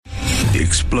The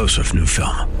explosive new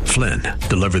film, Flynn,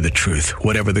 deliver the truth,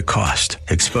 whatever the cost,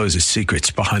 exposes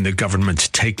secrets behind the government's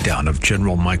takedown of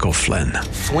General Michael Flynn.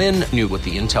 Flynn knew what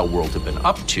the intel world had been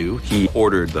up to. He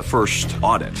ordered the first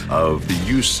audit of the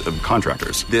use of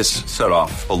contractors. This set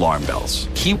off alarm bells.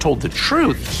 He told the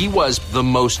truth. He was the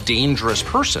most dangerous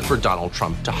person for Donald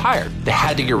Trump to hire. They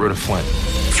had to get rid of Flynn.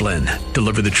 Flynn,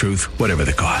 deliver the truth, whatever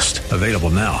the cost. Available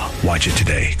now. Watch it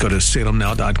today. Go to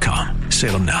salemnow.com.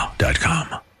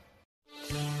 salemnow.com.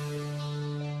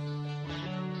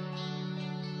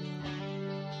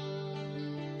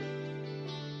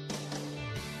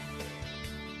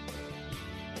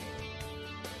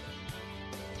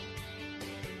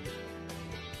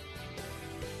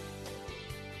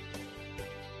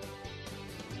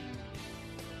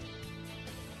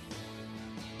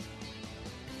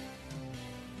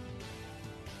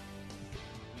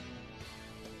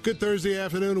 Good Thursday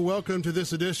afternoon. Welcome to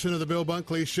this edition of the Bill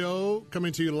Bunkley Show,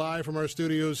 coming to you live from our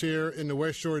studios here in the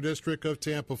West Shore District of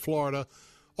Tampa, Florida,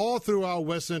 all throughout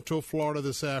West Central Florida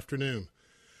this afternoon.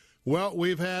 Well,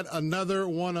 we've had another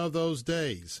one of those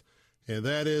days, and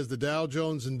that is the Dow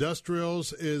Jones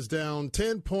Industrials is down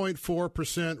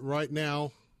 10.4% right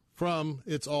now from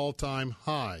its all-time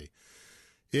high.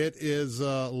 It is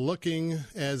looking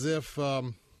as if...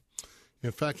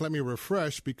 in fact, let me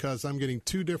refresh because I'm getting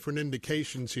two different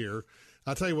indications here.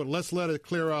 I'll tell you what, let's let it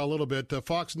clear out a little bit.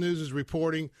 Fox News is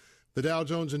reporting the Dow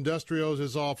Jones Industrials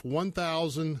is off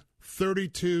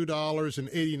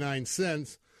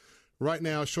 $1,032.89. Right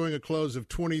now showing a close of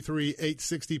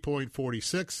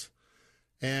 23,860.46.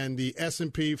 And the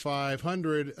S&P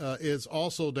 500 is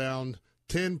also down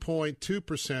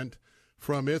 10.2%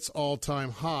 from its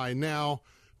all-time high. Now,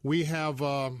 we have...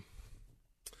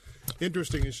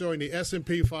 interesting is showing the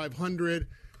S&P 500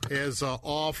 is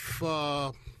off.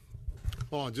 Hold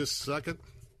on just a second.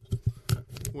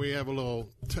 We have a little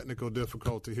technical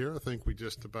difficulty here. I think we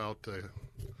just about, I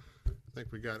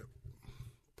think we got it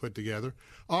put together.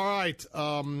 All right.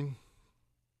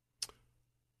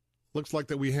 Looks like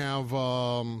that we have,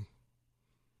 you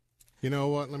know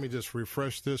what? Let me just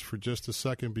refresh this for just a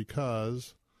second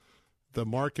because the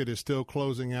market is still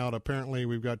closing out. Apparently,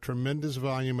 we've got tremendous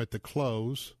volume at the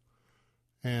close.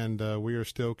 And we are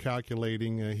still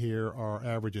calculating here our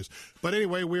averages. But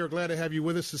anyway, we are glad to have you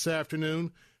with us this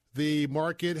afternoon. The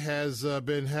market has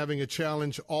been having a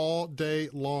challenge all day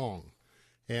long.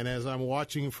 And as I'm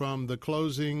watching from the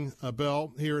closing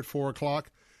bell here at 4 o'clock,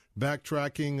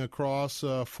 backtracking across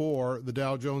for the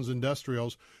Dow Jones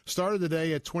Industrials, started the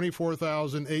day at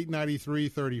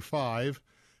 24,893.35.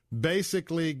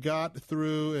 Basically got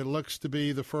through, it looks to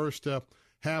be the first...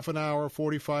 half an hour,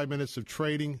 45 minutes of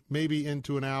trading, maybe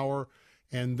into an hour,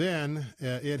 and then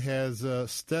it has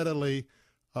steadily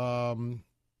gone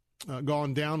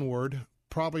downward,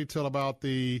 probably till about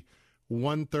the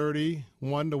 1 to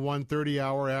 1:30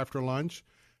 hour after lunch.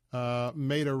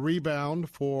 Made a rebound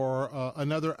for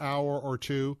another hour or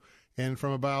two, and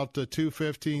from about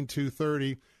 2:15,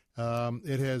 2:30,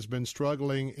 it has been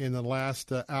struggling in the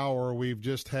last hour. We've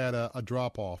just had a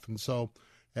drop-off, and so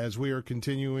as we are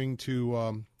continuing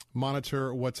to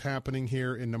monitor what's happening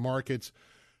here in the markets,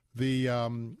 the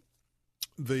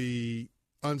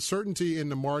uncertainty in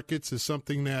the markets is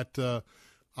something that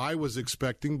I was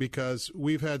expecting because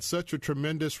we've had such a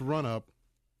tremendous run-up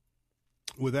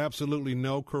with absolutely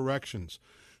no corrections.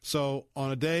 So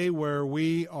on a day where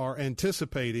we are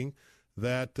anticipating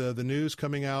that the news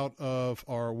coming out of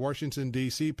our Washington,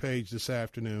 D.C. page this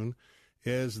afternoon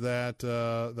is that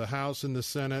the House and the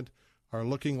Senate are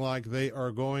looking like they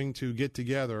are going to get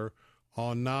together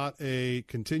on not a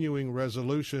continuing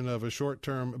resolution of a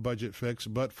short-term budget fix,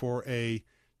 but for a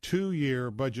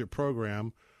 2-year budget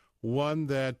program, one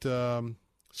that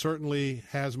certainly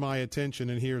has my attention,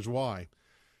 and here's why.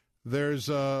 There's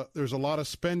a lot of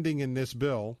spending in this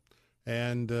bill,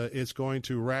 and it's going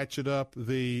to ratchet up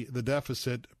the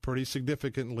deficit pretty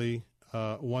significantly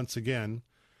once again.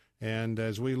 And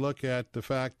as we look at the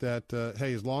fact that,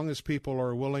 hey, as long as people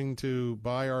are willing to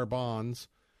buy our bonds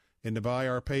and to buy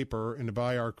our paper and to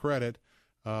buy our credit,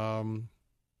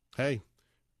 hey,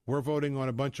 we're voting on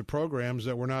a bunch of programs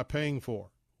that we're not paying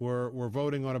for. We're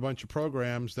voting on a bunch of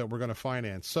programs that we're going to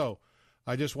finance. So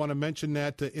I just want to mention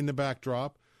that in the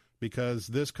backdrop because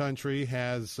this country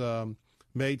has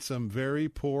made some very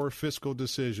poor fiscal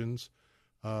decisions.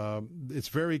 It's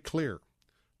very clear.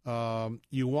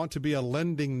 You want to be a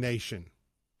lending nation.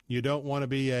 You don't want to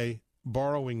be a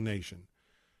borrowing nation.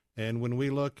 And when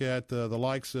we look at the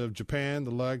likes of Japan,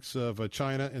 the likes of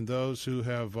China, and those who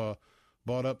have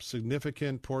bought up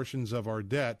significant portions of our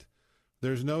debt,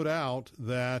 there's no doubt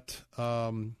that,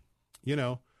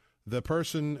 the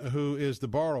person who is the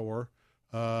borrower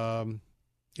is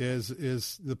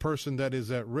the person that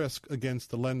is at risk against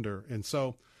the lender. And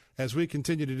so as we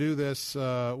continue to do this,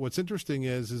 what's interesting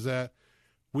is that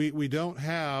we don't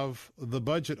have the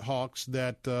budget hawks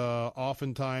that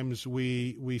oftentimes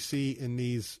we see in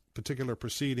these particular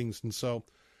proceedings. And so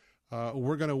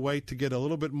we're going to wait to get a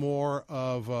little bit more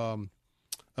of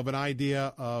an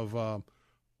idea of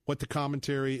what the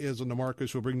commentary is on the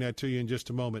markets. We'll bring that to you in just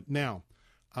a moment. Now,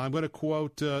 I'm going to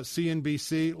quote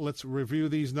CNBC. Let's review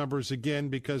these numbers again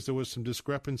because there was some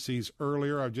discrepancies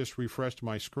earlier. I've just refreshed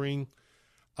my screen.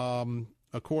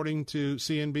 According to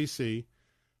CNBC,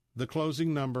 the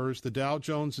closing numbers, the Dow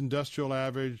Jones Industrial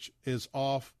Average is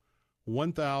off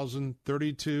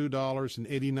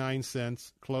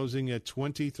 $1,032.89, closing at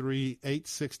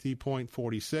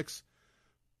 23,860.46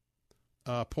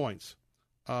 points.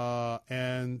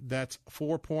 And that's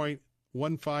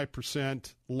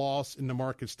 4.15% loss in the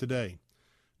markets today.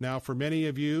 Now, for many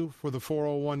of you, for the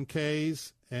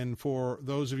 401ks and for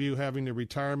those of you having the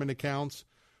retirement accounts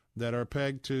that are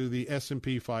pegged to the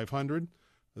S&P 500,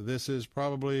 this is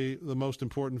probably the most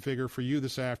important figure for you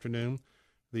this afternoon.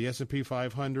 The S&P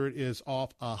 500 is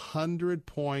off 100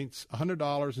 points,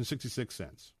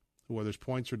 $100.66, whether it's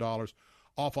points or dollars,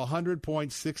 off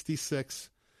 100.66.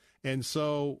 And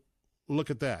so look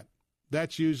at that.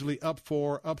 That's usually up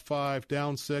 4, up 5,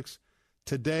 down 6.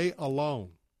 Today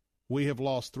alone, we have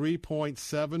lost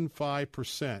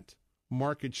 3.75%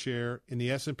 market share in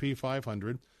the S&P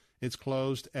 500. It's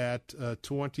closed at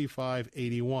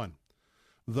 2581.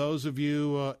 Those of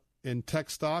you in tech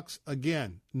stocks,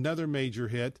 again, another major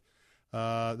hit.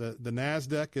 The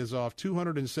NASDAQ is off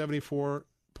 274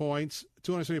 points,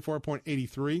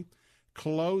 274.83,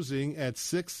 closing at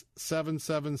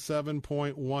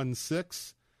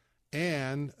 6777.16,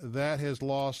 and that has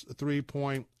lost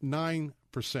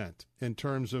 3.9% in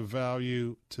terms of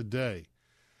value today.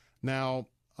 Now,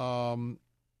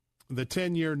 the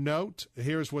 10-year note,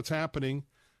 here's what's happening.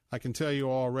 I can tell you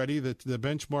already that the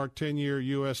benchmark 10-year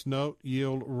U.S. note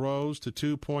yield rose to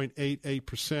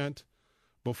 2.88%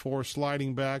 before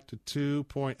sliding back to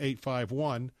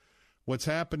 2.851. What's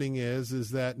happening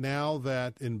is that now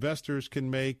that investors can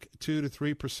make 2 to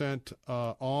 3%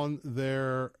 on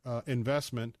their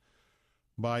investment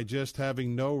by just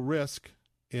having no risk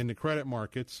in the credit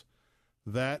markets,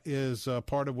 that is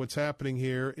part of what's happening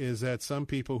here is that some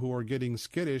people who are getting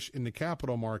skittish in the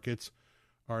capital markets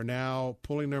are now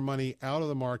pulling their money out of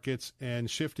the markets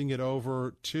and shifting it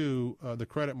over to the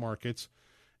credit markets.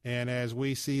 And as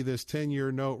we see this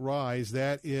 10-year note rise,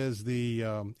 that is the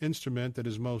instrument that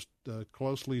is most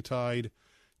closely tied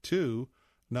to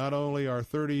not only our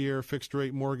 30-year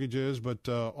fixed-rate mortgages, but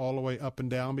all the way up and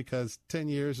down, because 10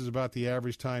 years is about the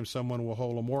average time someone will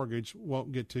hold a mortgage.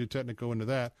 Won't get too technical into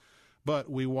that, but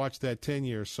we watch that 10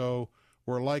 years. So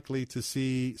we're likely to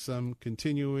see some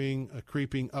continuing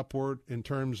creeping upward in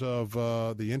terms of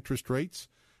the interest rates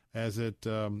as it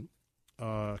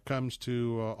comes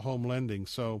to home lending.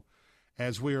 So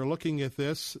as we are looking at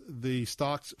this, the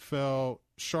stocks fell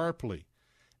sharply,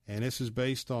 and this is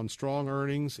based on strong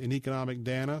earnings and economic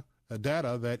data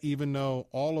that even though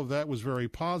all of that was very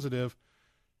positive,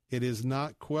 it is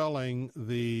not quelling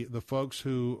the folks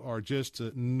who are just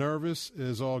nervous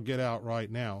as all get out right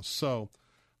now. So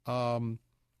this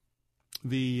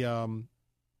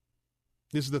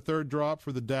is the third drop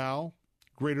for the Dow,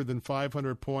 greater than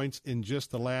 500 points in just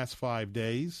the last 5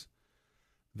 days.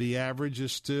 The average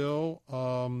is still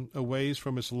a ways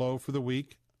from its low for the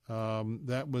week.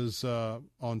 That was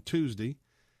on Tuesday.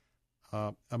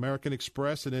 American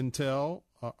Express and Intel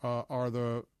are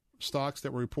the stocks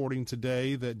that were reporting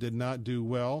today that did not do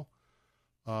well.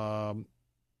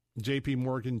 J.P.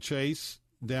 Morgan Chase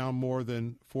down more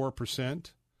than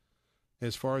 4%.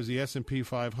 As far as the S&P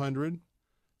 500,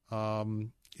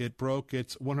 it broke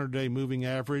its 100-day moving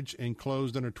average and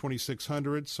closed under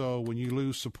 2,600. So when you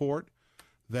lose support,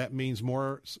 that means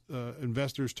more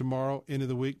investors tomorrow into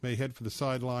the week may head for the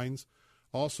sidelines.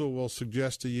 Also, will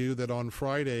suggest to you that on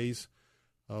Fridays,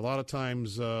 a lot of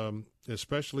times,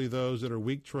 especially those that are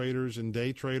week traders and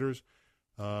day traders,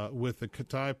 with the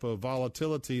type of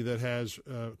volatility that has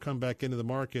come back into the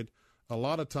market, a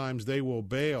lot of times they will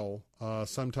bail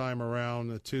sometime around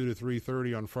 2 to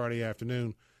 3:30 on Friday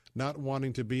afternoon, not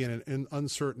wanting to be in an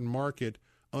uncertain market,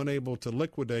 unable to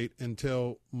liquidate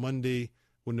until Monday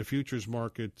when the futures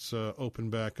markets open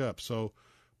back up. So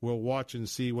we'll watch and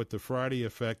see what the Friday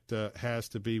effect has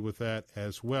to be with that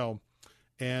as well.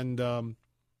 And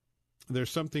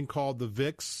there's something called the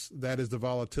VIX, that is the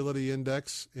volatility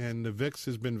index, and the VIX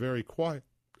has been very quiet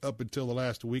up until the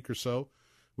last week or so,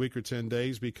 week or 10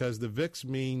 days, because the VIX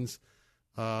means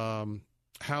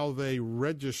how they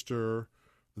register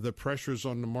the pressures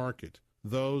on the market,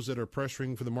 those that are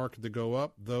pressuring for the market to go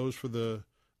up, those that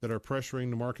are pressuring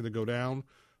the market to go down.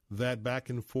 That back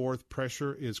and forth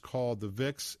pressure is called the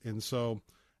VIX. And so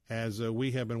as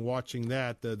we have been watching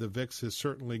that, the VIX has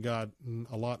certainly got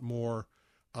a lot more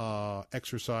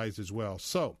exercise as well.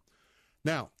 So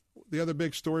now the other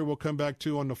big story we'll come back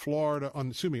to on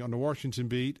the Washington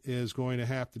beat is going to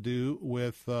have to do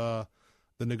with the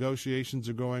negotiations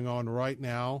are going on right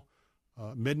now.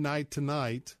 Midnight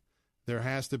tonight, there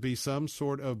has to be some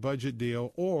sort of budget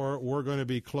deal, or we're going to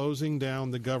be closing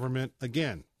down the government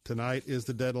again. Tonight is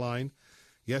the deadline.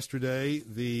 Yesterday,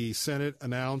 the Senate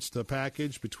announced a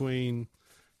package between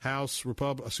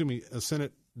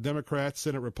Senate Democrats,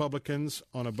 Senate Republicans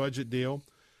on a budget deal.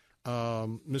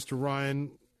 Mr.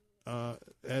 Ryan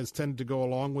has tended to go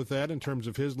along with that in terms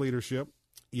of his leadership.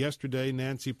 Yesterday,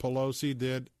 Nancy Pelosi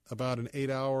did about an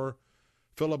 8-hour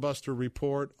filibuster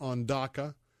report on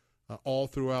DACA all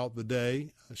throughout the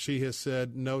day. She has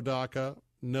said no DACA,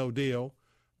 no deal.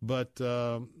 But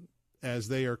as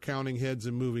they are counting heads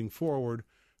and moving forward,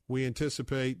 we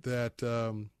anticipate that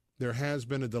there has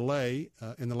been a delay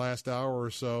in the last hour or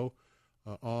so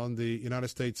on the United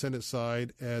States Senate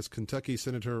side as Kentucky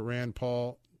Senator Rand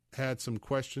Paul had some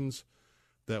questions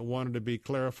that wanted to be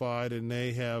clarified, and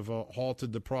they have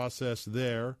halted the process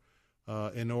there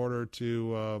in order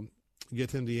to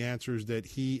get him the answers that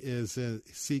he is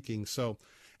seeking. So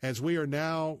as we are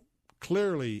now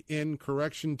clearly in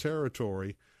correction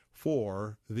territory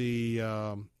for the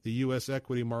U.S.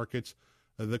 equity markets,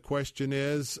 the question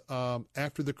is,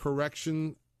 after the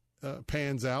correction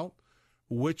pans out,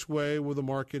 which way will the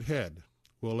market head?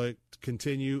 Will it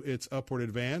continue its upward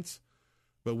advance?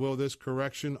 But will this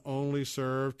correction only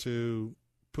serve to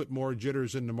put more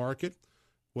jitters in the market?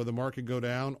 Will the market go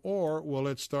down, or will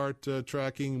it start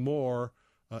tracking more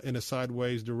in a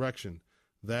sideways direction?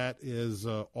 That is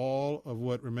all of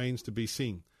what remains to be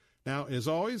seen. Now, as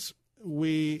always,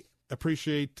 we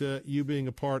appreciate you being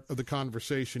a part of the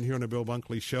conversation here on the Bill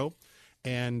Bunkley Show.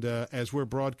 And as we're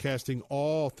broadcasting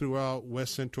all throughout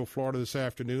West Central Florida this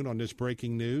afternoon on this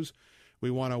breaking news, we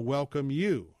want to welcome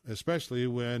you, especially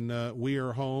when we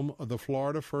are home of the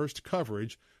Florida First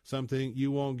coverage, something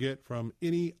you won't get from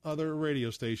any other radio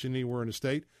station anywhere in the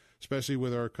state, especially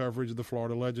with our coverage of the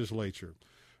Florida legislature.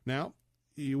 Now,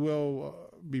 you will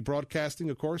be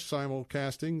broadcasting, of course,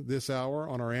 simulcasting this hour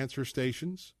on our answer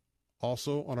stations,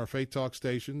 also on our Faith Talk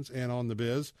stations and on the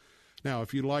Biz. Now,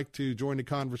 if you'd like to join the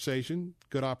conversation,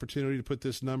 good opportunity to put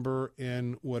this number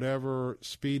in whatever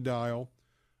speed dial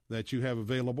that you have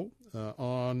available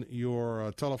on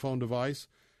your telephone device.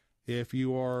 If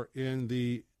you are in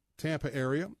the Tampa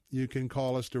area, you can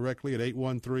call us directly at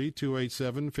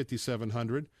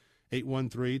 813-287-5700,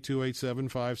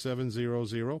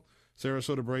 813-287-5700.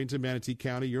 Sarasota, Bradenton, Manatee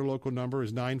County, your local number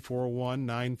is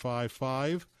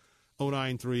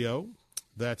 941-955-0930.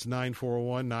 That's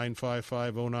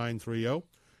 941-955-0930.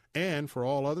 And for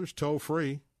all others, toll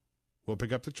free. We'll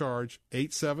pick up the charge,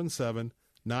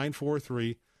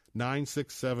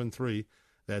 877-943-9673.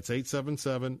 That's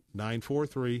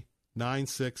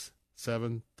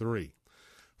 877-943-9673.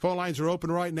 Phone lines are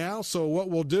open right now, so what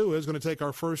we'll do is going to take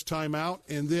our first time out,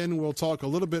 and then we'll talk a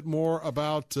little bit more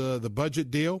about the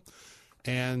budget deal.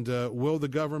 And will the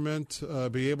government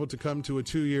be able to come to a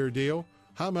 2-year deal?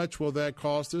 How much will that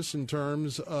cost us in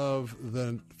terms of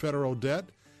the federal debt?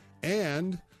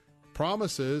 And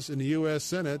promises in the U.S.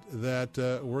 Senate that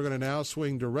we're going to now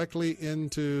swing directly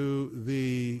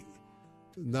into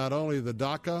not only the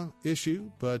DACA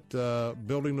issue, but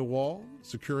building the wall,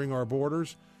 securing our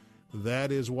borders.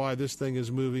 That is why this thing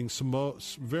is moving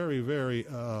very, very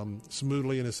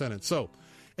smoothly in the Senate. So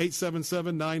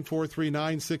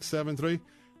 877-943-9673.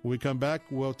 When we come back,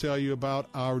 we'll tell you about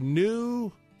our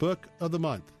new book of the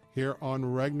month here on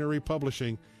Regnery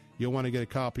Publishing. You'll want to get a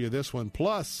copy of this one.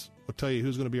 Plus, we'll tell you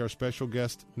who's going to be our special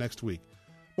guest next week.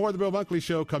 More of the Bill Bunkley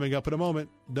Show coming up in a moment.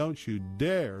 Don't you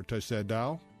dare touch that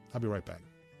dial. I'll be right back.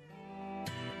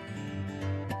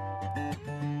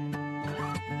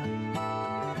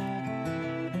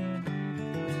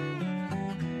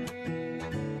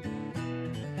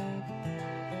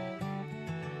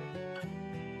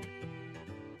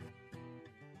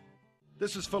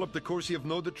 This is Philip DeCourcy of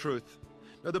Know the Truth.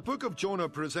 Now, the book of Jonah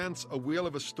presents a whale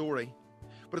of a story,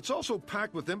 but it's also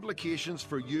packed with implications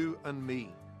for you and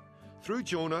me. Through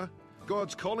Jonah,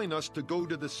 God's calling us to go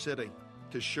to the city,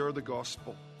 to share the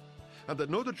gospel. And at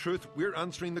Know the Truth, we're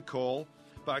answering the call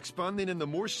by expanding into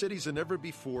more cities than ever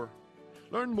before.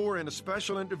 Learn more in a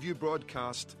special interview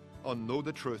broadcast on Know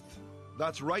the Truth.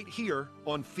 That's right here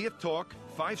on Faith Talk,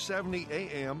 570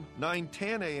 AM,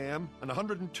 910 AM, and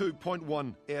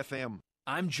 102.1 FM.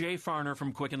 I'm Jay Farner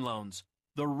from Quicken Loans.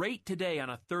 The rate today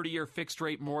on a 30-year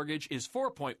fixed-rate mortgage is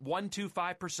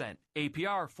 4.125%,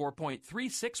 APR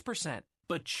 4.36%.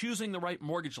 But choosing the right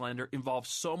mortgage lender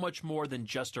involves so much more than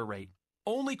just a rate.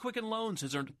 Only Quicken Loans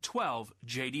has earned 12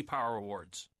 J.D. Power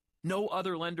Awards. No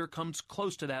other lender comes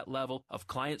close to that level of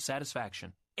client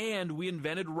satisfaction. And we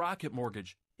invented Rocket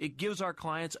Mortgage. It gives our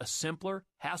clients a simpler,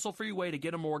 hassle-free way to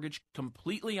get a mortgage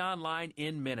completely online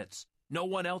in minutes. No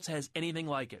one else has anything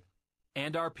like it.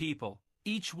 And our people.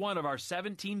 Each one of our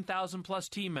 17,000-plus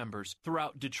team members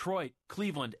throughout Detroit,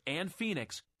 Cleveland, and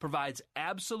Phoenix provides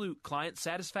absolute client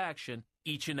satisfaction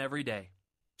each and every day.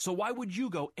 So why would you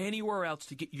go anywhere else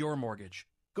to get your mortgage?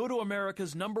 Go to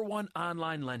America's #1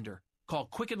 online lender. Call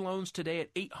Quicken Loans today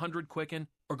at 800-QUICKEN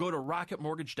or go to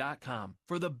rocketmortgage.com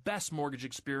for the best mortgage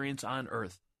experience on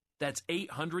earth. That's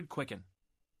 800-QUICKEN.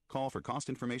 Call for cost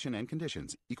information and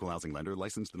conditions. Equal housing lender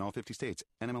licensed in all 50 states.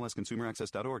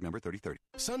 NMLSConsumerAccess.org number 3030.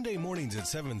 Sunday mornings at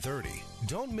 7:30.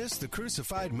 Don't miss the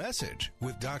Crucified Message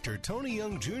with Dr. Tony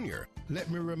Young Jr.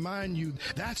 Let me remind you,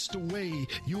 that's the way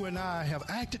you and I have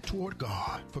acted toward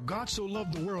God. For God so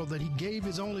loved the world that he gave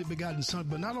his only begotten son.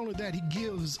 But not only that, he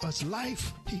gives us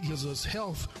life. He gives us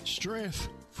health, strength,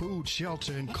 food,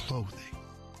 shelter, and clothing.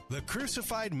 The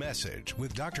Crucified Message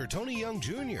with Dr. Tony Young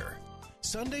Jr.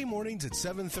 Sunday mornings at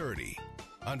 7:30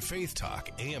 on Faith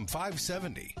Talk AM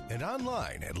 570 and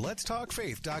online at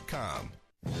letstalkfaith.com.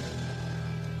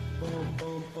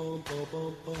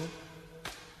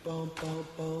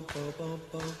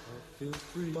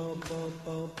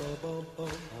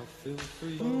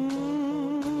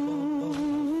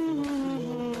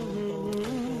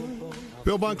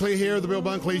 Bill Bunkley here, the Bill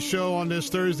Bunkley Show on this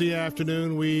Thursday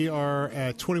afternoon. We are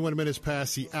at 21 minutes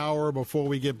past the hour before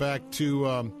we get back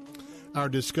to our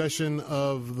discussion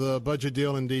of the budget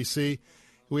deal in D.C.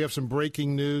 We have some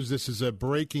breaking news. This is a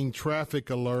breaking traffic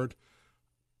alert.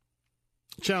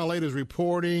 Channel 8 is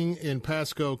reporting in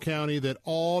Pasco County that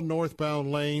all northbound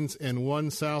lanes and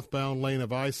one southbound lane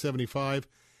of I-75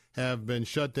 have been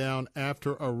shut down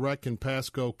after a wreck in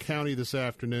Pasco County this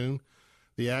afternoon.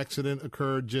 The accident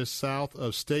occurred just south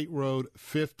of State Road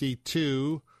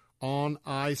 52 on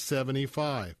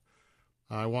I-75.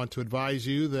 I want to advise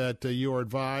you that you are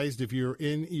advised if you're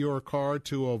in your car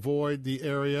to avoid the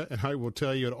area, and I will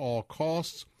tell you at all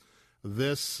costs.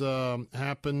 This came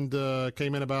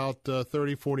in about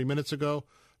 30, 40 minutes ago.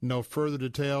 No further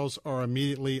details are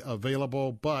immediately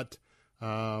available, but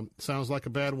sounds like a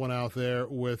bad one out there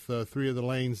with 3 of the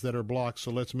lanes that are blocked,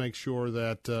 so let's make sure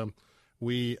that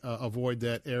we avoid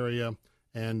that area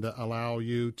and allow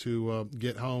you to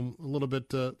get home a little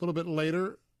bit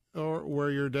later, or where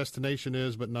your destination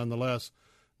is, but nonetheless,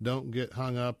 don't get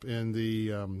hung up in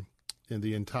the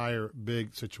entire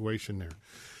big situation there.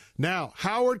 Now,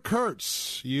 Howard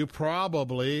Kurtz, you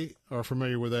probably are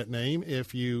familiar with that name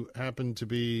if you happen to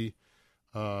be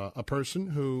a person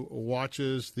who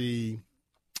watches the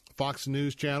Fox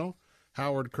News channel.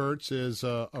 Howard Kurtz is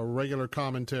a regular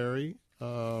commentary,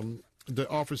 that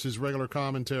offers his regular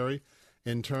commentary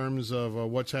in terms of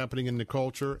what's happening in the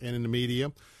culture and in the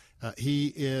media.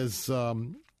 He is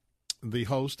the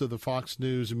host of the Fox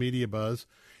News Media Buzz.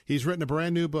 He's written a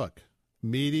brand new book,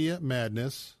 Media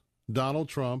Madness, Donald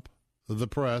Trump, the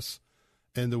Press,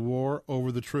 and the War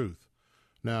Over the Truth.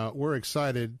 Now, we're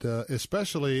excited,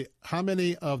 especially how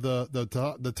many of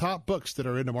the top books that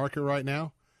are in the market right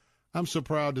now, I'm so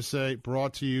proud to say,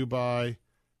 brought to you by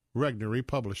Regnery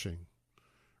Publishing.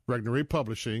 Regnery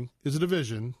Publishing is a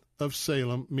division of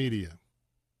Salem Media.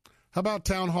 How about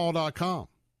townhall.com?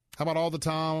 How about all the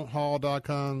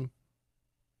townhall.com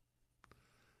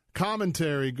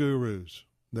commentary gurus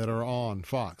that are on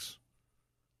Fox?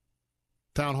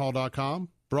 Townhall.com,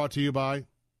 brought to you by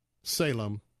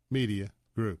Salem Media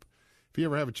Group. If you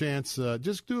ever have a chance,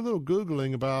 just do a little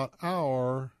Googling about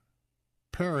our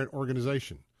parent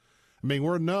organization. I mean,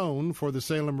 we're known for the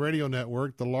Salem Radio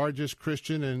Network, the largest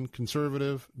Christian and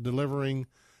conservative delivering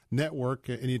network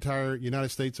in the entire United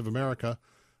States of America.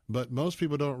 But most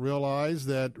people don't realize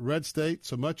that Red State,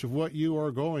 so much of what you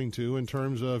are going to in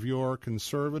terms of your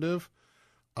conservative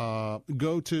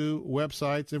go-to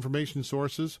websites, information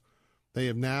sources, they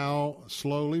have now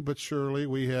slowly but surely,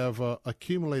 we have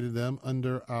accumulated them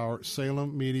under our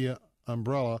Salem Media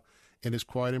umbrella, and it's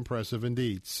quite impressive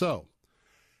indeed. So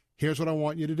here's what I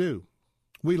want you to do.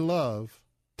 We love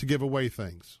to give away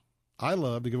things. I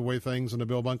love to give away things on the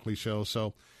Bill Bunkley Show.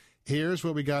 So here's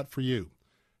what we got for you.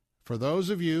 For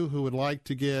those of you who would like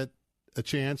to get a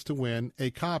chance to win a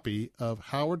copy of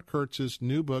Howard Kurtz's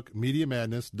new book, Media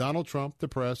Madness, Donald Trump, the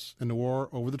Press, and the War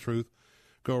Over the Truth,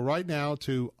 go right now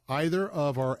to either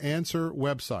of our answer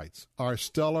websites, our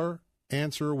stellar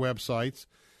answer websites.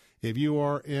 If you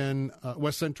are in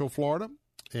West Central Florida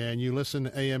and you listen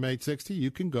to AM 860, you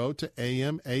can go to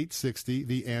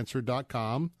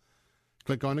am860theanswer.com,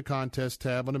 click on the contest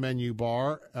tab on the menu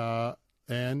bar,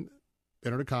 and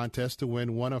enter the contest to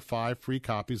win one of 5 free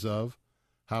copies of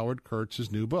Howard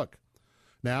Kurtz's new book.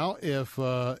 Now, if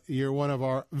you're one of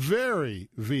our very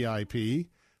VIP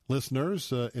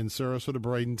listeners in Sarasota,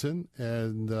 Bradenton,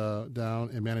 and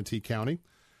down in Manatee County,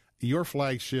 your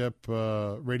flagship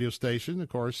radio station, of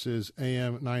course, is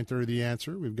AM 930 The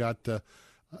Answer. We've got a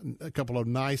couple of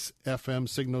nice FM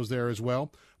signals there as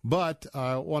well. But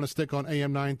I want to stick on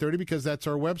AM 930 because that's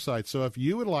our website. So if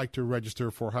you would like to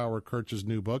register for Howard Kurtz's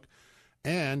new book,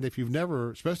 and if you've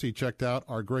never especially checked out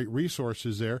our great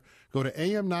resources there, go to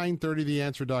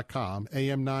am930theanswer.com,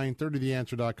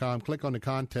 am930theanswer.com, click on the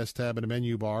contest tab in the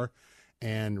menu bar,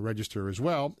 and register as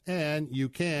well. And you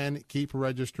can keep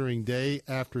registering day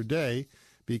after day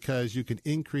because you can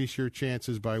increase your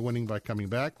chances by winning by coming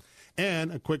back.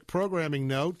 And a quick programming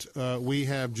note, we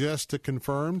have just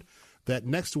confirmed that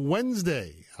next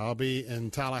Wednesday I'll be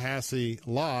in Tallahassee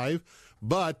live,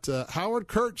 but Howard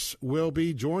Kurtz will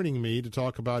be joining me to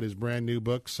talk about his brand new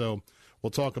book, so we'll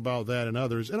talk about that and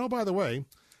others. And, oh, by the way,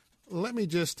 let me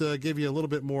just give you a little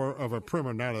bit more of a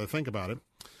primer now that I think about it.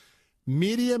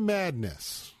 Media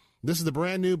Madness. This is the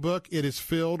brand new book. It is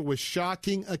filled with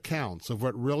shocking accounts of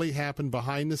what really happened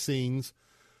behind the scenes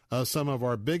of some of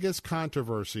our biggest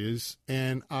controversies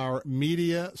and our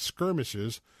media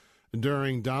skirmishes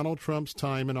during Donald Trump's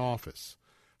time in office.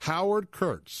 Howard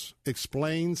Kurtz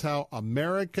explains how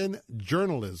American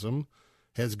journalism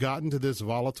has gotten to this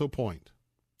volatile point.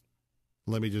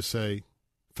 Let me just say,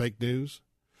 fake news.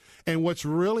 And what's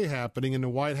really happening in the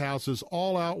White House's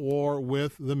all-out war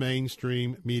with the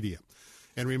mainstream media.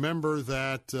 And remember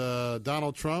that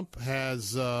Donald Trump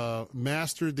has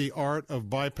mastered the art of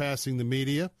bypassing the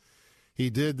media. He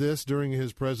did this during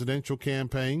his presidential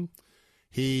campaign.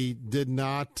 He did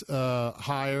not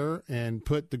hire and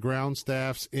put the ground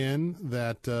staffs in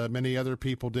that many other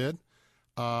people did,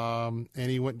 and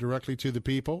he went directly to the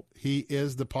people. He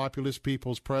is the populist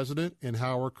people's president, and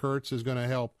Howard Kurtz is going to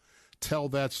help tell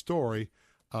that story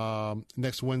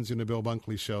next Wednesday in the Bill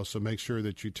Bunkley Show, so make sure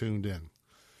that you tuned in.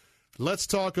 Let's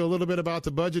talk a little bit about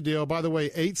the budget deal. By the way,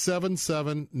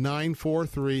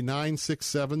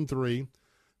 877-943-9673.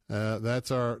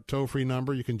 That's our toll-free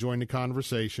number. You can join the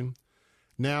conversation.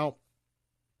 Now,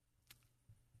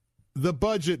 the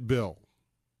budget bill.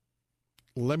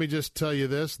 Let me just tell you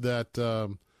this, that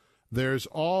there's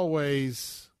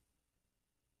always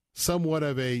somewhat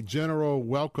of a general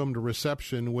welcomed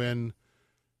reception when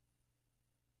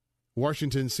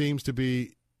Washington seems to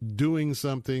be doing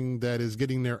something that is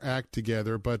getting their act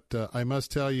together. But I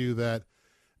must tell you that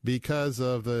because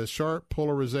of the sharp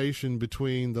polarization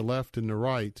between the left and the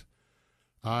right,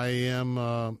 I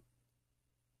am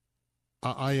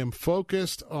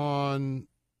focused on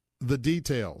the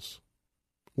details.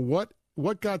 What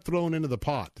got thrown into the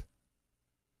pot?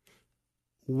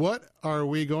 What are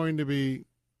we going to be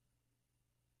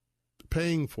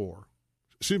paying for?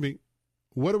 Excuse me.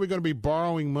 What are we going to be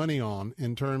borrowing money on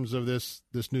in terms of this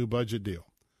new budget deal?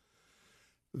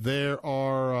 There's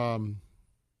a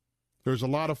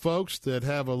lot of folks that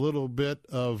have a little bit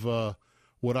of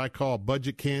what I call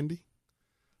budget candy.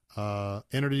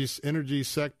 Energy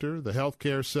sector, the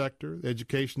healthcare sector, the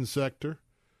education sector,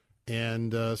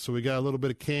 and so we got a little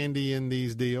bit of candy in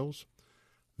these deals.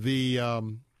 The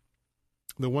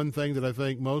one thing that I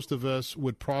think most of us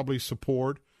would probably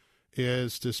support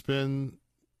is to spend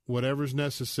whatever's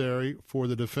necessary for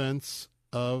the defense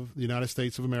of the United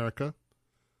States of America,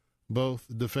 both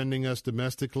defending us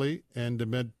domestically and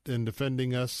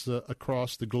defending us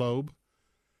across the globe.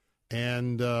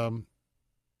 And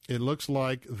it looks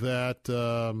like that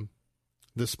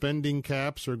the spending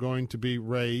caps are going to be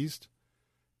raised,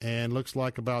 and looks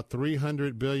like about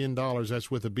 $300 billion,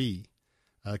 that's with a B,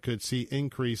 could see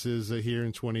increases here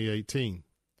in 2018.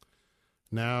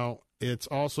 Now, it's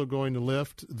also going to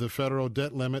lift the federal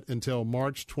debt limit until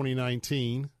March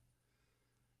 2019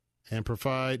 and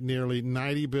provide nearly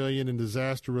 $90 billion in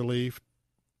disaster relief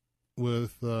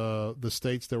with the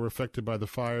states that were affected by the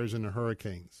fires and the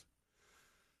hurricanes.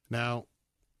 Now,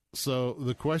 so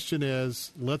the question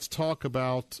is, let's talk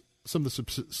about some of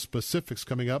the specifics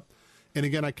coming up. And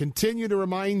again, I continue to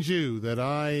remind you that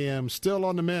I am still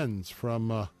on the mends from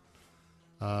a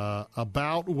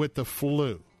bout with the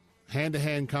flu,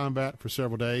 hand-to-hand combat for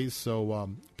several days.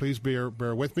 So please bear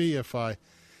with me if I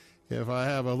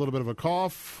have a little bit of a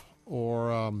cough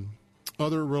or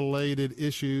other related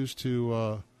issues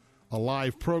to a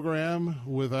live program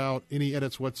without any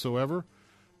edits whatsoever.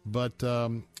 But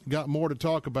got more to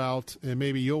talk about, and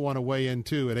maybe you'll want to weigh in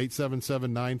too at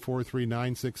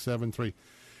 877-943-9673.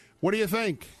 What do you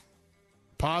think?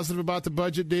 Positive about the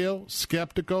budget deal?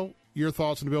 Skeptical? Your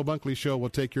thoughts on the Bill Bunkley Show. We'll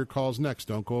take your calls next.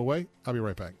 Don't go away. I'll be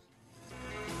right back.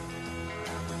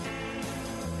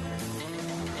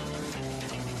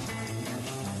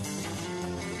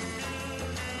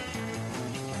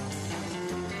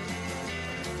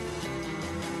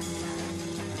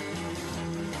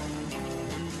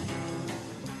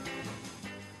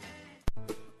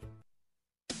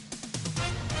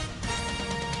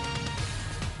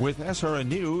 With SRN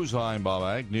News, I'm Bob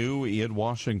Agnew in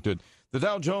Washington. The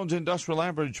Dow Jones Industrial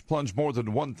Average plunged more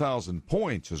than 1,000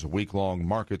 points as a week-long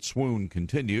market swoon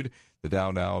continued. The Dow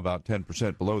now about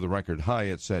 10% below the record high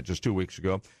it set just 2 weeks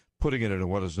ago, putting it in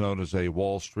what is known as a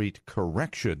Wall Street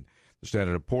correction. The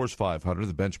Standard & Poor's 500,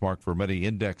 the benchmark for many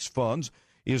index funds,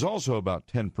 is also about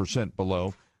 10%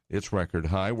 below its record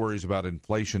high. Worries about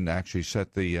inflation actually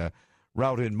set the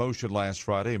rout in motion last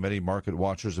Friday. Many market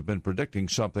watchers have been predicting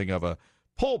something of a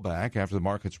pullback after the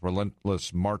market's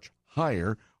relentless march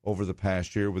higher over the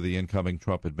past year with the incoming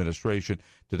Trump administration.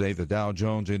 Today, the Dow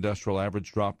Jones Industrial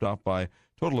Average dropped off by a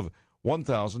total of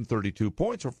 1,032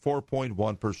 points, or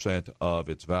 4.1% of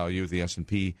its value. The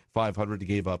S&P 500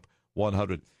 gave up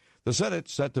 100. The Senate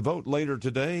set to vote later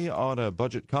today on a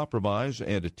budget compromise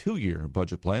and a 2-year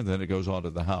budget plan. Then it goes on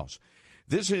to the House.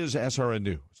 This is SRN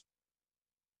News.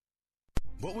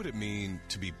 What would it mean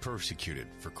to be persecuted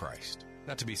for Christ?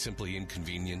 Not to be simply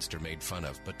inconvenienced or made fun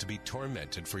of, but to be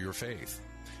tormented for your faith.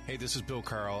 Hey, this is Bill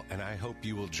Carl, and I hope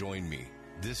you will join me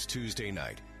this Tuesday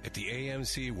night at the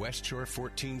AMC West Shore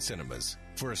 14 Cinemas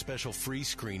for a special free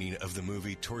screening of the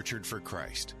movie Tortured for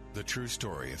Christ, the true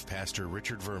story of Pastor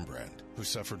Richard Wurmbrand, who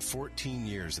suffered 14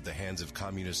 years at the hands of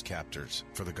communist captors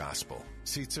for the gospel.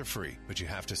 Seats are free, but you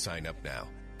have to sign up now.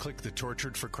 Click the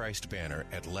Tortured for Christ banner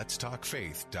at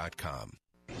letstalkfaith.com.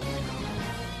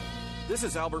 This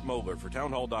is Albert Mohler for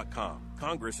Townhall.com.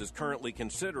 Congress is currently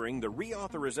considering the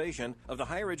reauthorization of the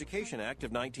Higher Education Act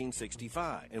of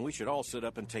 1965, and we should all sit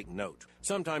up and take note.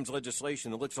 Sometimes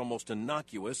legislation that looks almost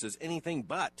innocuous is anything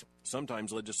but.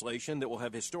 Sometimes legislation that will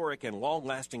have historic and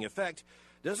long-lasting effect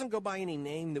doesn't go by any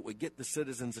name that would get the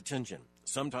citizens' attention.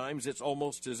 Sometimes it's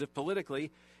almost as if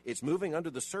politically it's moving under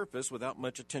the surface without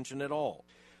much attention at all.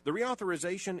 The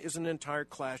reauthorization is an entire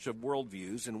clash of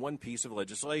worldviews in one piece of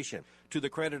legislation. To the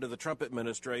credit of the Trump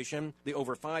administration, the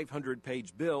over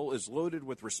 500-page bill is loaded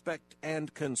with respect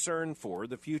and concern for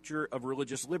the future of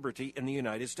religious liberty in the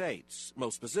United States.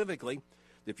 Most specifically,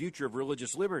 the future of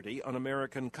religious liberty on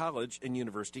American college and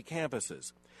university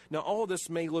campuses. Now, all of this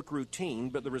may look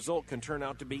routine, but the result can turn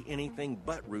out to be anything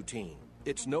but routine.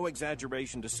 It's no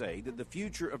exaggeration to say that the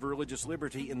future of religious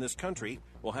liberty in this country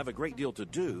will have a great deal to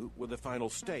do with the final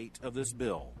state of this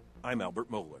bill. I'm Albert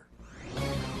Mohler.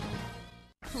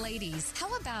 Ladies,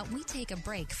 how about we take a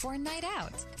break for a night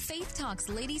out? Faith Talks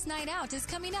Ladies Night Out is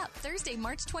coming up Thursday,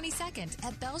 March 22nd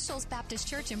at Bell Shoals Baptist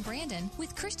Church in Brandon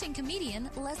with Christian comedian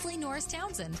Leslie Norris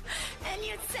Townsend. And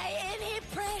you'd say, ain't he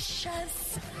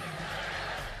precious?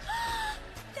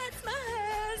 That's my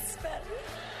husband.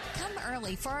 Come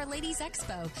early for our Ladies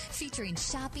Expo, featuring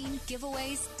shopping,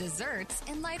 giveaways, desserts,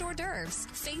 and light hors d'oeuvres.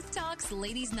 Faith Talks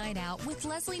Ladies Night Out with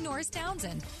Leslie Norris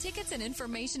Townsend. Tickets and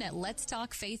information at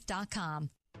letstalkfaith.com.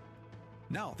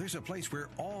 Now, there's a place where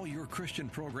all your Christian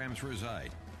programs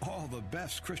reside. All the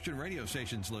best Christian radio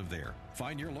stations live there.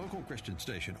 Find your local Christian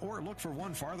station or look for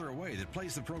one farther away that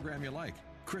plays the program you like.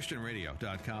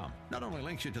 ChristianRadio.com not only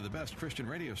links you to the best Christian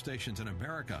radio stations in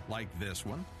America, like this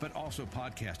one, but also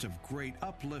podcasts of great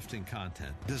uplifting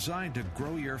content designed to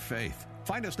grow your faith.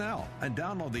 Find us now and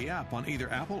download the app on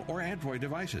either Apple or Android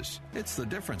devices. It's the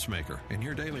difference maker in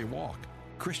your daily walk.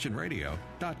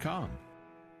 ChristianRadio.com.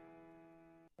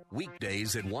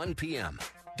 Weekdays at 1 p.m.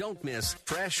 Don't miss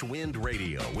Fresh Wind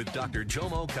Radio with Dr.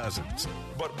 Jomo Cousins.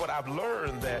 But what I've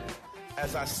learned that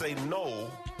as I say no,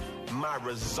 my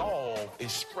resolve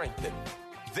is strengthened.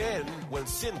 Then when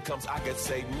sin comes, I can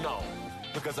say no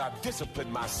because I've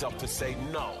disciplined myself to say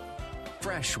no.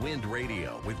 Fresh Wind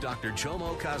Radio with Dr.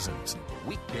 Jomo Cousins.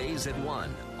 Weekdays at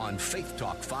 1 on Faith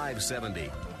Talk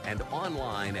 570 and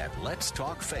online at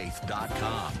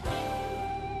letstalkfaith.com.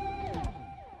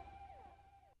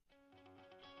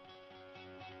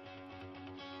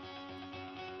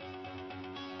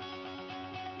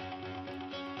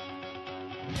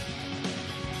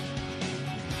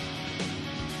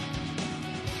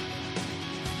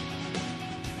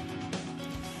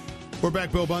 We're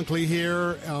back, Bill Bunkley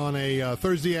here on a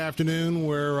Thursday afternoon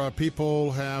where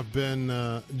people have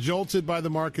been jolted by the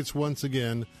markets once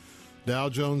again. Dow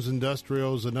Jones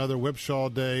Industrials, another whipsaw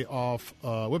day off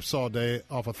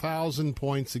 1,000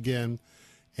 points again.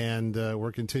 And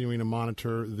we're continuing to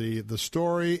monitor the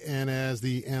story and as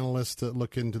the analysts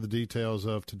look into the details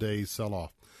of today's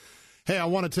sell-off. Hey, I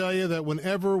want to tell you that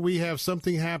whenever we have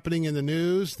something happening in the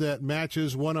news that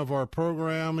matches one of our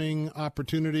programming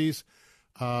opportunities,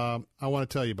 I want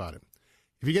to tell you about it.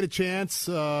 If you get a chance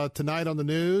tonight on the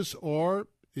news, or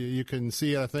you can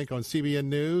see it, I think, on CBN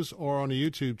News or on the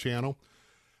YouTube channel,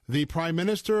 the Prime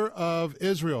Minister of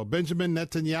Israel, Benjamin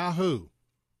Netanyahu,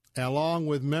 along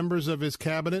with members of his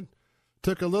cabinet,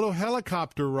 took a little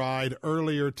helicopter ride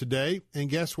earlier today, and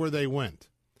guess where they went?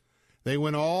 They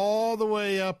went all the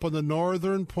way up on the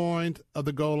northern point of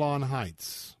the Golan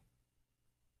Heights.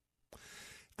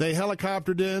 They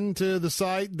helicoptered into the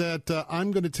site that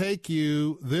I'm going to take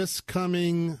you this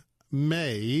coming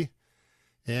May,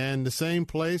 and the same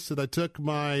place that I took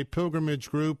my pilgrimage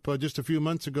group just a few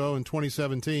months ago in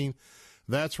 2017.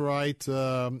 That's right.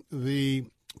 The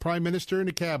Prime Minister and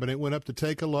the Cabinet went up to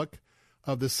take a look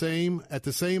at the same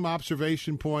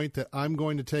observation point that I'm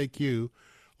going to take you,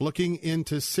 looking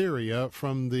into Syria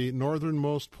from the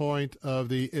northernmost point of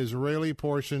the Israeli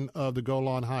portion of the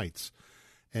Golan Heights.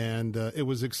 And it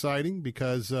was exciting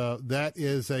because that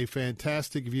is a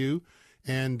fantastic view.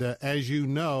 And as you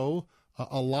know,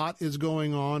 a lot is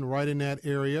going on right in that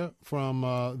area from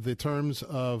the terms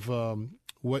of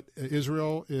what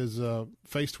Israel is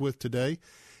faced with today.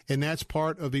 And that's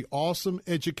part of the awesome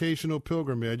educational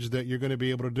pilgrimage that you're going to be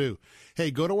able to do.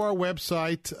 Hey, go to our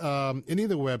website, any of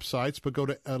the websites, but go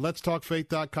to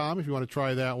letstalkfaith.com if you want to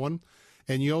try that one.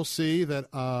 And you'll see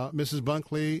that Mrs.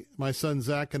 Bunkley, my son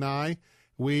Zach, and I,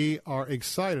 we are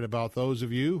excited about those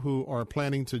of you who are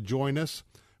planning to join us.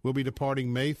 We'll be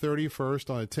departing May 31st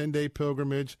on a 10-day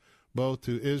pilgrimage, both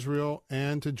to Israel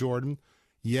and to Jordan.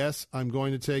 Yes, I'm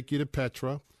going to take you to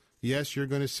Petra. Yes, you're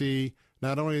going to see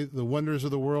not only the wonders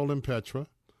of the world in Petra,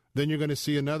 then you're going to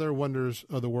see another wonders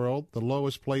of the world, the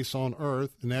lowest place on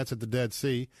earth, and that's at the Dead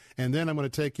Sea. And then I'm going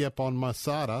to take you up on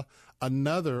Masada,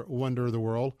 another wonder of the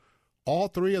world. All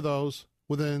three of those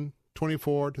within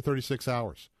 24 to 36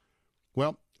 hours.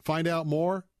 Well, find out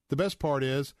more. The best part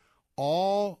is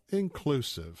all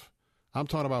inclusive. I'm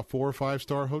talking about 4 or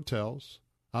 5-star hotels.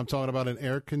 I'm talking about an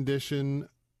air-conditioned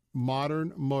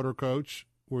modern motor coach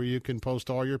where you can post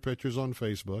all your pictures on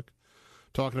Facebook.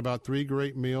 Talking about 3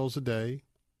 great meals a day,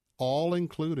 all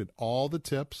included, all the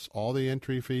tips, all the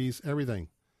entry fees, everything,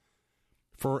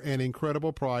 for an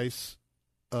incredible price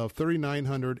of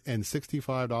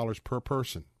 $3,965 per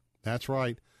person. That's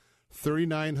right,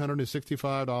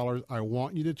 $3,965. I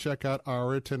want you to check out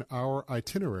our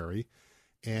itinerary.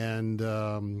 And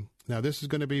now this is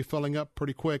going to be filling up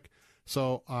pretty quick,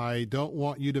 so I don't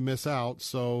want you to miss out.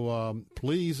 So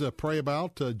please pray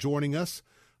about joining us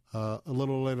a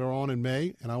little later on in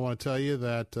May. And I want to tell you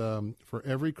that for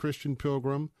every Christian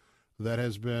pilgrim that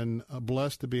has been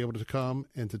blessed to be able to come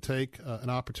and to take an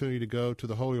opportunity to go to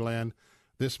the Holy Land,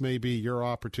 this may be your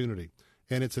opportunity.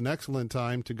 And it's an excellent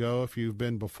time to go if you've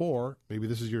been before. Maybe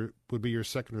this is would be your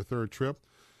second or third trip.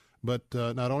 But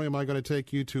not only am I going to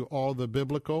take you to all the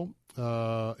biblical,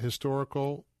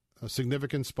 historical,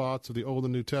 significant spots of the Old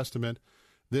and New Testament,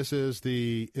 this is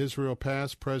the Israel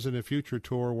Past, Present, and Future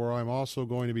Tour, where I'm also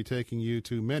going to be taking you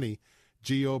to many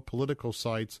geopolitical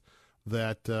sites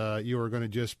that you are going to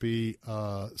just be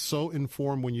so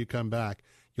informed when you come back.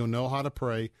 You'll know how to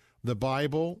pray. The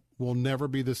Bible will never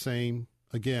be the same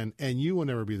again, and you will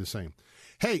never be the same.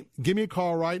 Hey, give me a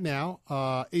call right now.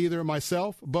 Either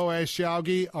myself, Boaz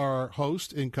Shalgi, our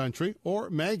host in country,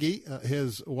 or Maggie,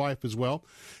 his wife as well.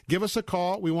 Give us a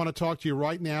call. We want to talk to you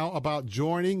right now about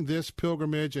joining this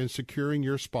pilgrimage and securing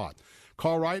your spot.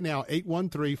 Call right now,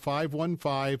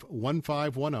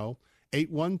 813-515-1510,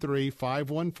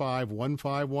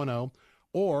 813-515-1510,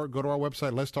 or go to our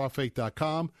website,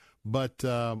 letstalkfaith.com. But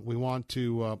we want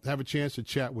to have a chance to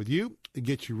chat with you,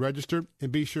 get you registered,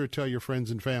 and be sure to tell your friends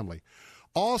and family.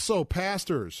 Also,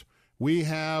 pastors, we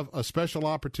have a special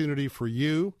opportunity for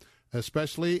you,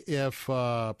 especially if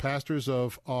pastors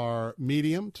of our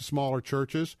medium to smaller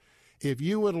churches, if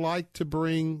you would like to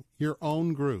bring your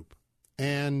own group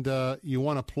and you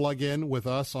want to plug in with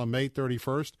us on May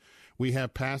 31st, we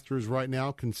have pastors right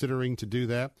now considering to do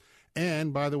that.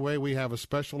 And, by the way, we have a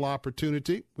special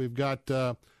opportunity. We've got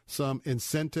some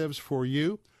incentives for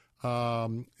you.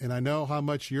 And I know how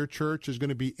much your church is going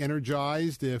to be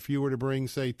energized if you were to bring,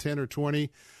 say, 10 or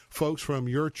 20 folks from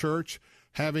your church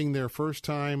having their first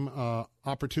time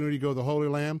opportunity to go to the Holy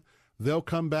Land. They'll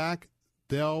come back.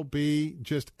 They'll be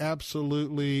just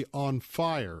absolutely on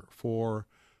fire for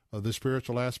the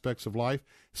spiritual aspects of life.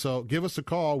 So give us a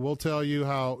call. We'll tell you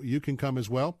how you can come as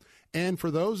well. And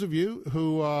for those of you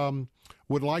who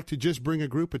would like to just bring a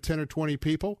group of 10 or 20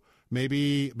 people,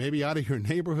 maybe out of your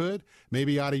neighborhood,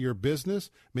 maybe out of your business,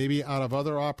 maybe out of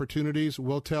other opportunities,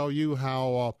 we'll tell you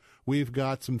how we've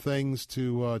got some things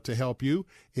to help you.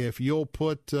 If you'll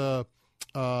put the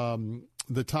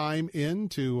time in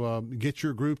to get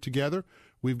your group together,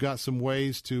 we've got some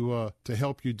ways to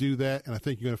help you do that, and I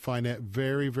think you're going to find that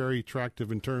very, very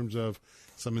attractive in terms of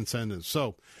some incentives.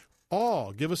 So,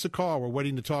 give us a call. We're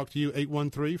waiting to talk to you,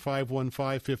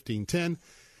 813-515-1510.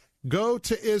 Go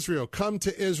to Israel. Come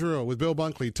to Israel with Bill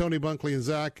Bunkley, Tony Bunkley, and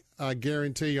Zach. I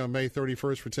guarantee you on May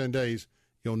 31st for 10 days,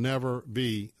 you'll never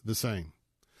be the same.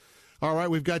 All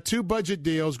right, we've got 2 budget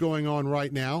deals going on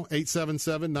right now,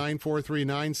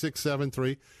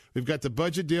 877-943-9673. We've got the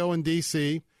budget deal in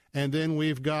D.C., and then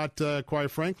we've got, quite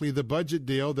frankly, the budget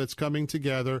deal that's coming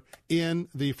together in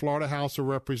the Florida House of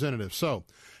Representatives. So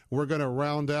we're going to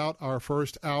round out our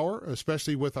first hour,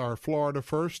 especially with our Florida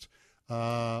First,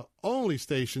 only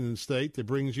station in the state that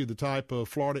brings you the type of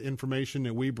Florida information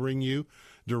that we bring you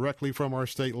directly from our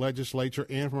state legislature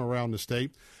and from around the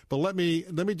state. But let me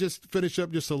just finish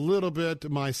up just a little bit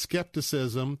my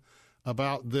skepticism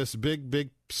about this big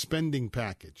spending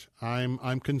package.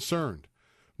 I'm concerned.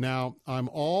 Now, I'm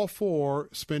all for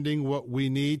spending what we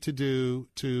need to do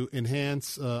to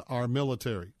enhance our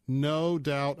military. No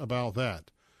doubt about that.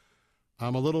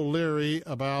 I'm a little leery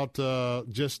about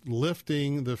just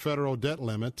lifting the federal debt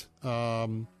limit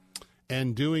and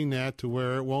doing that to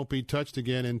where it won't be touched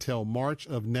again until March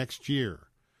of next year.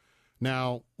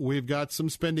 Now, we've got some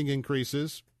spending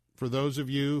increases for those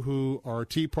of you who are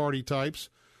Tea Party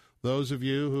types, those of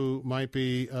you who might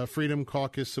be Freedom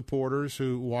Caucus supporters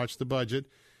who watch the budget.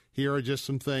 Here are just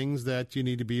some things that you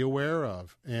need to be aware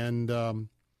of. And I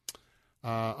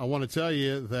want to tell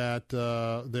you that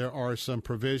there are some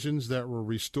provisions that were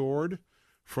restored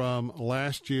from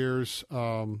last year's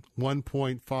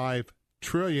 $1.5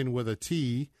 trillion with a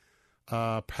T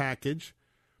package.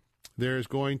 There's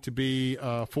going to be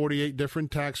 48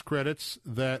 different tax credits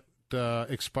that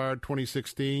expired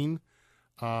 2016.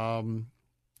 And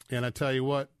I tell you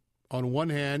what, on one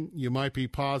hand, you might be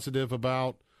positive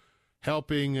about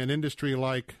helping an industry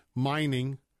like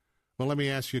mining. Well, let me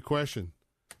ask you a question.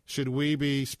 Should we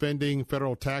be spending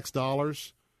federal tax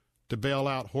dollars to bail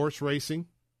out horse racing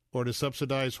or to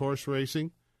subsidize horse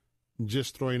racing?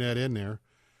 Just throwing that in there.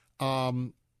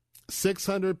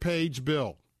 600-page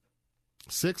bill.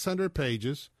 600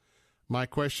 pages. My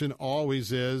question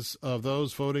always is, of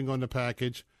those voting on the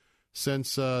package,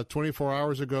 since 24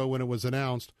 hours ago when it was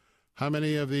announced, how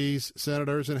many of these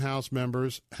senators and House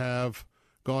members have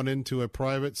gone into a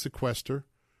private sequester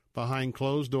behind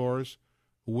closed doors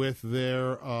with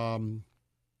their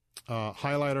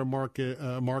highlighter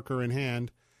marker in hand?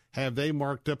 Have they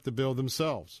marked up the bill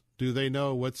themselves? Do they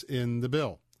know what's in the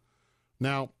bill?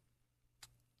 Now,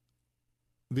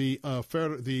 the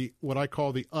what I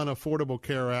call the Unaffordable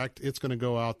Care Act, it's going to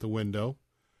go out the window,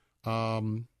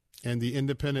 and the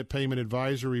Independent Payment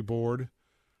Advisory Board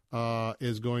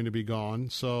is going to be gone.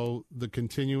 So the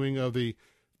continuing of the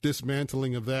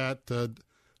dismantling of that,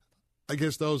 I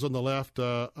guess those on the left,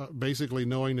 basically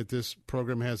knowing that this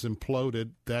program has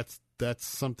imploded, that's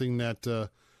something that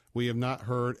we have not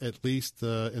heard, at least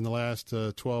in the last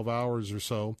 12 hours or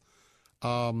so.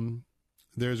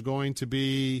 There's going to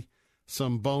be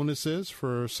some bonuses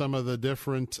for some of the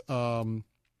different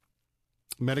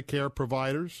Medicare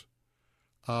providers.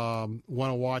 Want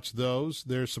to watch those.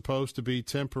 They're supposed to be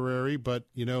temporary, but,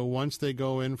 once they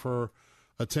go in for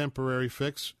a temporary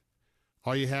fix,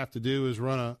 all you have to do is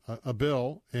run a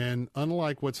bill. And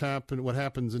unlike what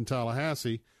happens in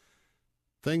Tallahassee,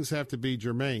 things have to be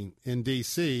germane. In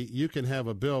D.C., you can have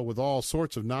a bill with all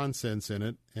sorts of nonsense in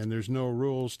it, and there's no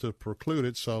rules to preclude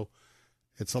it. So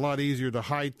it's a lot easier to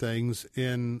hide things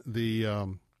in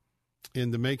the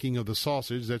making of the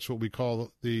sausage. That's what we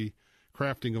call the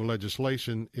crafting of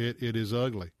legislation. It is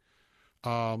ugly.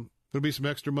 There'll be some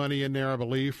extra money in there, I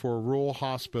believe, for rural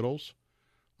hospitals.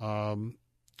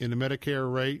 In the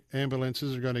Medicare rate,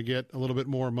 ambulances are going to get a little bit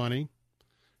more money.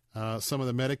 Some of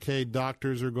the Medicaid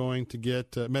doctors are going to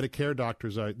get Medicare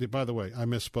doctors. By the way, I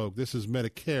misspoke. This is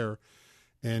Medicare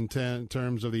in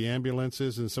terms of the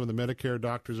ambulances, and some of the Medicare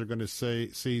doctors are going to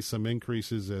see some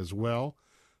increases as well.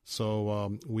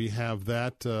 So we have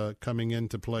that coming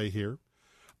into play here.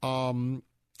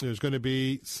 There's going to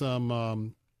be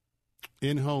some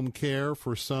in-home care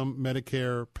for some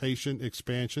Medicare patient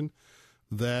expansion.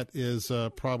 That is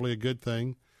probably a good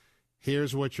thing.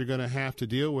 Here's what you're going to have to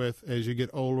deal with as you get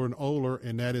older and older,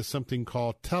 and that is something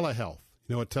called telehealth.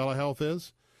 You know what telehealth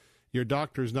is? your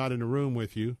doctor's not in the room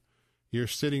with you. You're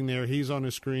sitting there. He's on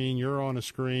a screen. You're on a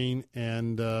screen.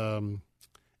 And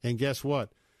guess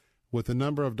what? With the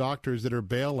number of doctors that are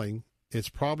bailing, it's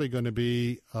probably going to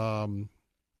be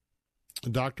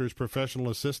doctors' professional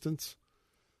assistants.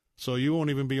 So you won't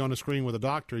even be on a screen with a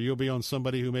doctor. You'll be on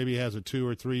somebody who maybe has a 2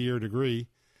 or 3 year degree,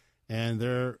 and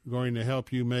they're going to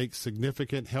help you make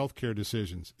significant healthcare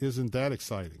decisions. Isn't that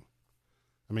exciting?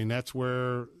 I mean, that's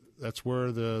where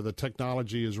the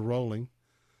technology is rolling.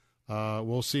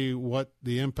 We'll see what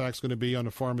the impact's going to be on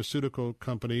the pharmaceutical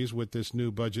companies with this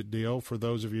new budget deal for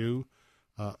those of you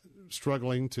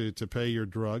struggling to pay your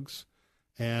drugs.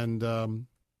 And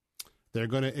they're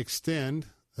going to extend,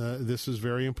 this is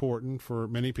very important for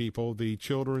many people, the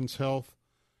Children's Health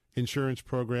Insurance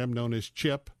Program known as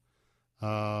CHIP.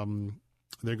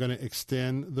 They're going to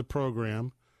extend the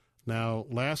program. Now,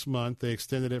 last month they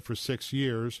extended it for 6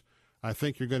 years. I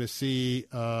think you're going to see,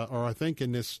 or I think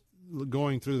in this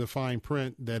going through the fine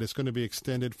print, that it's going to be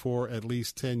extended for at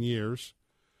least 10 years.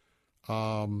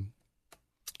 And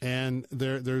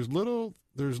there's little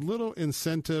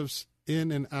incentives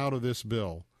in and out of this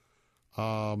bill.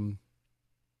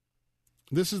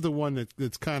 This is the one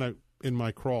that's kind of in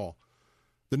my crawl.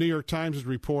 The New York Times is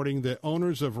reporting that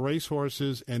owners of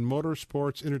racehorses and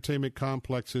motorsports entertainment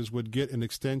complexes would get an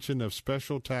extension of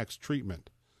special tax treatment.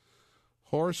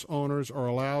 Horse owners are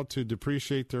allowed to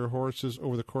depreciate their horses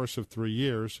over the course of 3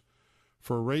 years.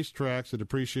 For racetracks, the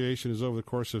depreciation is over the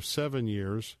course of 7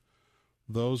 years.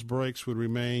 Those breaks would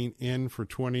remain in for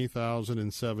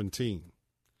 2017.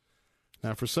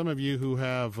 Now, for some of you who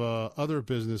have other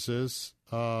businesses,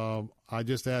 I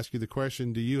just ask you the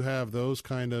question, do you have those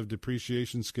kind of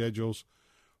depreciation schedules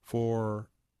for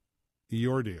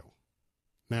your deal?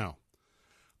 Now,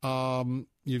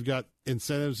 you've got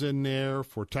incentives in there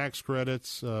for tax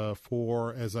credits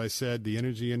for, as I said, the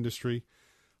energy industry.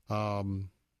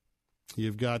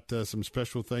 You've got some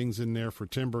special things in there for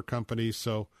timber companies.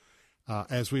 So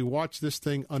as we watch this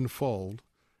thing unfold,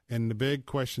 and the big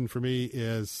question for me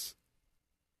is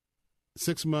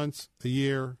 6 months, a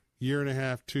year, year and a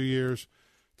half, 2 years,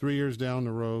 3 years down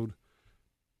the road,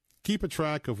 keep a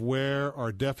track of where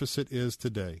our deficit is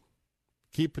today.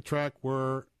 Keep a track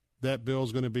where that bill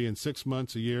is going to be in 6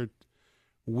 months, a year.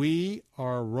 We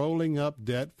are rolling up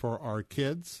debt for our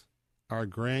kids, our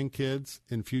grandkids,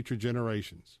 and future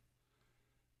generations.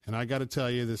 And I got to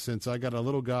tell you this, since I got a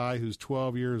little guy who's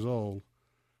 12 years old,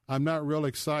 I'm not real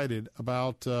excited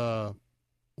about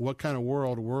what kind of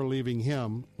world we're leaving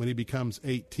him when he becomes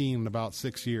 18 in about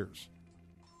 6 years.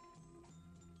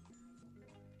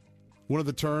 One of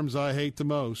the terms I hate the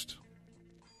most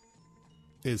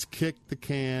is kick the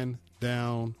can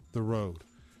down the road.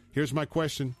 Here's my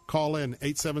question. Call in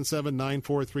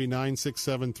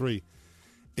 877-943-9673.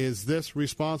 Is this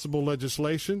responsible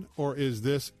legislation, or is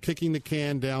this kicking the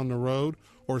can down the road,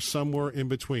 or somewhere in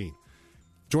between?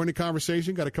 Join the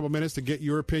conversation. Got a couple minutes to get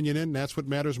your opinion in. That's what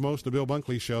matters most. The Bill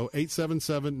Bunkley Show,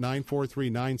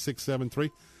 877-943-9673.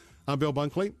 I'm Bill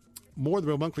Bunkley. More of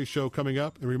the Bill Bunkley Show coming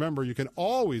up. And remember, you can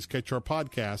always catch our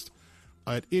podcast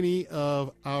at any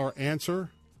of our Answer,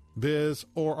 Biz,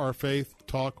 or our Faith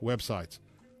Talk websites.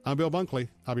 I'm Bill Bunkley.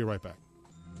 I'll be right back.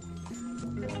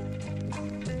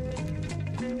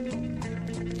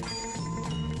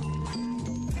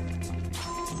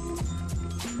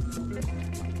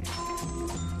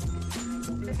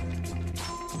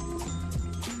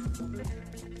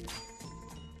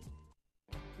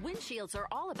 Windshields are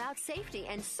all about safety,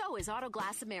 and so is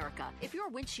Autoglass America. If your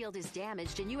windshield is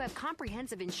damaged and you have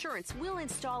comprehensive insurance, we'll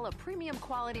install a premium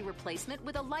quality replacement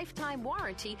with a lifetime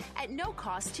warranty at no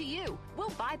cost to you.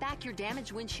 We'll buy back your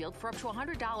damaged windshield for up to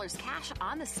 $100 cash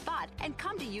on the spot and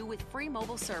come to you with free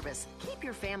mobile service. Keep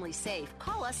your family safe.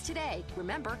 Call us today.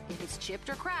 Remember, if it's chipped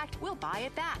or cracked, we'll buy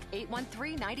it back.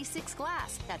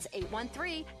 813-96-GLASS. That's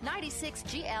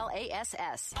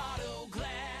 813-96-GLASS.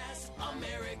 Autoglass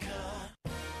America.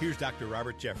 Here's Dr.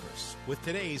 Robert Jeffress with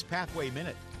today's Pathway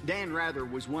Minute. Dan Rather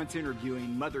was once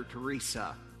interviewing Mother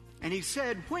Teresa, and he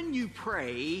said, "When you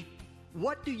pray,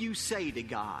 what do you say to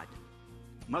God?"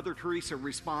 Mother Teresa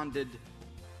responded,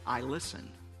 "I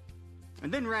listen."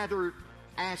 And then Rather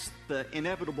asked the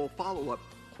inevitable follow-up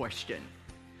question,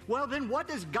 "Well, then what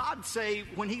does God say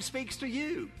when he speaks to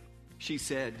you?" She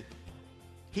said,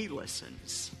 "He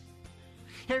listens."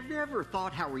 Have you ever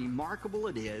thought how remarkable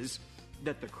it is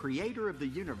that the creator of the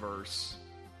universe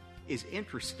is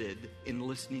interested in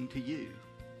listening to you?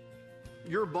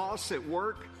 Your boss at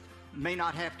work may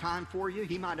not have time for you.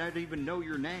 He might not even know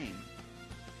your name.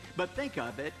 But think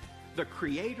of it, the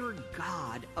creator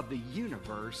God of the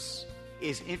universe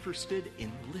is interested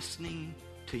in listening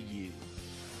to you.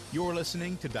 You're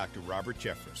listening to Dr. Robert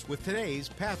Jeffress with today's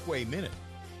Pathway Minute.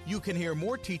 You can hear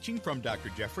more teaching from Dr.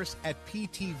 Jeffress at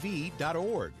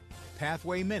ptv.org.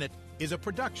 Pathway Minute is a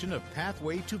production of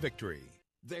Pathway to Victory.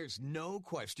 There's no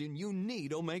question you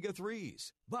need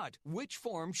omega-3s. But which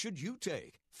form should you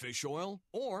take? Fish oil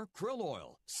or krill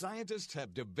oil? Scientists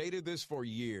have debated this for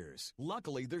years.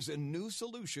 Luckily, there's a new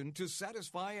solution to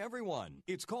satisfy everyone.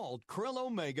 It's called Krill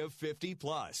Omega 50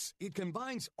 Plus. It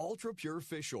combines ultra-pure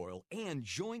fish oil and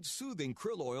joint-soothing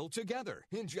krill oil together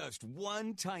in just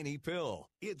one tiny pill.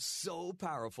 It's so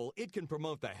powerful, it can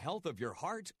promote the health of your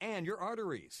heart and your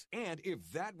arteries. And if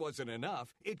that wasn't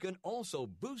enough, it can also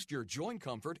boost your joint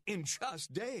comfort in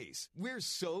just days. We're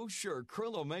so sure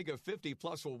Krill Omega 50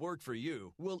 Plus will work for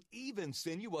you. We'll even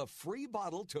send you a free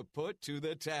bottle to put to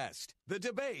the test. The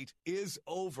debate is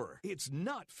over. It's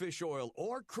not fish oil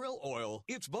or krill oil.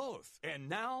 It's both. And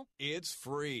now it's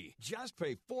free. Just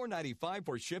pay $4.95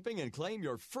 for shipping and claim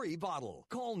your free bottle.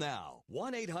 Call now.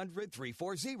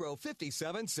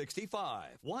 1-800-340-5765.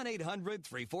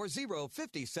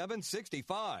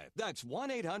 1-800-340-5765. That's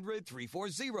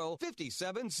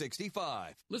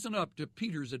 1-800-340-5765. Listen up to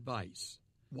Peter's advice.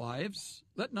 Wives,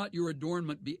 let not your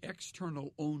adornment be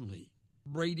external only,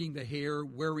 braiding the hair,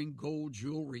 wearing gold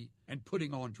jewelry, and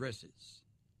putting on dresses.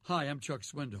 Hi, I'm Chuck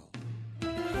Swindoll. The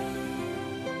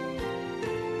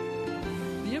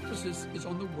emphasis is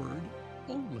on the word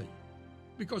only,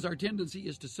 because our tendency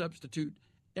is to substitute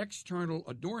external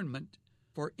adornment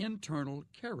for internal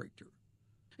character.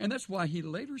 And that's why he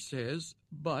later says,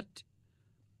 but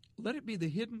let it be the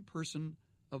hidden person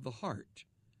of the heart,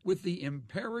 with the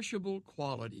imperishable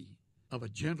quality of a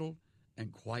gentle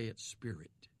and quiet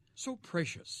spirit, so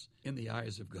precious in the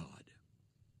eyes of God.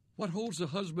 What holds a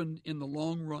husband in the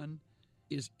long run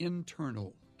is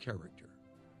internal character.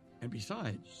 And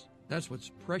besides, that's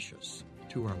what's precious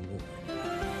to our Lord.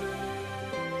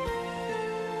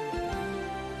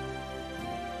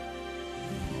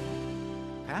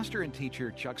 Pastor and teacher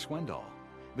Chuck Swindoll.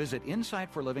 Visit Insight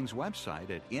for Living's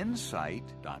website at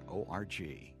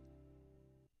insight.org.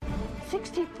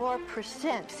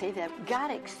 64% say that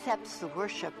God accepts the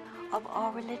worship of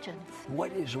all religions.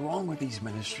 What is wrong with these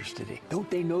ministers today? Don't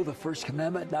they know the first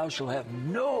commandment? Thou shalt have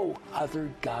no other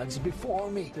gods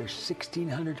before me. There's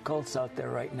 1,600 cults out there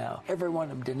right now. Every one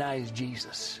of them denies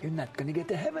Jesus. You're not going to get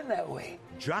to heaven that way.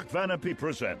 Jack Van Impe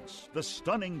presents The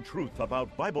Stunning Truth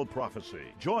About Bible Prophecy.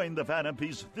 Join the Van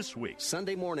Impes this week.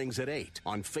 Sunday mornings at 8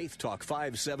 on Faith Talk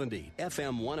 570,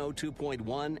 FM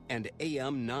 102.1, and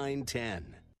AM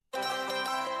 910.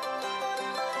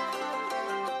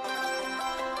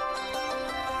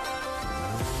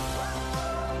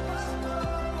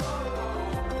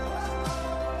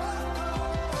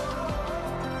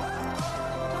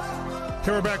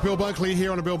 Okay, we're back. Bill Bunkley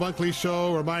here on the Bill Bunkley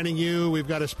Show, reminding you we've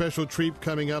got a special treat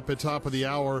coming up at top of the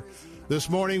hour. This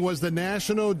morning was the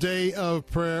National Day of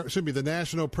Prayer, the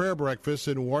National Prayer Breakfast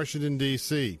in Washington,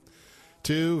 D.C.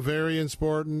 Two very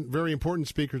important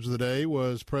speakers of the day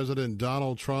was President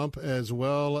Donald Trump, as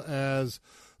well as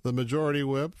the Majority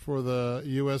Whip for the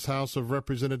U.S. House of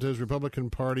Representatives, Republican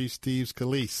Party, Steve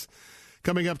Scalise.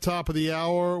 Coming up top of the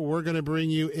hour, we're going to bring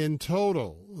you in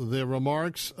total the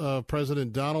remarks of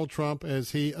President Donald Trump as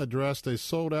he addressed a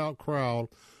sold-out crowd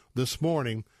this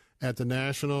morning at the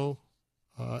National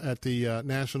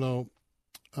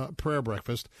Prayer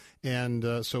Breakfast.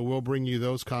 And so we'll bring you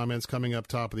those comments coming up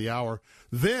top of the hour.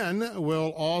 Then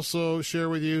we'll also share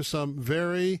with you some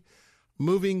very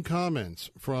moving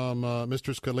comments from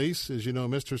Mr. Scalise. As you know,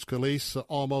 Mr. Scalise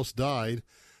almost died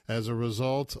as a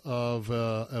result of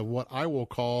what I will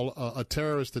call a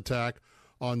terrorist attack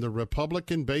on the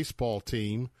Republican baseball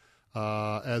team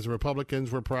as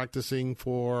Republicans were practicing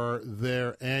for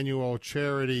their annual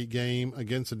charity game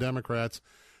against the Democrats.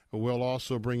 We'll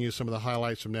also bring you some of the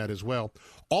highlights from that as well.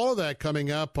 All of that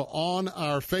coming up on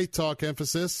our Faith Talk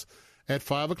emphasis at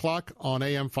 5 o'clock on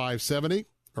AM 570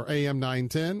 or AM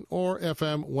 910 or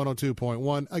FM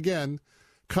 102.1. Again,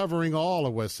 covering all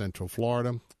of West Central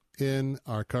Florida in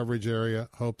our coverage area.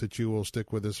 Hope that you will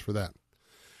stick with us for that.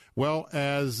 Well,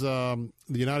 as the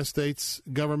United States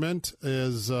government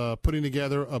is putting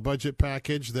together a budget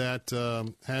package that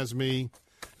has me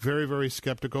very, very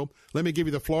skeptical. Let me give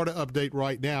you the Florida update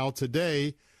right now.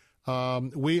 Today,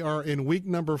 we are in week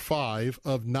number 5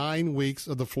 of 9 weeks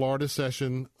of the Florida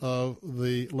session of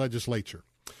the legislature.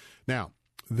 Now,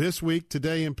 this week,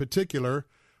 today in particular,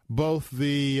 both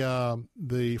the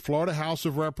Florida House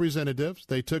of Representatives,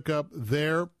 they took up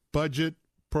their budget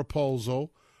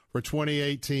proposal for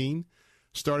 2018,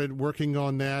 started working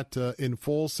on that in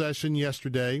full session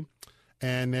yesterday.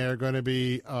 and they're going to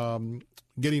be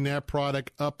getting that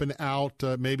product up and out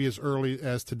maybe as early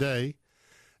as today.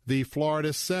 The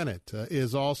Florida Senate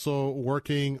is also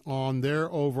working on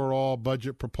their overall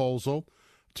budget proposal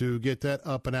to get that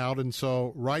up and out. And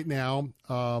so right now,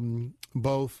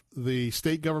 both the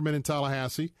state government in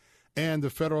Tallahassee and the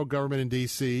federal government in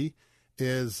D.C.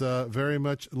 is very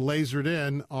much lasered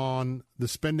in on the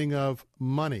spending of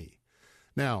money.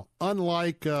 Now,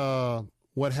 unlike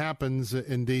what happens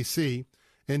in D.C.,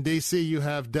 you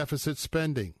have deficit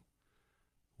spending.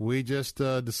 We just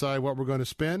decide what we're going to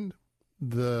spend.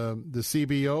 The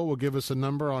CBO will give us a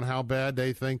number on how bad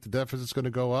they think the deficit's going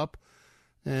to go up.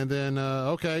 And then,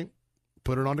 okay,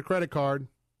 put it on the credit card.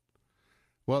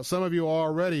 Well, some of you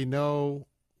already know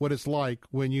what it's like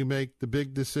when you make the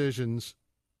big decisions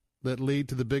that lead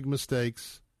to the big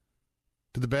mistakes,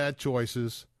 to the bad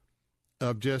choices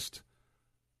of just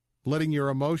letting your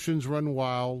emotions run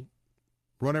wild,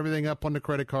 run everything up on the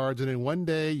credit cards, and then one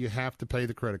day you have to pay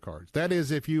the credit cards. That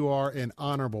is if you are an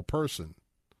honorable person.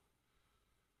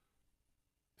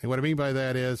 And what I mean by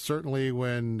that is certainly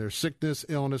when there's sickness,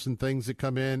 illness, and things that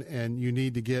come in and you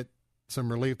need to get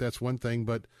some relief, that's one thing.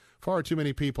 But far too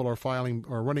many people are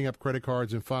running up credit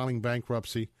cards and filing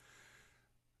bankruptcy,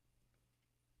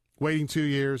 waiting 2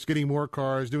 years, getting more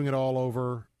cards, doing it all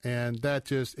over, and that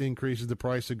just increases the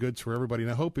price of goods for everybody.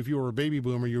 And I hope if you were a baby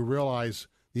boomer, you realize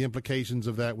the implications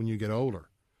of that when you get older.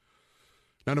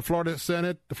 Now, the Florida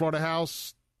Senate, the Florida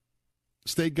House,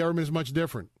 state government is much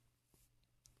different.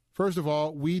 First of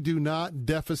all, we do not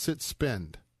deficit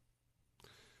spend.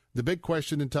 The big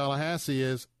question in Tallahassee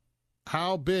is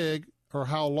how big or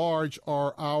how large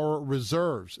are our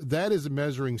reserves? That is a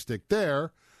measuring stick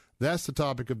there. That's the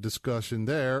topic of discussion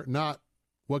there, not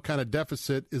what kind of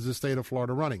deficit is the state of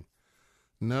Florida running.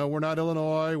 No, we're not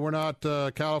Illinois. We're not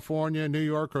California, New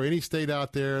York, or any state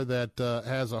out there that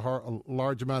has a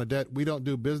large amount of debt. We don't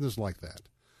do business like that.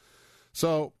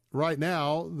 So right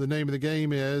now, the name of the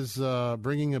game is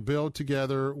bringing a bill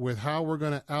together with how we're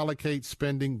going to allocate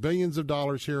spending billions of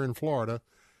dollars here in Florida,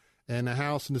 and the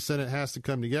House and the Senate has to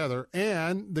come together,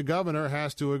 and the governor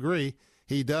has to agree.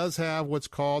 He does have what's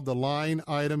called the line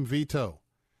item veto.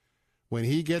 When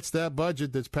he gets that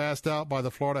budget that's passed out by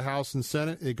the Florida House and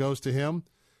Senate, it goes to him.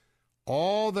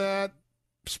 All that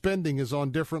spending is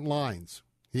on different lines.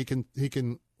 He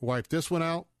can wipe this one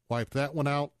out, wipe that one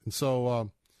out, and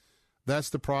so that's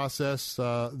the process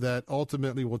that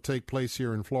ultimately will take place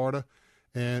here in Florida.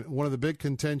 And one of the big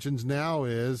contentions now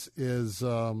is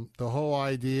the whole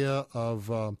idea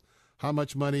of how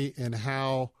much money and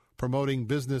how promoting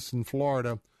business in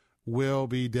Florida will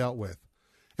be dealt with.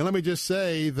 And let me just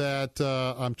say that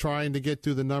I'm trying to get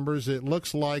through the numbers. It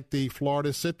looks like the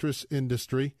Florida citrus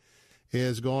industry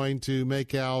is going to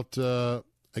make out,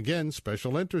 again,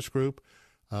 special interest group.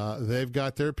 They've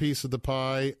got their piece of the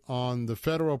pie on the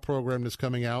federal program that's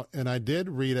coming out. And I did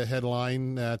read a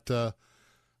headline that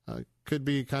could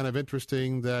be kind of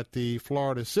interesting, that the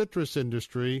Florida citrus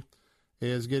industry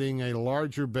is getting a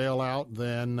larger bailout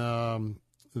than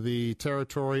the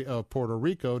territory of Puerto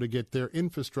Rico to get their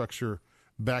infrastructure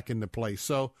back into place.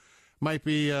 So might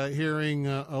be hearing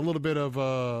a little bit of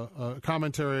a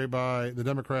commentary by the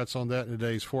Democrats on that in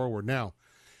today's Forward. Now,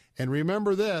 and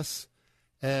remember this,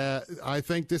 I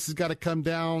think this has got to come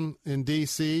down in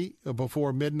D.C.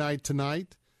 before midnight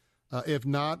tonight. If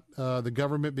not, the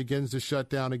government begins to shut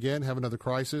down again, have another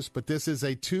crisis. But this is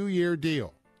a 2-year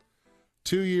deal.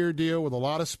 2-year deal with a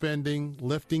lot of spending,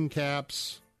 lifting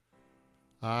caps.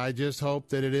 I just hope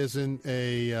that it isn't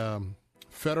a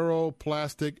federal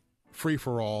plastic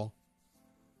free-for-all,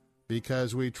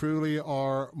 because we truly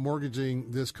are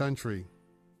mortgaging this country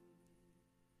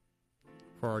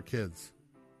for our kids.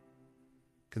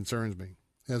 Concerns me,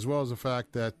 as well as the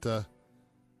fact that,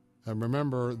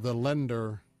 remember, the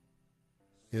lender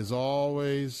is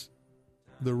always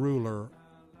the ruler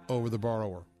over the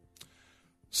borrower.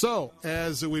 So,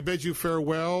 as we bid you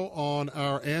farewell on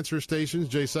our answer stations,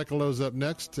 Jay Sekulow up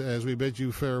next as we bid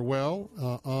you farewell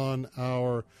on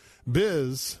our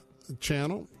Biz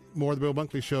channel. More of the Bill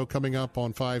Bunkley Show coming up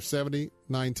on 570,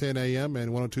 910 a.m.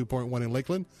 and 102.1 in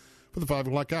Lakeland. For the 5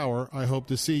 o'clock hour, I hope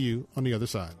to see you on the other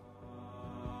side.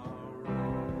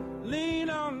 Lean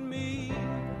on me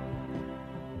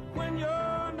when you're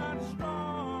not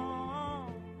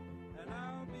strong, and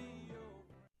I'll be your...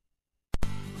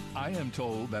 I am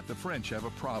told that the French have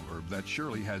a proverb that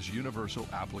surely has universal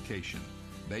application.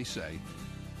 They say,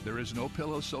 "There is no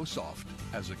pillow so soft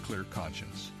as a clear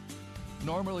conscience."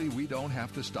 Normally, we don't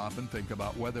have to stop and think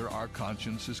about whether our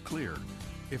conscience is clear.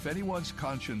 If anyone's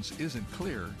conscience isn't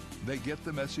clear, they get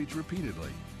the message repeatedly.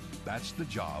 That's the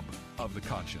job of the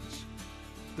conscience.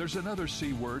 There's another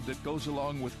C word that goes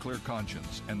along with clear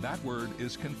conscience, and that word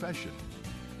is confession.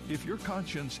 If your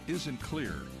conscience isn't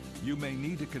clear, you may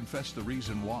need to confess the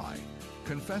reason why.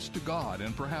 Confess to God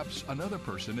and perhaps another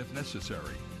person if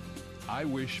necessary. I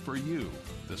wish for you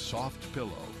the soft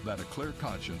pillow that a clear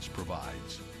conscience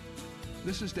provides.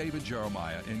 This is David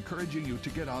Jeremiah encouraging you to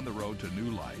get on the road to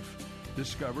new life.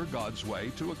 Discover God's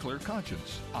way to a clear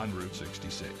conscience on Route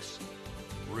 66.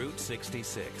 Route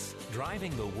 66,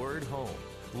 driving the word home.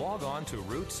 Log on to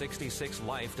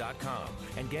Route66Life.com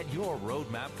and get your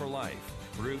roadmap for life.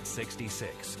 Route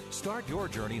 66. Start your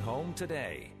journey home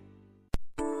today.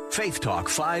 Faith Talk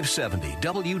 570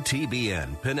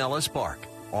 WTBN Pinellas Park.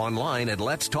 Online at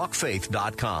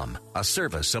letstalkfaith.com, a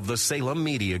service of the Salem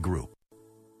Media Group.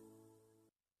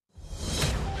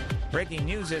 Breaking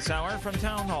news this hour from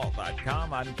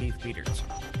townhall.com. I'm Keith Peters.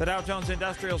 The Dow Jones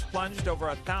Industrials plunged over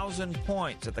 1,000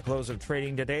 points at the close of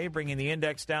trading today, bringing the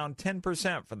index down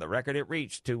 10% from the record it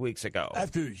reached 2 weeks ago.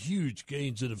 After huge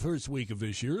gains in the first week of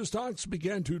this year, stocks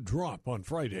began to drop on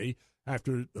Friday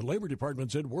after the Labor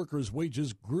Department said workers'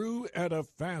 wages grew at a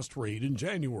fast rate in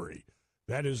January.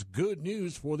 That is good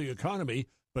news for the economy,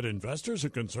 but investors are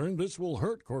concerned this will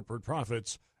hurt corporate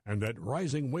profits and that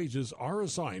rising wages are a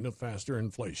sign of faster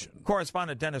inflation.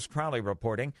 Correspondent Dennis Crowley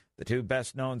reporting the two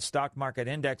best-known stock market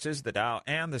indexes, the Dow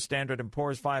and the Standard &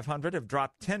 Poor's 500, have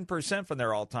dropped 10% from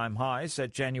their all-time highs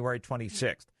set January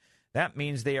 26th. That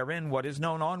means they are in what is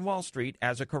known on Wall Street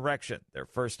as a correction, their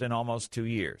first in almost 2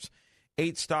 years.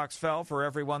 8 stocks fell for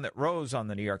every one that rose on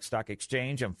the New York Stock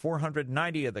Exchange, and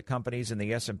 490 of the companies in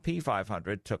the S&P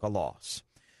 500 took a loss.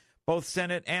 Both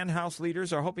Senate and House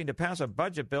leaders are hoping to pass a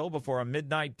budget bill before a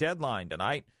midnight deadline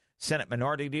tonight. Senate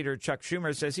Minority Leader Chuck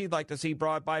Schumer says he'd like to see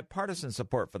broad bipartisan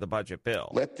support for the budget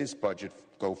bill. Let this budget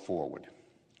go forward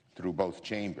through both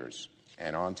chambers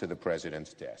and onto the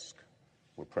president's desk,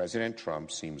 where President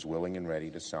Trump seems willing and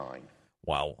ready to sign.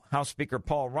 While House Speaker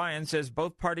Paul Ryan says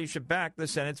both parties should back the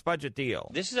Senate's budget deal.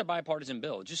 This is a bipartisan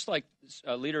bill. Just like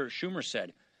Leader Schumer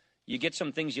said, you get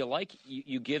some things you like,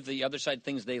 you give the other side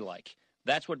things they like.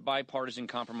 That's what bipartisan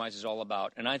compromise is all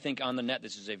about. And I think on the net,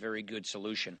 this is a very good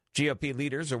solution. GOP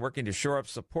leaders are working to shore up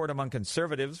support among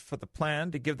conservatives for the plan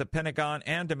to give the Pentagon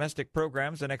and domestic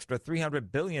programs an extra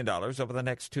 $300 billion over the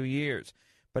next 2 years.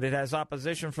 But it has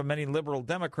opposition from many liberal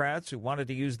Democrats who wanted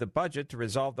to use the budget to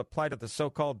resolve the plight of the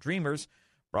so-called Dreamers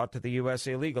brought to the U.S.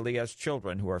 illegally as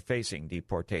children who are facing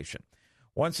deportation.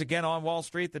 Once again on Wall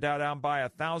Street, the Dow down by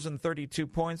 1,032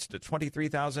 points to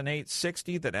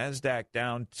 23,860. The Nasdaq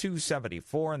down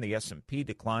 274, and the S&P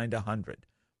declined 100.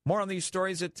 More on these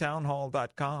stories at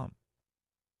townhall.com.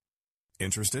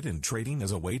 Interested in trading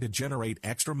as a way to generate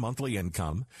extra monthly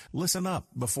income? Listen up.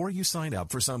 Before you sign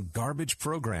up for some garbage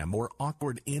program or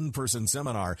awkward in-person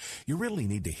seminar, you really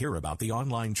need to hear about the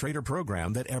online trader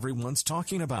program that everyone's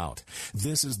talking about.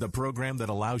 This is the program that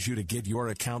allows you to get your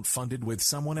account funded with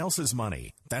someone else's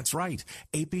money. That's right.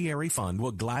 Apiary Fund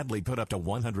will gladly put up to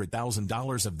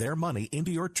 $100,000 of their money into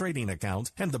your trading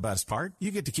account. And the best part, you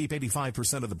get to keep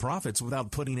 85% of the profits without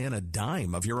putting in a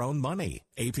dime of your own money.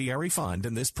 Apiary Fund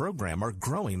and this program are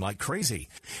growing like crazy.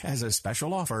 As a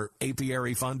special offer,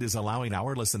 Apiary Fund is allowing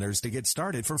our listeners to get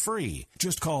started for free.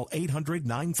 Just call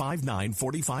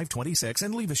 800-959-4526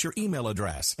 and leave us your email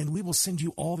address, and we will send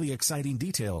you all the exciting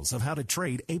details of how to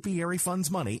trade Apiary Fund's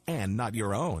money and not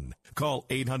your own. Call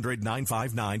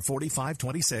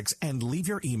 800-959-4526 and leave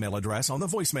your email address on the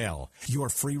voicemail. Your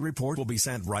free report will be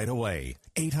sent right away.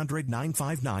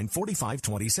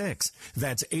 800-959-4526.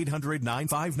 That's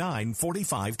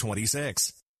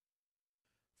 800-959-4526.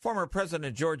 Former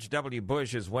President George W.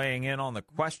 Bush is weighing in on the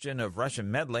question of Russian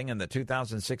meddling in the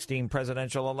 2016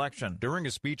 presidential election. During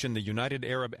a speech in the United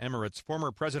Arab Emirates,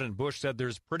 former President Bush said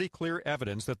there's pretty clear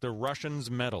evidence that the Russians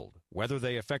meddled. Whether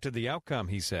they affected the outcome,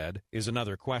 he said, is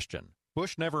another question.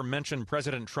 Bush never mentioned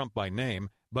President Trump by name,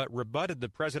 but rebutted the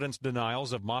president's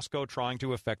denials of Moscow trying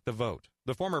to affect the vote.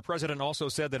 The former president also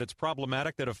said that it's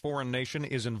problematic that a foreign nation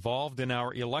is involved in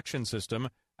our election system.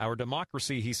 Our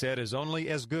democracy, he said, is only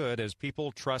as good as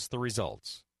people trust the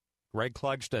results. Greg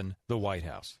Clugston, the White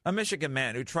House. A Michigan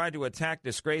man who tried to attack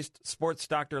disgraced sports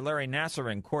doctor Larry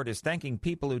Nassar in court is thanking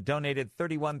people who donated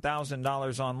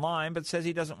 $31,000 online, but says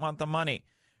he doesn't want the money.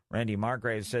 Randy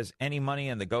Margraves says any money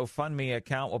in the GoFundMe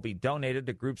account will be donated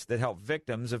to groups that help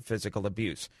victims of physical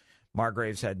abuse.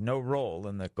 Margraves had no role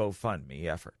in the GoFundMe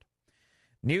effort.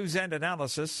 News and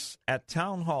analysis at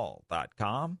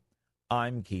townhall.com.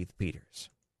 I'm Keith Peters.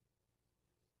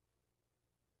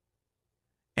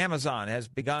 Amazon has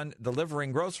begun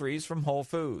delivering groceries from Whole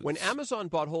Foods. When Amazon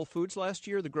bought Whole Foods last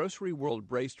year, the grocery world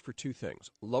braced for two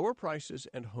things: lower prices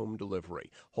and home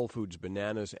delivery. Whole Foods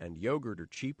bananas and yogurt are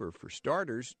cheaper for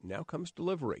starters. Now comes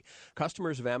delivery.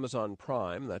 Customers of Amazon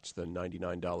Prime, that's the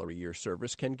 $99 a year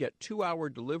service, can get 2-hour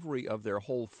delivery of their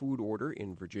whole food order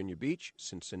in Virginia Beach,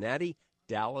 Cincinnati,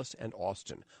 Dallas, and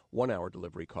Austin. 1-hour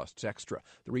delivery costs extra.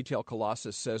 The retail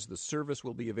colossus says the service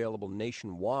will be available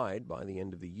nationwide by the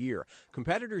end of the year.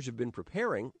 Competitors have been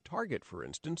preparing. Target, for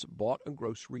instance, bought a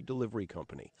grocery delivery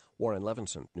company. Warren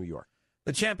Levinson, New York.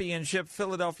 The championship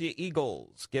Philadelphia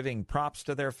Eagles giving props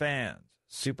to their fans.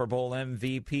 Super Bowl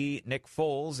MVP Nick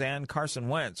Foles and Carson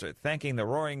Wentz are thanking the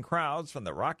roaring crowds from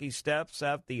the Rocky Steps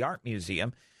at the Art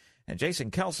Museum. And Jason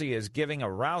Kelsey is giving a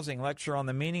rousing lecture on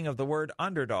the meaning of the word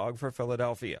underdog for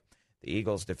Philadelphia. The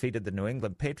Eagles defeated the New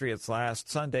England Patriots last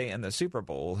Sunday in the Super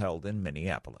Bowl held in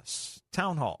Minneapolis.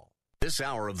 Town Hall. This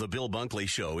hour of the Bill Bunkley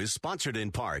Show is sponsored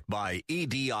in part by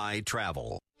EDI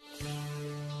Travel.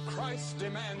 Christ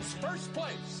demands first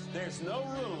place. There's no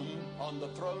room on the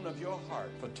throne of your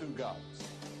heart for two gods.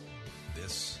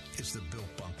 This is the Bill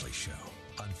Bunkley Show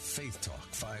on Faith Talk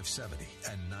 570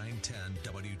 and 910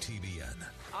 WTBN.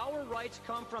 Our rights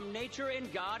come from nature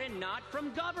and God and not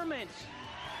from government.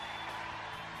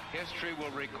 History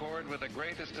will record with the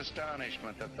greatest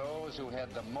astonishment that those who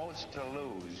had the most to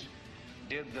lose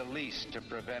did the least to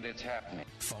prevent its happening.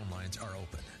 Phone lines are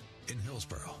open. In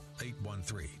Hillsborough,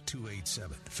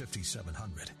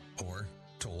 813-287-5700 or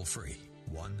toll free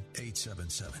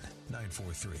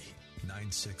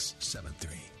 1-877-943-9673.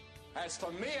 As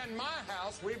for me and my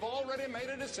house, we've already made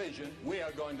a decision. We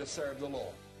are going to serve the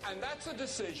Lord. And that's a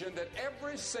decision that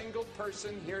every single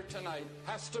person here tonight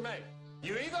has to make.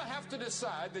 You either have to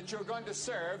decide that you're going to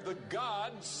serve the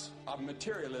gods of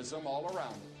materialism all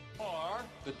around you, or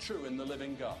the true and the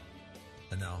living God.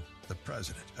 And now, the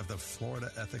president of the Florida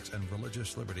Ethics and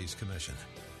Religious Liberties Commission.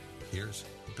 Here's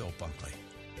Bill Bunkley.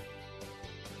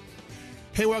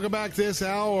 Hey, welcome back this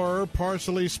hour,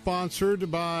 partially sponsored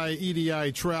by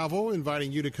EDI Travel,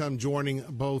 inviting you to come joining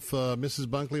both Mrs.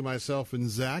 Bunkley, myself, and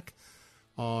Zach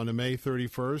on May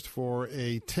 31st for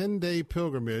a 10-day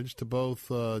pilgrimage to both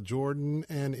Jordan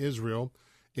and Israel,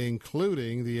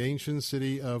 including the ancient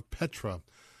city of Petra.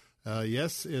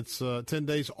 Yes, it's 10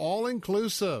 days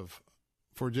all-inclusive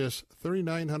for just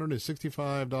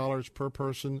 $3,965 per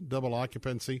person, double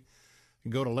occupancy.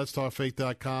 Go to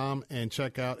letstalkfaith.com and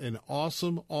check out an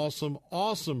awesome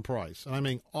price. And I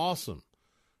mean awesome.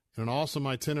 And an awesome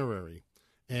itinerary.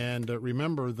 And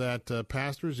remember that,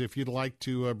 pastors, if you'd like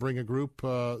to bring a group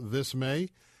this May,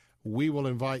 we will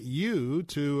invite you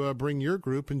to bring your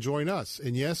group and join us.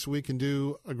 And yes, we can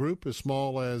do a group as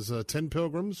small as 10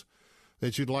 pilgrims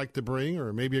that you'd like to bring,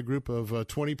 or maybe a group of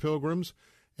 20 pilgrims.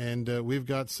 And we've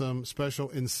got some special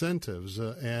incentives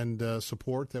and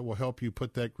support that will help you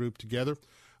put that group together.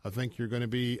 I think you're going to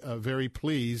be very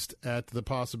pleased at the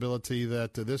possibility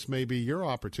that this may be your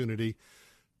opportunity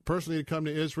personally to come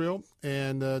to Israel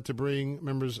and to bring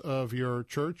members of your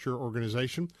church, your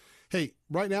organization. Hey,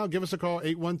 right now, give us a call,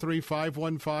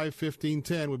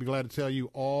 813-515-1510. We'd be glad to tell you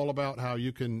all about how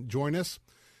you can join us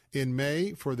in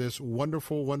May for this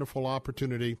wonderful, wonderful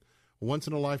opportunity,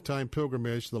 once-in-a-lifetime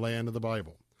pilgrimage to the land of the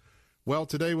Bible. Well,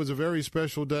 today was a very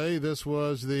special day. This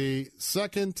was the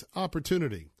second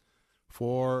opportunity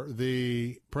for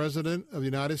the President of the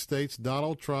United States,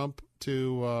 Donald Trump,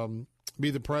 to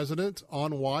be the president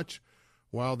on watch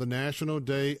while the National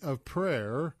Day of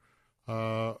Prayer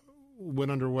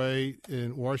went underway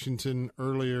in Washington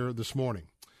earlier this morning.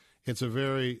 It's a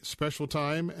very special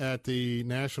time at the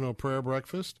National Prayer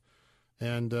Breakfast,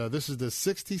 and this is the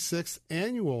 66th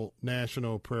annual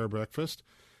National Prayer Breakfast.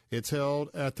 It's held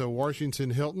at the Washington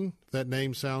Hilton. That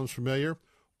name sounds familiar.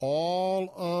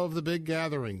 All of the big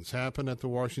gatherings happen at the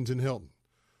Washington Hilton.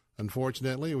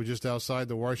 Unfortunately, it was just outside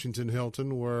the Washington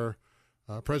Hilton where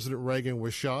President Reagan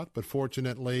was shot, but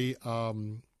fortunately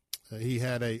he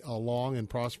had a long and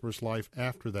prosperous life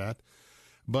after that.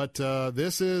 But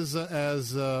this is,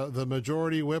 as the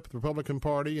majority whip, the Republican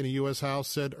Party in the U.S. House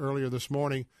said earlier this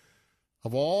morning,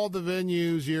 of all the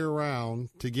venues year-round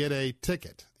to get a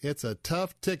ticket, it's a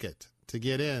tough ticket to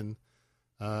get in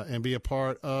and be a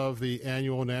part of the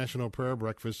annual National Prayer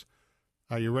Breakfast.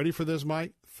 Are you ready for this,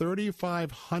 Mike?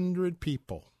 3,500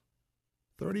 people.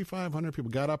 3,500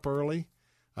 people got up early.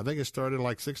 I think it started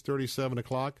like 6:30, 7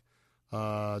 o'clock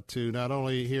to not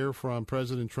only hear from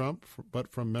President Trump, but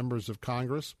from members of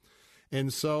Congress.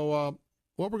 And so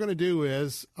what we're going to do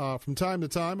is, from time to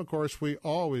time, of course, we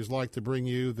always like to bring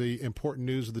you the important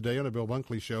news of the day on the Bill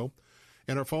Bunkley Show.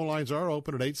 And our phone lines are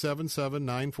open at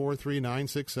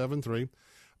 877-943-9673.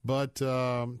 But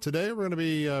today we're going to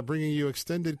be bringing you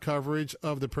extended coverage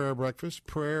of the prayer breakfast.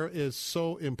 Prayer is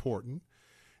so important.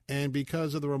 And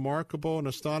because of the remarkable and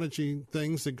astonishing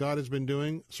things that God has been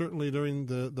doing, certainly during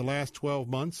the last 12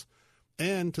 months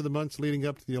and to the months leading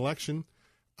up to the election,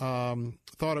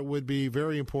 thought it would be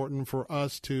very important for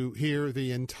us to hear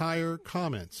the entire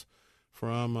comments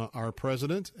from our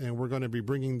president. And we're going to be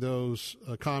bringing those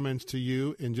comments to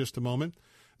you in just a moment.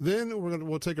 Then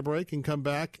we'll take a break and come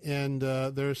back, and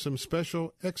there's some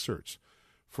special excerpts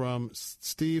from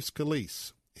Steve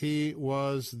Scalise. He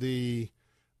was the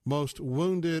most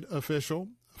wounded official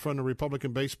from the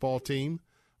Republican baseball team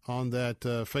on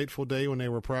that fateful day when they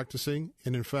were practicing.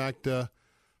 And in fact,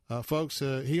 folks,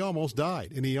 he almost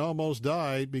died. And he almost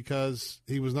died because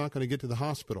he was not going to get to the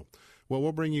hospital. Well,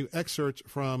 we'll bring you excerpts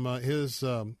from his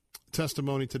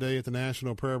testimony today at the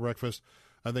National Prayer Breakfast.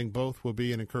 I think both will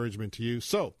be an encouragement to you.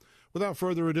 So, without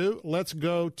further ado, let's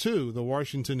go to the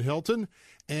Washington Hilton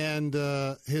and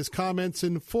his comments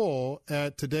in full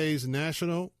at today's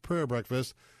National Prayer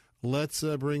Breakfast. Let's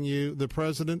bring you the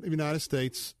President of the United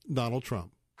States, Donald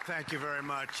Trump. Thank you very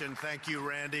much, and thank you,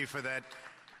 Randy, for that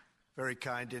very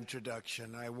kind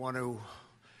introduction. I want to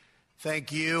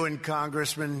thank you and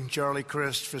Congressman Charlie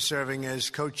Crist for serving as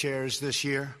co-chairs this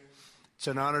year. It's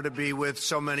an honor to be with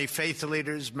so many faith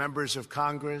leaders, members of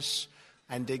Congress,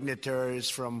 and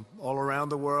dignitaries from all around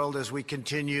the world as we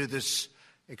continue this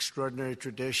extraordinary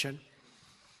tradition.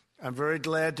 I'm very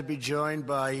glad to be joined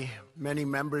by many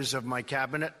members of my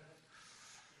cabinet.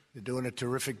 They're doing a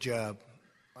terrific job.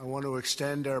 I want to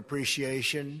extend our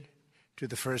appreciation to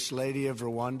the First Lady of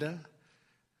Rwanda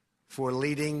for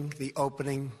leading the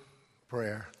opening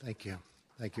prayer. Thank you.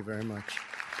 Thank you very much.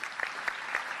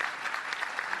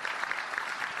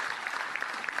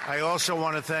 I also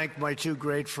want to thank my two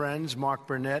great friends, Mark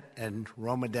Burnett and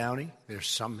Roma Downey. There's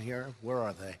some here. Where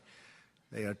are they?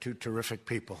 They are two terrific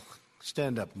people.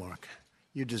 Stand up, Mark.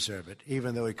 You deserve it,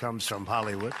 even though he comes from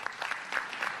Hollywood.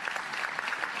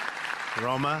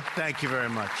 Roma, thank you very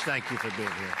much. Thank you for being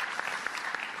here.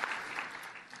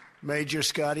 Major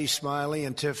Scotty, Smiley,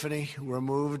 and Tiffany were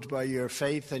moved by your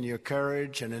faith and your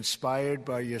courage and inspired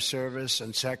by your service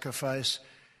and sacrifice.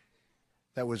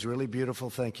 That was really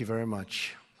beautiful. Thank you very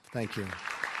much. Thank you.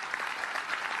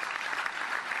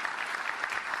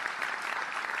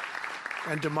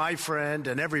 And to my friend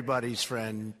and everybody's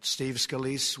friend, Steve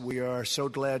Scalise, we are so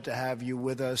glad to have you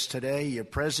with us today. Your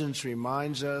presence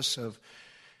reminds us of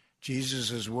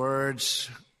Jesus' words,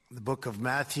 the book of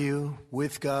Matthew,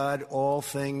 with God, all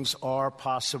things are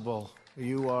possible.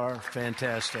 You are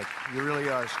fantastic. You really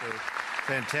are, Steve.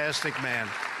 Fantastic man.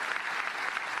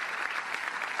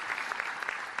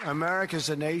 America is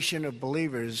a nation of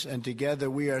believers, and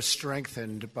together we are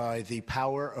strengthened by the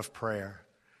power of prayer.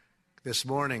 This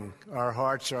morning, our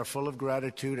hearts are full of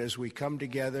gratitude as we come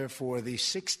together for the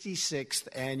 66th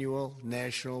Annual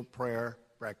National Prayer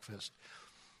Breakfast.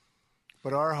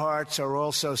 But our hearts are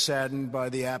also saddened by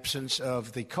the absence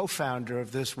of the co-founder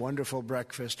of this wonderful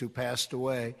breakfast who passed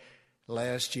away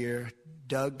last year,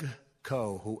 Doug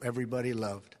Coe, who everybody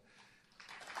loved.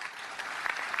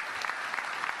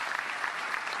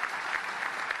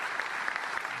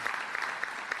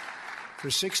 For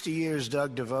 60 years,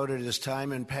 Doug devoted his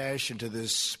time and passion to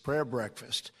this prayer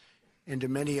breakfast and to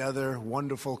many other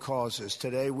wonderful causes.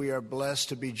 Today, we are blessed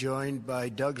to be joined by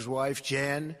Doug's wife,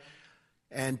 Jan,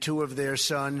 and two of their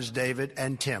sons, David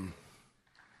and Tim.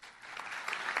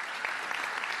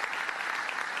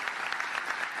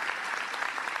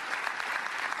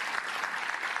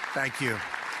 Thank you.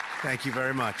 Thank you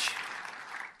very much.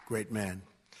 Great man.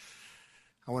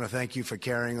 I want to thank you for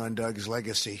carrying on Doug's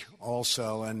legacy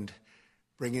also and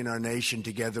bringing our nation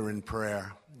together in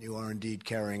prayer. You are indeed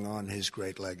carrying on his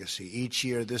great legacy. Each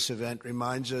year, this event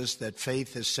reminds us that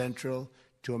faith is central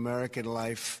to American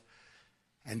life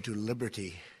and to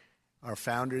liberty. Our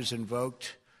founders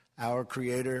invoked our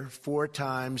Creator 4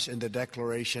 times in the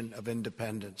Declaration of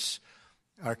Independence.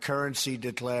 Our currency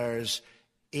declares,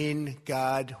 "In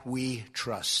God we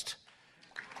trust."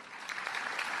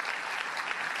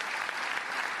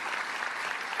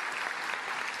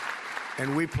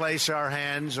 And we place our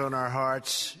hands on our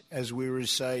hearts as we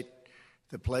recite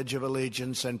the Pledge of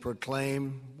Allegiance and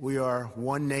proclaim we are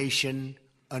one nation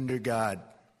under God.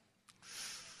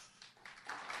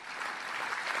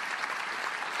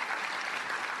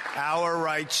 Our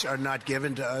rights are not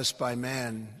given to us by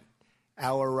man.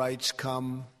 Our rights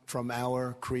come from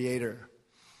our Creator.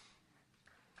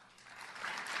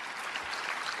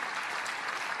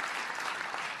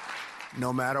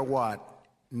 No matter what,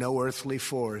 no earthly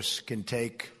force can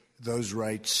take those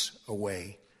rights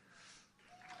away.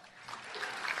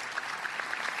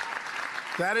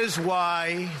 That is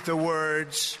why the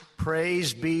words,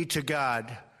 "Praise be to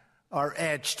God," are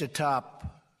etched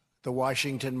atop the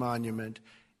Washington Monument,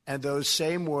 and those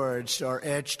same words are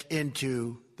etched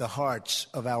into the hearts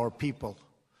of our people.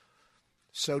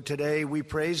 So today we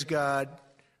praise God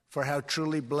for how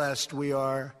truly blessed we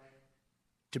are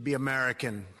to be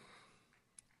American.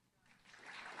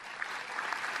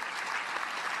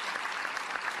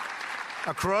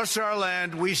 Across our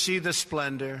land, we see the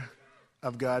splendor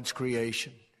of God's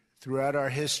creation. Throughout our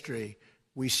history,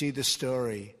 we see the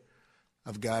story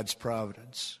of God's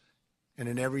providence. And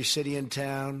in every city and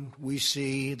town, we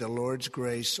see the Lord's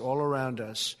grace all around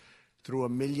us through a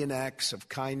million acts of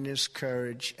kindness,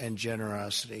 courage, and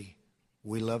generosity.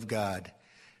 We love God.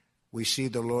 We see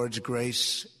the Lord's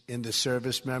grace in the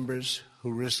service members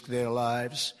who risk their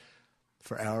lives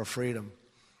for our freedom.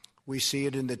 We see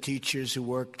it in the teachers who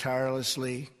work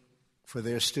tirelessly for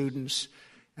their students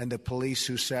and the police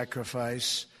who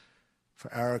sacrifice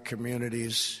for our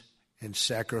communities, and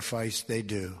sacrifice they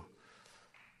do.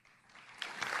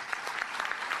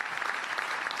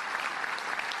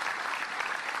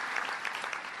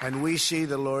 And we see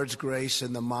the Lord's grace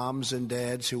in the moms and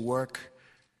dads who work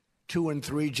 2 and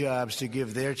 3 jobs to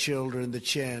give their children the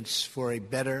chance for a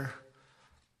better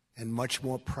and much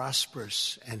more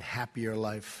prosperous and happier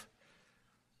life.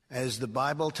 As the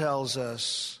Bible tells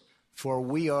us, for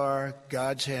we are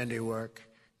God's handiwork,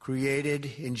 created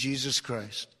in Jesus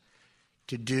Christ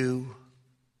to do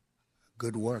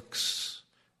good works.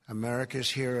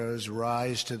 America's heroes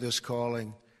rise to this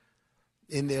calling.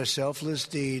 In their selfless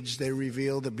deeds, they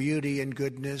reveal the beauty and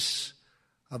goodness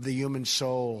of the human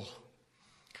soul.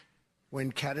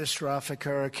 When catastrophic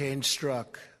hurricanes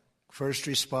struck, first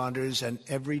responders and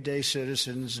everyday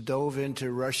citizens dove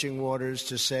into rushing waters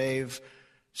to save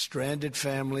stranded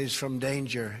families from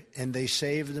danger, and they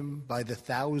saved them by the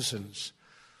thousands.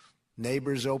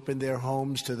 Neighbors opened their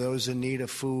homes to those in need of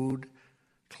food,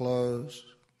 clothes,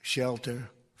 shelter.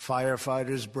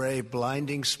 Firefighters braved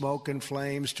blinding smoke and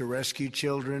flames to rescue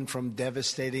children from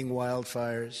devastating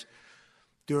wildfires.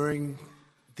 During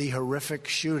the horrific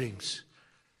shootings,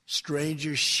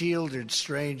 strangers shielded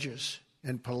strangers,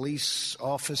 and police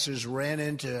officers ran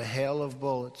into a hail of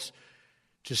bullets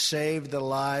to save the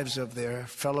lives of their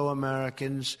fellow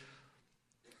Americans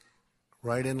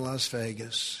right in Las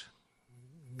Vegas.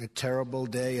 A terrible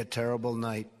day, a terrible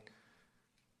night,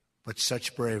 but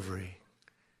such bravery.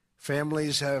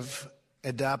 Families have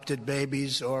adopted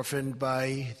babies orphaned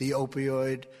by the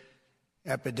opioid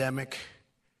epidemic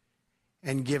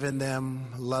and given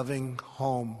them loving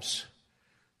homes.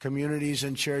 Communities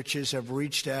and churches have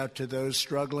reached out to those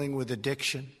struggling with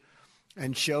addiction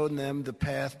and shown them the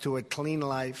path to a clean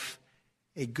life,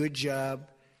 a good job,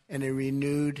 and a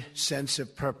renewed sense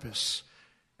of purpose.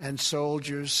 And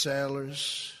soldiers,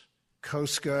 sailors,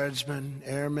 Coast Guardsmen,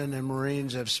 airmen, and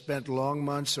Marines have spent long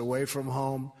months away from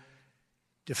home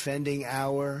defending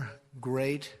our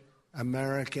great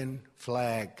American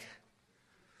flag.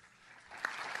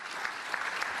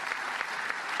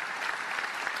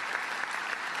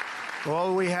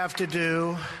 All we have to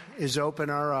do is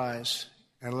open our eyes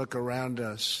and look around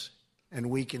us, and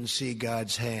we can see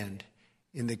God's hand.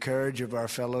 In the courage of our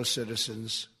fellow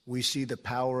citizens, we see the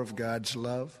power of God's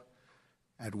love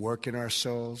at work in our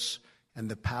souls and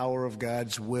the power of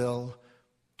God's will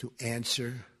to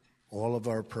answer all of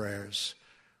our prayers.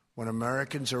 When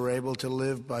Americans are able to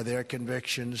live by their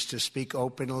convictions, to speak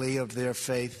openly of their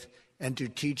faith, and to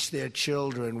teach their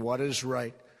children what is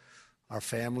right, our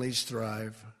families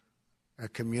thrive, our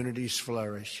communities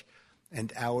flourish,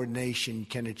 and our nation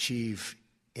can achieve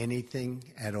anything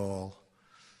at all.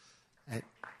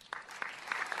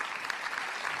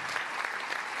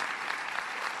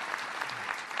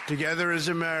 Together as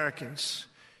Americans,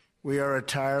 we are a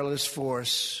tireless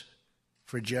force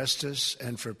for justice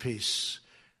and for peace.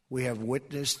 We have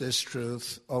witnessed this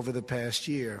truth over the past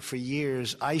year. For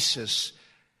years, ISIS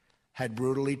had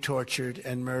brutally tortured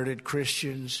and murdered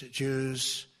Christians,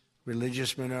 Jews,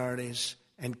 religious minorities,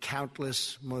 and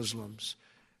countless Muslims.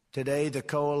 Today, the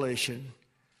coalition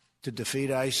to defeat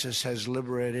ISIS has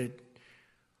liberated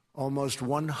almost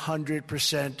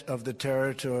 100% of the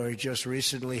territory just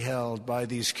recently held by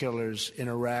these killers in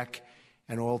Iraq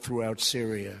and all throughout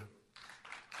Syria.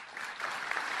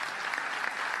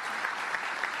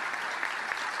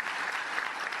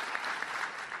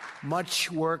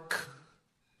 Much work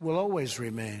will always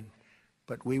remain,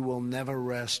 but we will never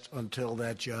rest until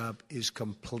that job is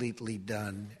completely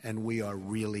done, and we are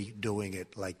really doing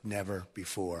it like never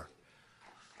before.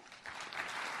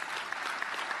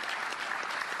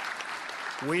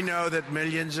 We know that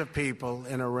millions of people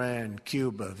in Iran,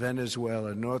 Cuba,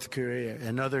 Venezuela, North Korea,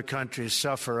 and other countries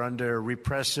suffer under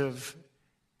repressive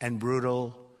and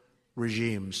brutal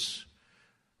regimes.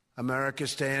 America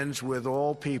stands with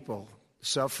all people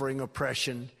suffering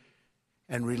oppression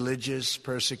and religious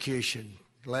persecution.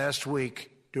 Last week,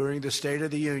 during the State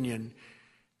of the Union,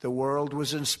 the world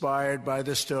was inspired by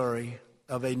the story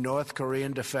of a North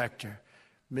Korean defector,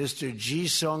 Mr. Ji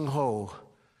Sung-ho,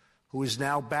 who is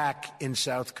now back in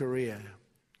South Korea.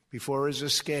 Before his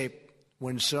escape,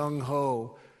 when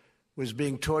Sung-ho was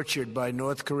being tortured by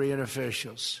North Korean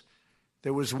officials,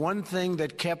 there was one thing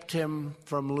that kept him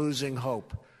from losing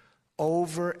hope.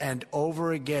 Over and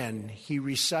over again, he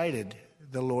recited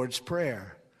the Lord's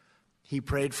Prayer. He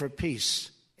prayed for peace,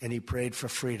 and he prayed for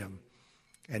freedom.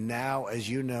 And now, as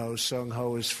you know,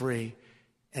 Sung-ho is free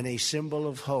and a symbol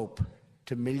of hope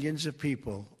to millions of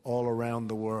people all around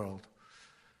the world.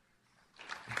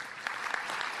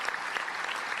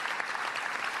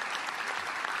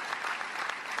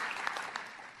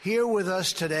 Here with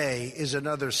us today is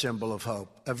another symbol of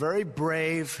hope, a very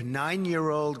brave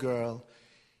 9-year-old girl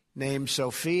named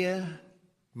Sophia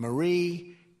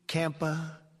Marie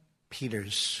Kampa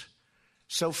Peters.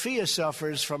 Sophia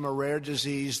suffers from a rare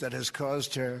disease that has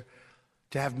caused her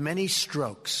to have many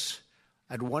strokes.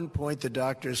 At one point, the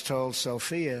doctors told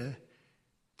Sophia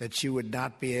that she would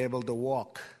not be able to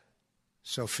walk.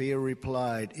 Sophia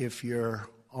replied, "If you're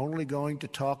only going to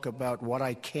talk about what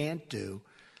I can't do,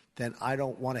 then I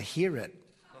don't want to hear it.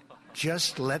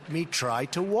 Just let me try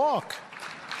to walk."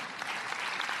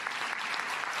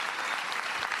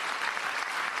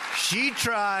 She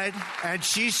tried, and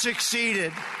she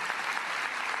succeeded.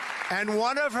 And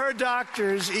one of her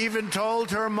doctors even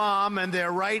told her mom, and they're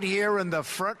right here in the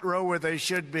front row where they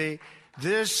should be,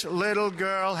 this little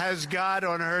girl has God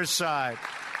on her side.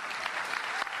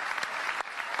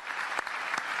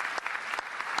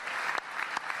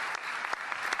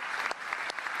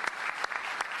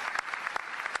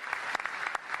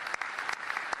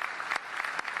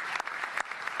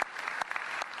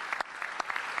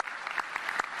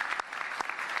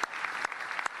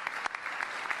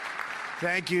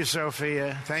 Thank you,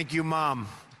 Sophia. Thank you, Mom.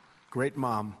 Great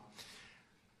mom.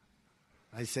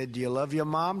 I said, "Do you love your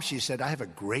mom?" She said, "I have a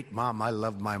great mom. I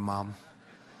love my mom."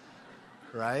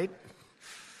 Right?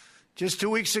 Just 2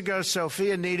 weeks ago,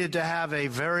 Sophia needed to have a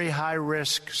very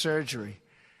high-risk surgery.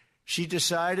 She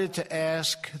decided to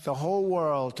ask the whole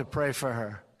world to pray for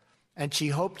her, and she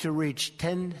hoped to reach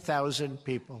 10,000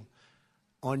 people.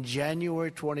 On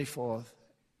January 24th,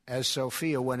 as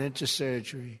Sophia went into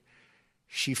surgery,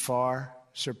 she far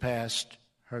surpassed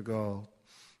her goal.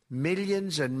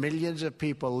 Millions and millions of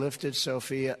people lifted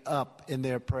Sophia up in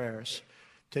their prayers.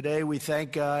 Today, we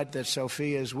thank God that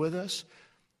Sophia is with us,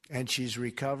 and she's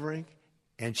recovering,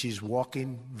 and she's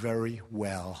walking very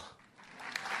well.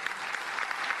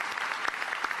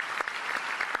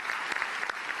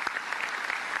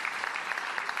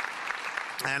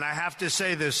 And I have to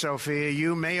say this, Sophia,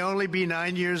 you may only be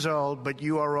 9 years old, but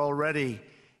you are already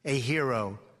a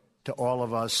hero to all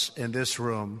of us in this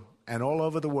room and all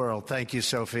over the world. Thank you,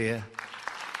 Sophia.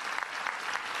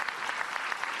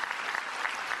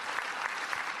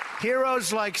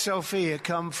 Heroes like Sophia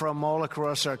come from all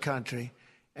across our country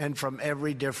and from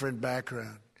every different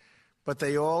background, but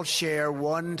they all share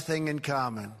one thing in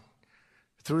common.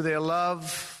 Through their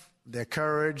love, their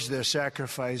courage, their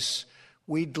sacrifice,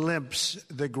 we glimpse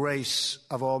the grace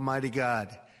of Almighty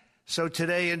God. So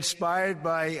today, inspired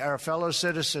by our fellow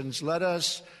citizens, let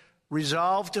us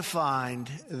resolve to find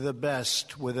the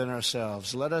best within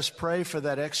ourselves. Let us pray for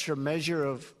that extra measure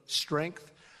of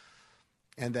strength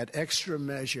and that extra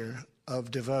measure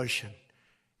of devotion.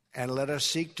 And let us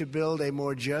seek to build a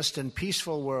more just and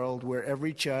peaceful world where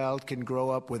every child can grow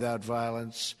up without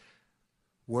violence,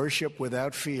 worship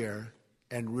without fear,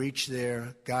 and reach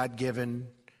their God-given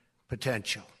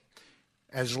potential.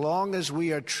 As long as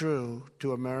we are true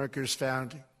to America's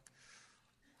founding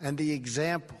and the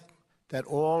example that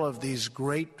all of these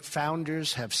great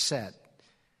founders have set,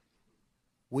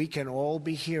 we can all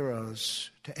be heroes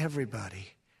to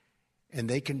everybody, and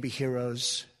they can be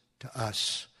heroes to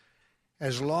us.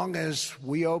 As long as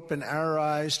we open our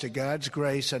eyes to God's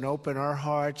grace and open our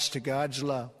hearts to God's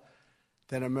love,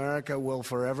 then America will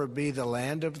forever be the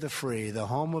land of the free, the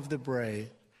home of the brave,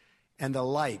 and the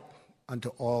light unto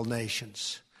all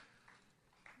nations.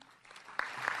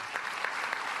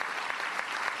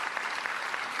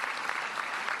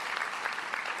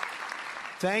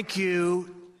 Thank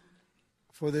you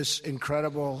for this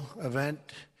incredible event,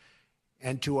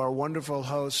 and to our wonderful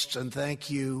hosts, and thank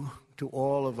you to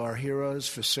all of our heroes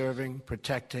for serving,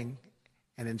 protecting,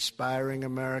 and inspiring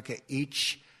America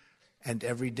each and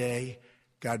every day.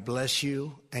 God bless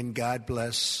you, and God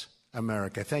bless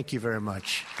America. Thank you very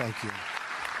much. Thank you.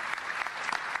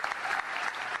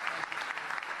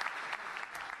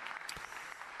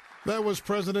 That was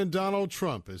President Donald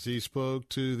Trump as he spoke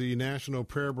to the National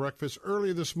Prayer Breakfast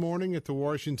early this morning at the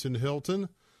Washington Hilton.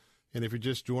 And if you're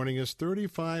just joining us,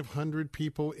 3,500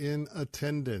 people in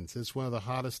attendance. It's one of the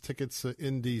hottest tickets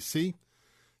in D.C.,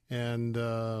 and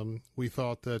we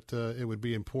thought that it would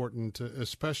be important,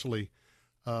 especially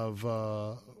of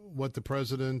what the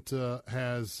president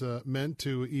has meant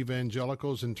to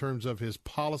evangelicals in terms of his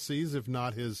policies, if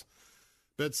not his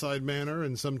bedside manner,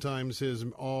 and sometimes his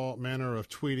all manner of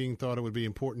tweeting. Thought it would be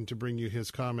important to bring you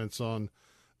his comments on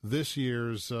this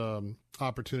year's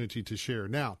opportunity to share.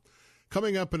 Now,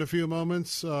 coming up in a few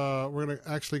moments, we're going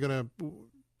to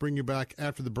bring you back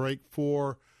after the break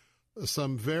for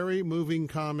some very moving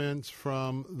comments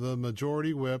from the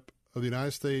Majority Whip of the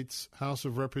United States House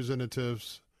of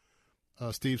Representatives,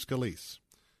 Steve Scalise.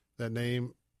 That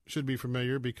name should be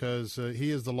familiar because he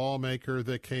is the lawmaker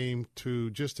that came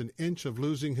to just an inch of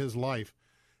losing his life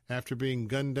after being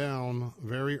gunned down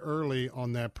very early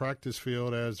on that practice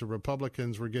field as the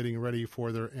Republicans were getting ready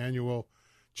for their annual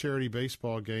charity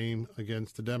baseball game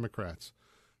against the Democrats.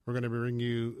 We're going to bring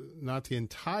you not the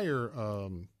entire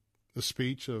the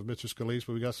speech of Mr. Scalise,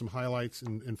 but we got some highlights.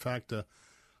 In fact, a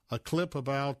clip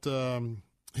about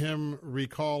him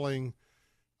recalling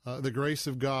the grace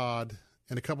of God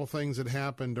and a couple things that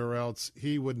happened, or else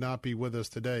he would not be with us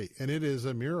today. And it is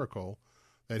a miracle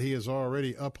that he is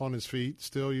already up on his feet,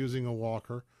 still using a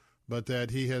walker, but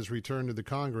that he has returned to the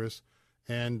Congress.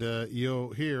 And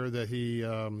you'll hear that he,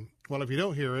 well, if you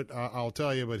don't hear it, I'll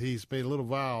tell you, but he's made a little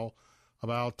vow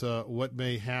about what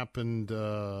may happen,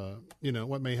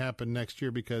 what may happen next year,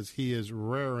 because he is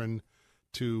raring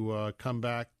to come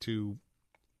back to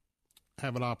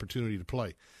have an opportunity to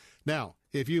play. Now,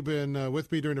 if you've been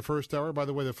with me during the first hour, by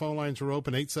the way, the phone lines are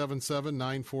open,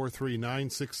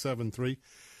 877-943-9673.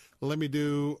 Let me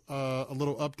do a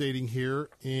little updating here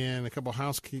and a couple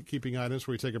housekeeping items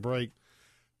before we take a break.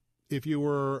 If you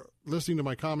were listening to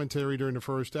my commentary during the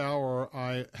first hour,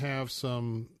 I have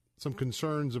some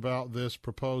concerns about this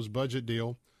proposed budget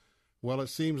deal. Well, it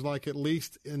seems like at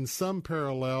least in some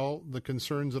parallel, the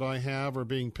concerns that I have are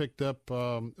being picked up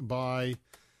by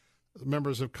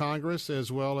members of Congress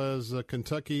as well as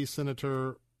Kentucky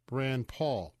Senator Rand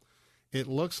Paul. It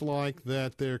looks like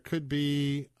that there could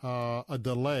be a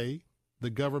delay.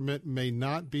 The government may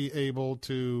not be able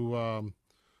to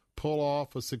pull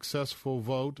off a successful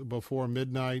vote before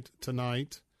midnight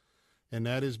tonight, and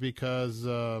that is because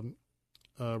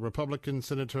Republican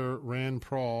Senator Rand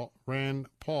Paul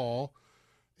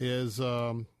is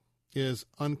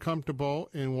uncomfortable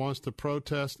and wants to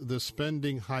protest the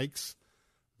spending hikes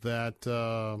that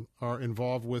are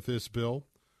involved with this bill.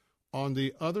 On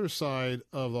the other side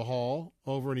of the hall,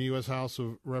 over in the U.S. House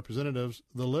of Representatives,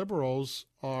 the liberals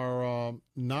are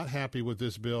not happy with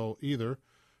this bill either.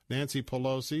 Nancy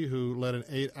Pelosi, who led an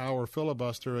 8-hour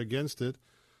filibuster against it,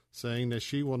 saying that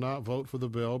she will not vote for the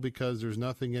bill because there's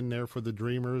nothing in there for the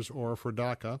Dreamers or for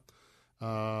DACA.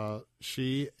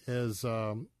 She is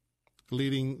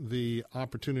leading the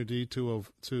opportunity to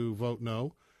vote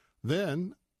no.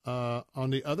 Then, on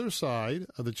the other side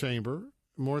of the chamber,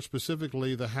 more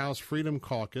specifically the House Freedom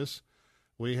Caucus,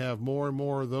 we have more and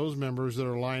more of those members that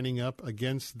are lining up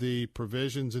against the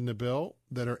provisions in the bill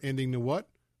that are ending the what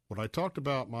I talked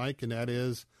about, Mike, and that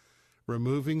is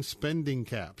removing spending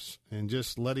caps and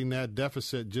just letting that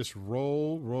deficit just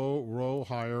roll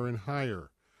higher and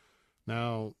higher.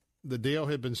 Now, the deal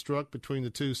had been struck between the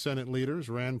two Senate leaders.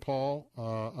 Rand Paul,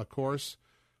 of course,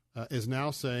 is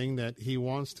now saying that he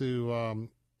wants to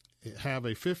have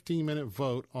a 15-minute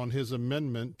vote on his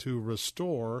amendment to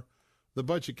restore the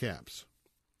budget caps.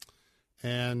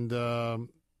 And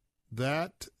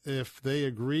that, if they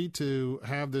agree to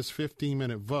have this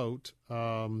 15-minute vote,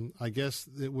 I guess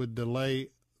it would delay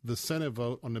the Senate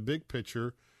vote on the big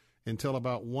picture until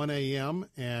about 1 a.m.,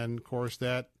 and, of course,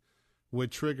 that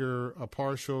would trigger a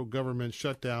partial government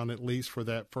shutdown at least for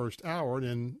that first hour. And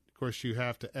then, of course, you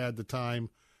have to add the time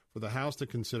for the House to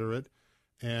consider it.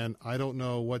 And I don't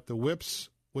know what the whip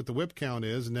count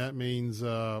is, and that means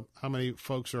how many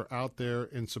folks are out there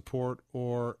in support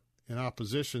or in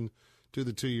opposition to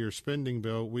the 2-year spending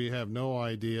bill. We have no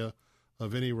idea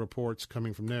of any reports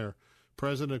coming from there.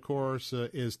 President, of course,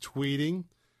 is tweeting.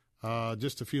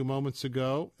 Just a few moments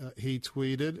ago, he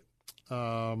tweeted,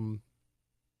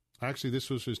 actually, this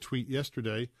was his tweet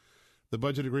yesterday. The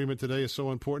budget agreement today is so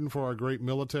important for our great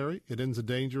military. It ends a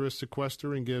dangerous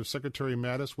sequester and gives Secretary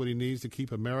Mattis what he needs to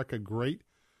keep America great.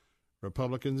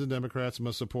 Republicans and Democrats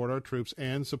must support our troops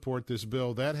and support this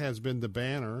bill. That has been the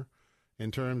banner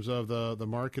in terms of the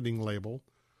marketing label.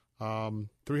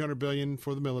 $300 billion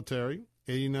for the military,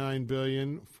 $89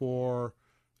 billion for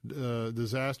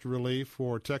disaster relief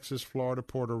for Texas, Florida,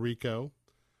 Puerto Rico.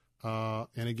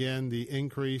 And again, the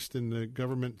increase in the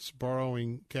government's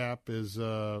borrowing cap is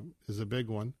a big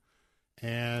one.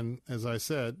 And as I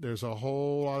said, there's a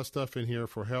whole lot of stuff in here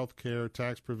for health care,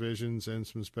 tax provisions, and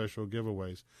some special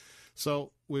giveaways.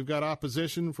 So we've got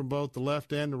opposition from both the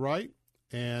left and the right,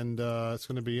 and it's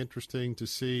going to be interesting to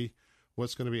see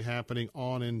what's going to be happening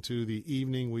on into the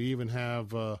evening. We even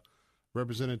have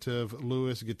Representative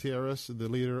Luis Gutierrez, the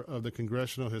leader of the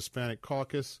Congressional Hispanic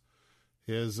Caucus.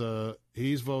 He's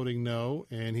voting no,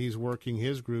 and he's working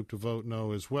his group to vote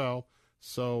no as well.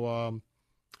 So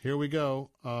here we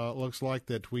go. Looks like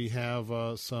that we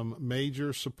have some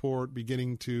major support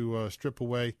beginning to strip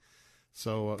away.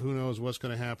 So who knows what's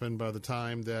going to happen by the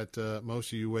time that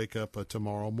most of you wake up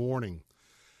tomorrow morning.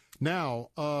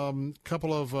 Now, a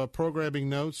couple of programming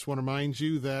notes. Want to remind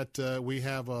you that we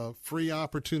have a free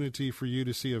opportunity for you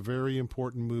to see a very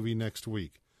important movie next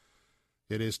week.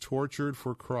 It is Tortured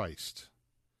for Christ.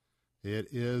 It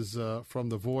is from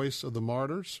the Voice of the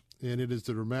Martyrs, and it is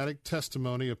the dramatic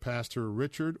testimony of Pastor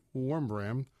Richard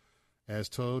Wurmbrand as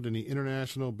told in the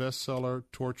international bestseller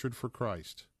Tortured for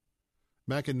Christ.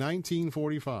 Back in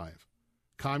 1945,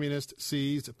 communists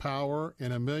seized power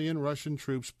and 1 million Russian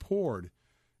troops poured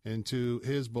into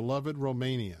his beloved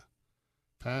Romania.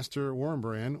 Pastor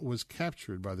Wurmbrand was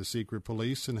captured by the secret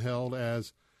police and held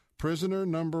as prisoner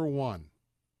number 1.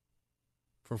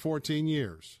 For 14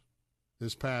 years,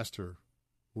 this pastor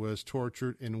was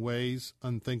tortured in ways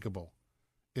unthinkable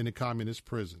in a communist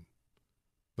prison,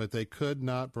 but they could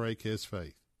not break his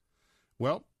faith.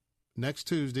 Well, next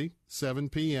Tuesday, 7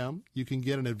 p.m., you can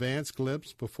get an advance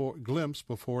glimpse before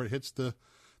it hits the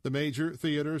major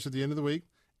theaters at the end of the week.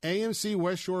 AMC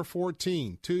West Shore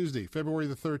 14, Tuesday, February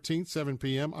the 13th, 7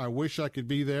 p.m. I wish I could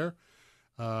be there,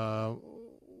 but I'm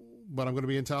going to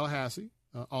be in Tallahassee,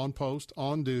 on post,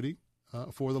 on duty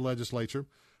for the legislature.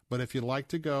 But if you'd like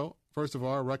to go, first of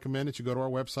all, I recommend that you go to our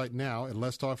website now at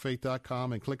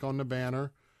letstalkfaith.com and click on the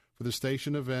banner for the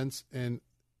station events and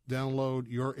download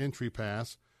your entry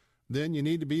pass. Then you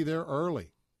need to be there early,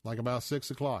 like about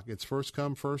 6 o'clock. It's first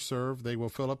come, first serve. They will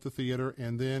fill up the theater,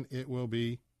 and then it will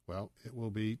be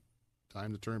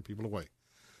time to turn people away.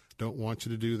 Don't want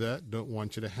you to do that. Don't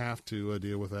want you to have to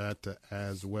deal with that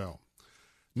as well.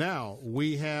 Now,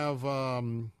 we have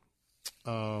am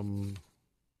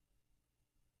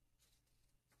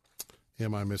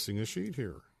I missing a sheet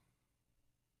here?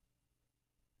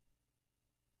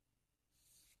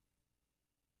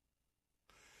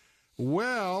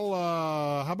 Well,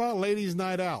 how about Ladies'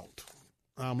 Night Out?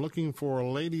 I'm looking for a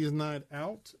Ladies' Night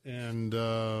Out, and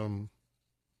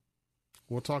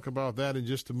we'll talk about that in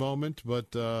just a moment, but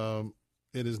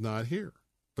it is not here.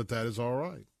 But that is all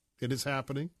right. It is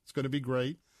happening. It's going to be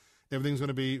great. Everything's going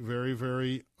to be very,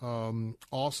 very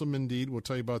awesome indeed. We'll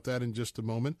tell you about that in just a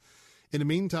moment. In the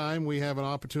meantime, we have an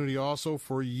opportunity also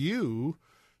for you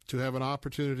to have an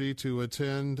opportunity to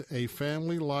attend a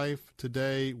Family Life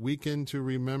Today Weekend to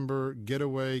Remember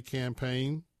Getaway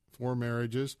campaign for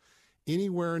marriages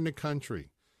anywhere in the country.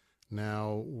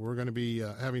 Now, we're going to be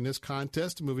having this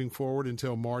contest moving forward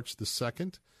until March the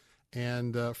 2nd,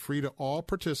 and free to all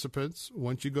participants.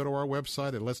 Once you go to our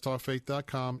website at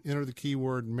letstalkfaith.com, enter the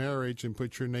keyword marriage and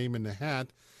put your name in the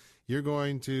hat, you're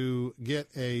going to get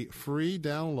a free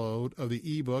download of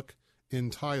the ebook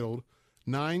entitled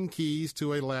 9 Keys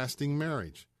to a Lasting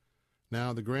Marriage.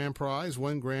 Now, the grand prize,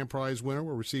 one grand prize winner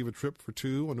will receive a trip for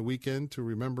 2 on the weekend to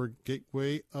remember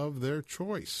getaway of their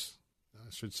choice. I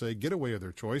should say getaway of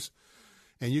their choice.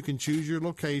 And you can choose your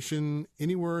location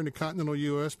anywhere in the continental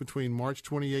U.S. between March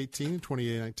 2018 and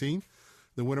 2019.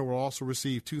 The winner will also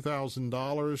receive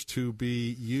 $2,000 to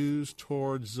be used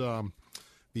towards the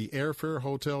airfare,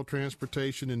 hotel,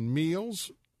 transportation, and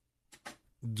meals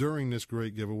during this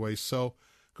great giveaway. So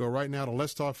go right now to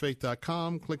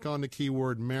letstalkfaith.com, click on the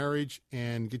keyword marriage,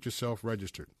 and get yourself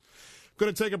registered.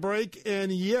 Going to take a break,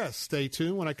 and yes, stay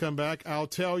tuned. When I come back, I'll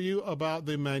tell you about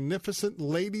the magnificent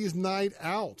Ladies' Night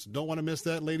Out. Don't want to miss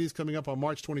that, ladies, coming up on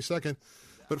March 22nd.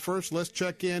 But first, let's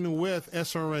check in with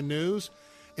SRN News,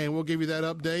 and we'll give you that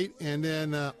update. And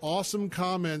then awesome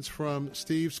comments from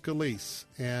Steve Scalise.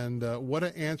 And what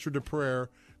an answer to prayer.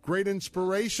 Great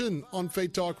inspiration on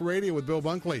Faith Talk Radio with Bill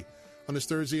Bunkley on this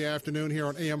Thursday afternoon here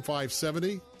on AM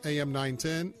 570, AM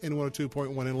 910, and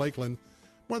 102.1 in Lakeland.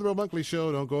 More of the Bill Bunkley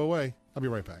Show. Don't go away. I'll be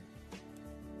right back.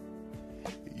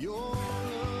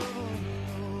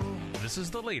 This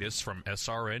is the latest from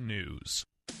SRN News.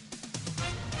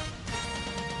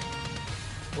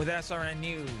 With SRN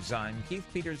News, I'm Keith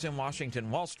Peters in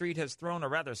Washington. Wall Street has thrown a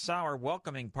rather sour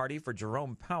welcoming party for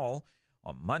Jerome Powell.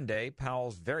 On Monday,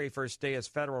 Powell's very first day as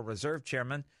Federal Reserve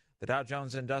Chairman, the Dow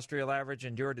Jones Industrial Average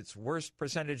endured its worst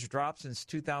percentage drop since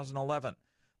 2011.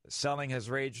 The selling has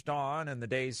raged on in the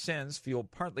days since, fueled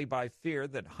partly by fear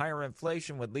that higher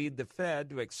inflation would lead the Fed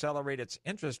to accelerate its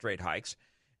interest rate hikes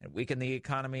and weaken the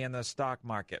economy and the stock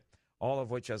market, all of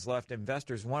which has left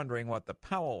investors wondering what the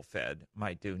Powell Fed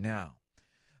might do now.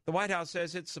 The White House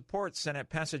says it supports Senate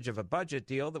passage of a budget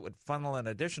deal that would funnel an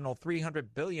additional $300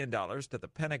 billion to the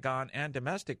Pentagon and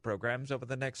domestic programs over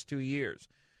the next 2 years.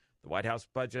 The White House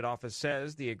Budget Office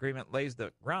says the agreement lays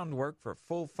the groundwork for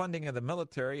full funding of the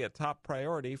military, a top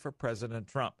priority for President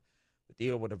Trump. The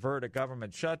deal would avert a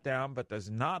government shutdown but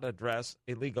does not address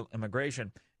illegal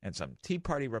immigration, and some Tea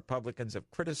Party Republicans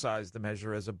have criticized the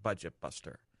measure as a budget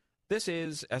buster. This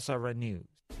is SRN News.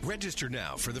 Register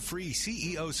now for the free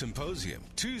CEO Symposium,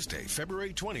 Tuesday,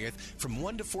 February 20th from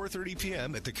 1 to 4:30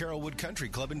 p.m. at the Carrollwood Country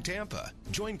Club in Tampa.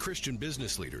 Join Christian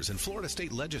business leaders and Florida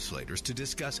state legislators to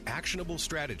discuss actionable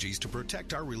strategies to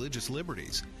protect our religious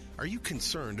liberties. Are you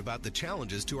concerned about the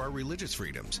challenges to our religious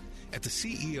freedoms? At the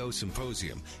CEO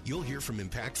Symposium, you'll hear from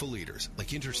impactful leaders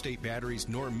like Interstate Battery's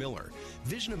Norm Miller,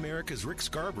 Vision America's Rick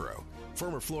Scarborough,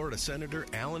 former Florida Senator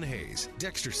Alan Hayes,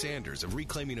 Dexter Sanders of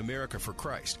Reclaiming America for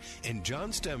Christ, and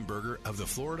John Stemberger of the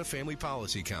Florida Family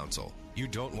Policy Council. You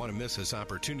don't want to miss this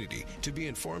opportunity to be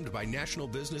informed by national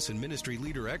business and ministry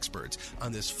leader experts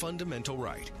on this fundamental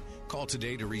right. Call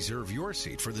today to reserve your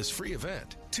seat for this free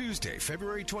event. Tuesday,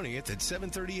 February 20th at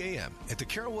 7:30 a.m. at the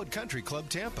Carrollwood Country Club,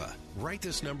 Tampa. Write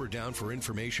this number down for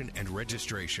information and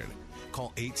registration.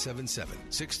 Call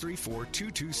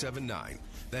 877-634-2279.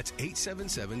 That's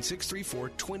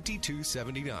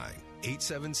 877-634-2279.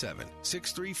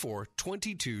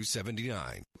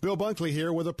 877-634-2279. Bill Bunkley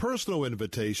here with a personal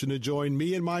invitation to join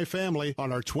me and my family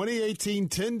on our 2018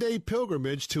 10-day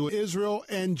pilgrimage to Israel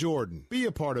and Jordan. Be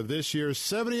a part of this year's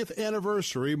 70th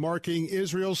anniversary marking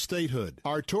Israel's statehood.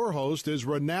 Our tour host is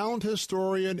renowned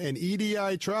historian and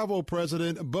EDI travel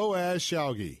president Boaz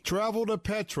Shalgi. Travel to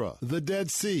Petra, the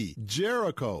Dead Sea,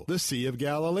 Jericho, the Sea of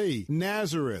Galilee,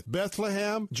 Nazareth,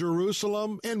 Bethlehem,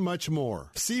 Jerusalem, and much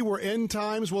more. See where end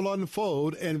times will unfold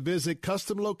and visit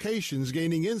custom locations,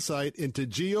 gaining insight into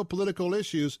geopolitical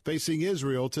issues facing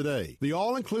Israel today. The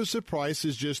all-inclusive price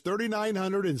is just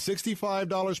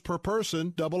 $3,965 per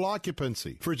person, double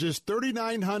occupancy. For just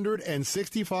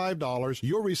 $3,965,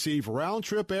 you'll receive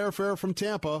round-trip airfare from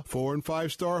Tampa, 4- and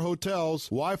 5-star hotels,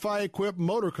 Wi-Fi-equipped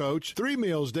motor coach, 3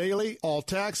 meals daily, all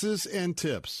taxes and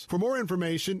tips. For more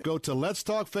information, go to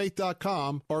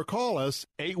letstalkfaith.com or call us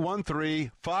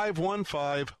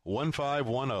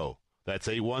 813-515-1510. That's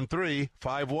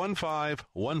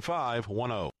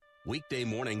 813-515-1510. Weekday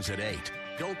mornings at 8.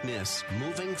 Don't miss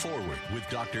Moving Forward with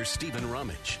Dr. Stephen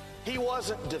Rummage. He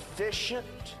wasn't deficient.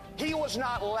 He was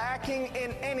not lacking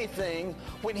in anything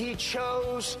when he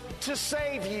chose to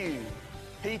save you.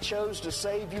 He chose to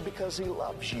save you because he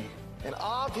loves you. And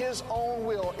of his own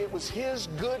will, it was his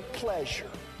good pleasure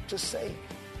to save you.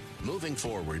 Moving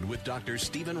Forward with Dr.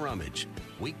 Stephen Rummage.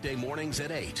 Weekday mornings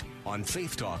at 8 on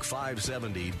Faith Talk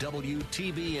 570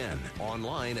 WTBN.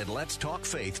 Online at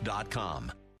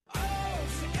letstalkfaith.com.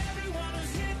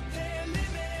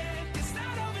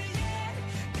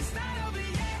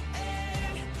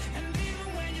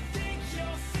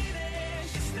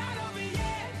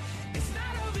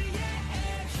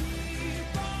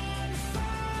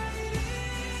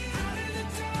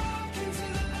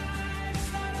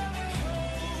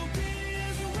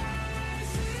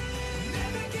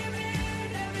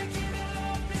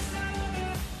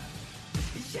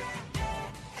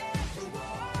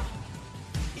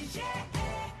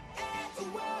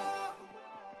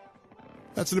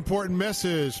 That's an important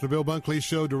message from the Bill Bunkley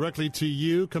Show directly to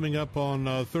you, coming up on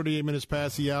 38 minutes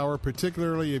past the hour,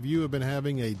 particularly if you have been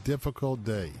having a difficult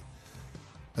day,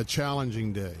 a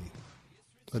challenging day,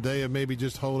 a day of maybe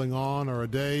just holding on, or a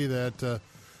day that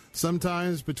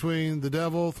sometimes between the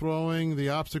devil throwing the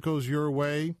obstacles your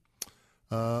way,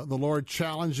 the Lord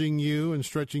challenging you and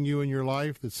stretching you in your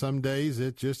life, that some days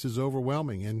it just is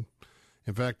overwhelming. And,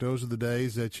 in fact, those are the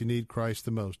days that you need Christ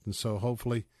the most. And so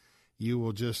hopefully you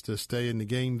will just stay in the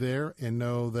game there and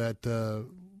know that the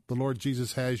Lord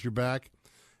Jesus has your back,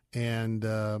 and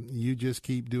you just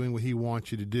keep doing what he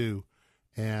wants you to do,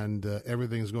 and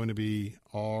everything's going to be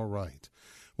all right.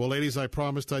 Well, ladies, I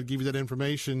promised I'd give you that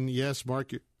information. Yes,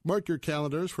 mark your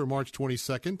calendars for March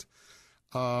 22nd,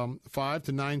 5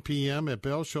 to 9 p.m. at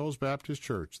Bell Shoals Baptist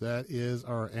Church. That is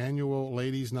our annual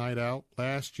Ladies' Night Out.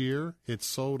 Last year, it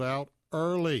sold out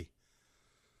early.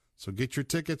 So get your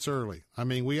tickets early. I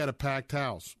mean, we got a packed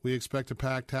house. We expect a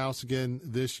packed house again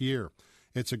this year.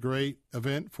 It's a great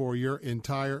event for your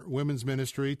entire women's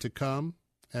ministry to come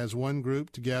as one group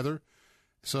together.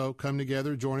 So come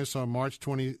together, join us on March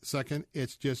 22nd.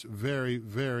 It's just very,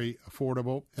 very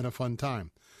affordable and a fun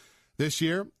time. This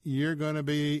year, you're going to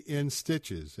be in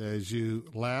stitches as you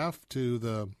laugh to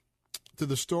the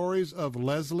stories of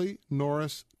Leslie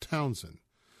Norris Townsend.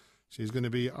 She's going to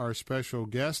be our special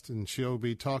guest, and she'll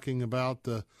be talking about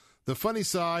the funny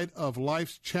side of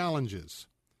life's challenges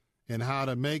and how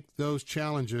to make those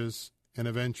challenges an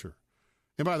adventure.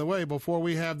 And by the way, before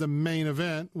we have the main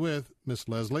event with Miss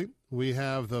Leslie, we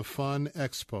have the Fun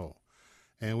Expo.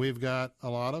 And we've got a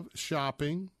lot of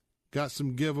shopping, got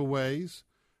some giveaways,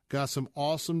 got some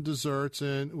awesome desserts,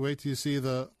 and wait till you see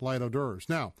the light hors d'oeuvres.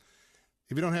 Now,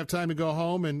 if you don't have time to go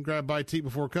home and grab bite to eat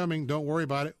before coming, don't worry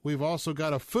about it. We've also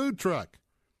got a food truck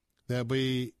that'll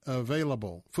be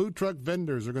available. Food truck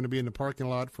vendors are going to be in the parking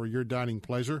lot for your dining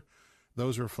pleasure.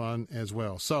 Those are fun as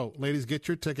well. So, ladies, get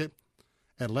your ticket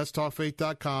at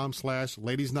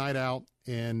letstalkfaith.com/Ladies Night Out,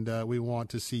 and we want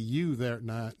to see you there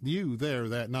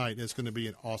that night. It's going to be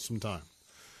an awesome time.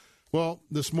 Well,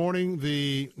 this morning,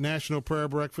 the National Prayer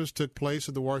Breakfast took place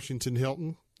at the Washington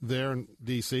Hilton there in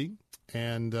D.C.,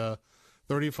 and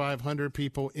 3,500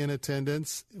 people in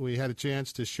attendance. We had a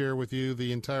chance to share with you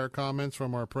the entire comments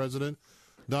from our president,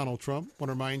 Donald Trump. I want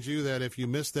to remind you that if you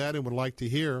missed that and would like to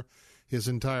hear his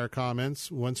entire comments,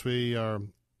 once we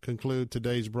conclude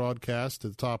today's broadcast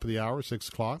at the top of the hour, 6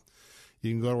 o'clock,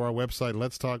 you can go to our website,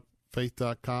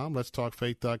 letstalkfaith.com,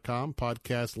 letstalkfaith.com.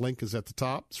 Podcast link is at the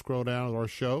top. Scroll down to our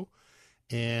show,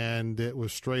 and it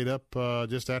was straight up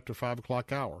just after 5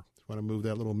 o'clock hour. I want to move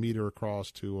that little meter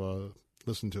across to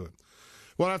listen to it.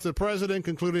 Well, after the president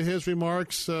concluded his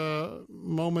remarks,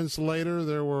 moments later,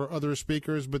 there were other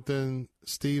speakers, but then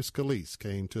Steve Scalise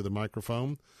came to the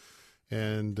microphone.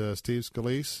 And Steve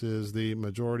Scalise is the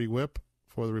majority whip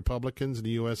for the Republicans in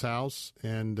the U.S. House,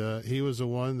 and he was the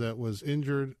one that was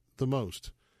injured the most.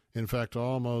 In fact,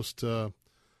 almost a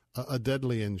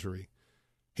deadly injury.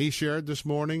 He shared this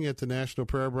morning at the National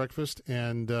Prayer Breakfast,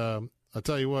 and I'll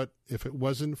tell you what, if it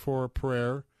wasn't for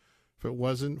prayer, if it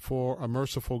wasn't for a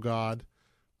merciful God,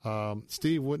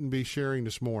 Steve wouldn't be sharing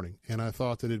this morning, and I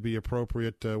thought that it'd be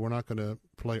appropriate. We're not going to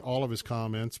play all of his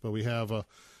comments, but we have a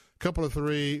couple of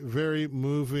 3 very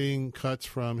moving cuts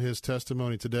from his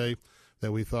testimony today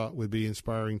that we thought would be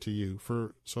inspiring to you.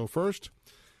 So first,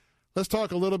 let's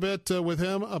talk a little bit with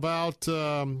him about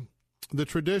the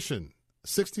tradition,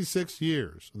 66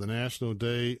 years, the National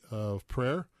Day of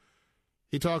Prayer.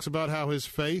 He talks about how his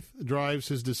faith drives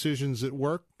his decisions at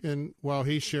work, and while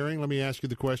he's sharing, let me ask you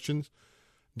the questions.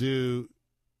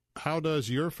 How does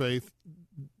your faith,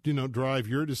 drive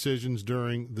your decisions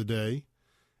during the day?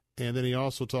 And then he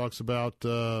also talks about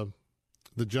the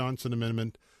Johnson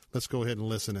Amendment. Let's go ahead and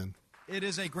listen in. It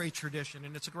is a great tradition,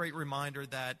 and it's a great reminder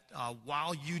that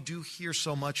while you do hear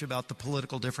so much about the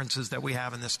political differences that we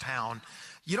have in this town,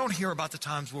 you don't hear about the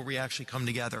times where we actually come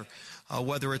together,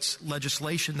 whether it's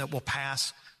legislation that will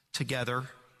pass together,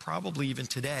 probably even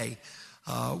today,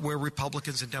 where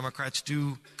Republicans and Democrats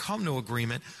do come to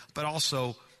agreement, but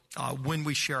also when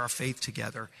we share our faith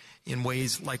together in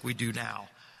ways like we do now.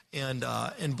 And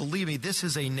believe me, this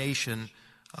is a nation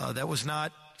that was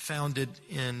not founded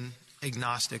in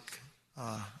agnostic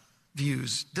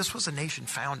views. This was a nation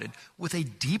founded with a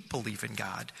deep belief in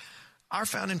God. Our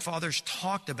founding fathers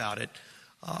talked about it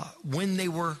when they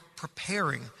were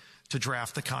preparing to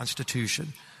draft the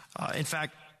Constitution. In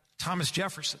fact, Thomas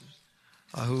Jefferson,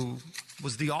 who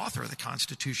was the author of the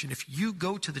Constitution, if you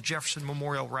go to the Jefferson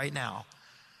Memorial right now,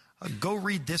 go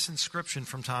read this inscription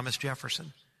from Thomas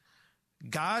Jefferson.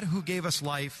 God who gave us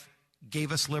life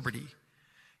gave us liberty.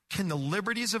 Can the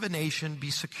liberties of a nation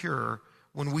be secure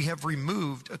when we have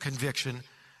removed a conviction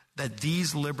that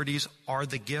these liberties are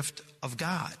the gift of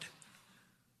God?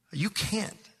 You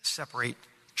can't separate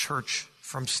church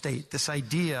from state. This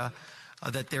idea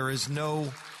that there is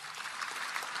no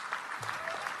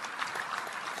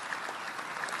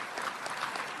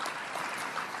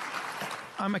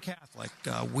I'm a Catholic.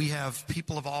 We have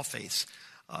people of all faiths.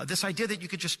 This idea that you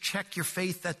could just check your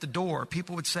faith at the door.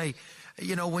 People would say,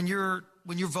 when you're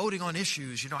voting on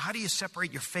issues, how do you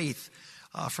separate your faith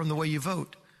from the way you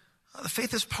vote? The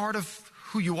faith is part of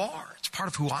who you are. It's part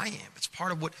of who I am. It's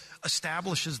part of what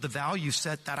establishes the value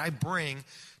set that I bring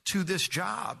to this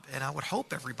job. And I would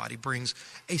hope everybody brings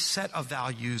a set of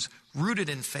values rooted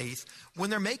in faith when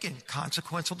they're making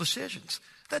consequential decisions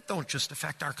that don't just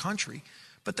affect our country,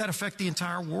 but that affect the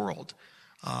entire world.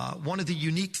 One of the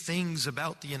unique things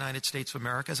about the United States of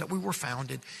America is that we were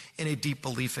founded in a deep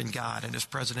belief in God. And as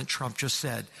President Trump just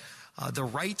said, the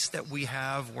rights that we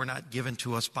have were not given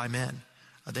to us by men.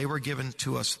 They were given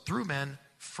to us through men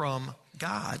from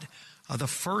God. The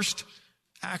first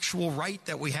actual right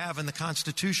that we have in the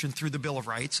Constitution through the Bill of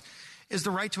Rights is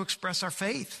the right to express our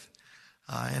faith.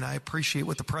 And I appreciate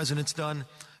what the president's done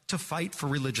to fight for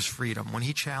religious freedom when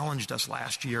he challenged us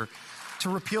last year to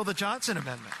repeal the Johnson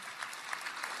Amendment.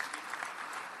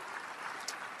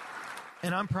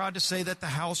 And I'm proud to say that the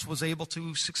House was able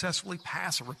to successfully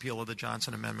pass a repeal of the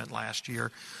Johnson Amendment last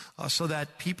year so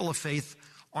that people of faith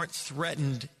aren't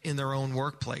threatened in their own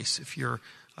workplace. If you're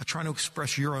trying to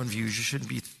express your own views, you shouldn't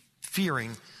be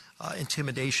fearing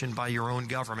intimidation by your own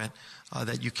government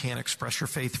that you can't express your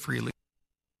faith freely.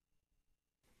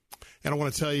 And I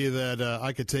want to tell you that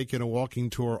I could take you on a walking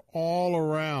tour all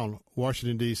around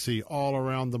Washington, D.C., all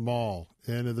around the mall,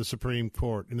 into the Supreme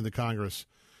Court, into the Congress.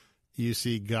 You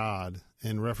see God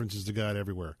and references to God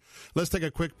everywhere. Let's take a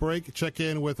quick break, check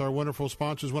in with our wonderful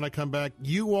sponsors. When I come back,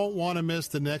 you won't want to miss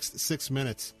the next 6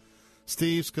 minutes.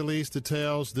 Steve Scalise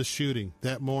details the shooting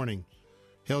that morning.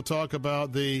 He'll talk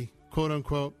about the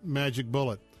quote-unquote magic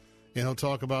bullet, and he'll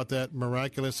talk about that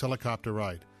miraculous helicopter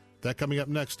ride. That coming up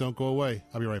next. Don't go away.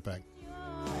 I'll be right back.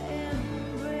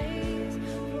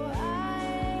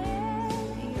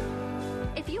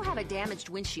 A damaged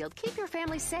windshield, keep your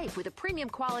family safe with a premium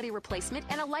quality replacement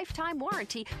and a lifetime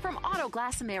warranty from Auto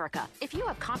Glass America. If you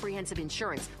have comprehensive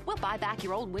insurance, we'll buy back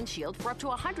your old windshield for up to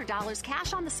 $100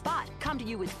 cash on the spot. Come to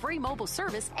you with free mobile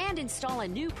service and install a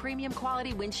new premium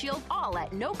quality windshield, all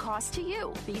at no cost to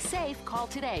you. Be safe. Call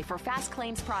today for fast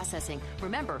claims processing.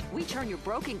 Remember, we turn your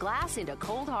broken glass into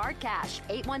cold hard cash.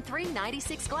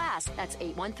 813-96-GLASS. That's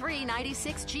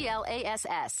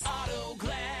 813-96-GLASS. Auto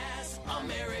Glass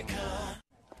America.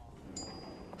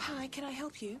 Hi, can I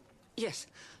help you? Yes,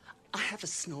 I have a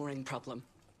snoring problem.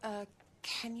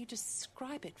 Can you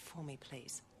describe it for me,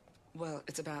 please? Well,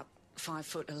 it's about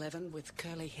 5'11" with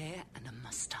curly hair and a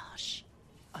mustache.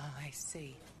 Oh, I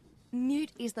see. Mute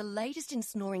is the latest in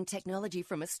snoring technology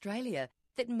from Australia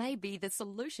that may be the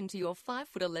solution to your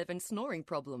 5'11" snoring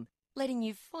problem, letting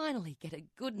you finally get a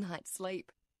good night's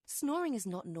sleep. Snoring is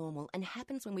not normal and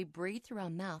happens when we breathe through our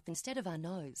mouth instead of our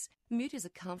nose. Mute is a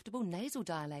comfortable nasal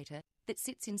dilator that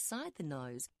sits inside the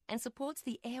nose and supports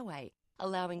the airway,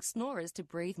 allowing snorers to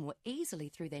breathe more easily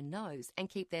through their nose and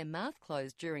keep their mouth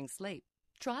closed during sleep.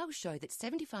 Trials show that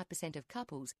 75% of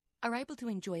couples are able to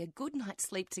enjoy a good night's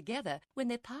sleep together when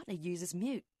their partner uses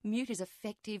Mute. Mute is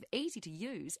effective, easy to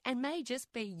use, and may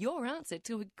just be your answer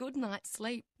to a good night's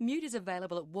sleep. Mute is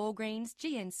available at Walgreens,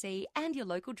 GNC, and your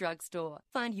local drugstore.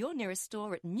 Find your nearest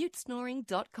store at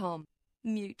mutesnoring.com.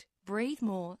 Mute. Breathe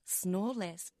more, snore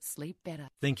less, sleep better.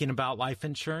 Thinking about life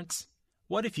insurance?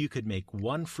 What if you could make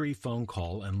one free phone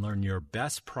call and learn your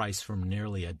best price from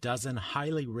nearly a dozen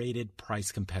highly rated,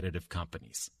 price-competitive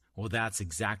companies? Well, that's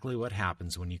exactly what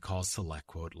happens when you call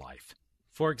SelectQuote Life.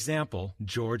 For example,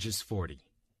 George is 40.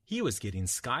 He was getting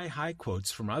sky-high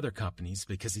quotes from other companies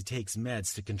because he takes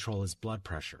meds to control his blood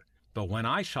pressure. But when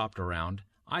I shopped around,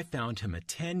 I found him a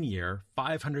 10-year,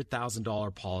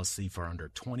 $500,000 policy for under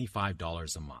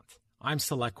 $25 a month. I'm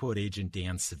SelectQuote agent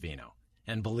Dan Savino.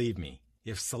 And believe me,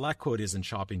 if SelectQuote isn't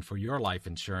shopping for your life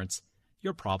insurance,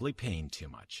 you're probably paying too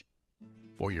much.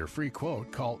 For your free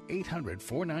quote, call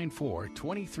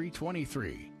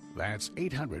 800-494-2323. That's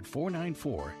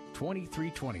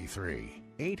 800-494-2323.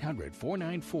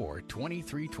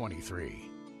 800-494-2323.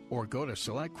 Or go to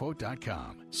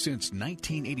SelectQuote.com. Since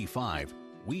 1985,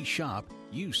 we shop,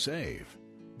 you save.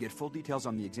 Get full details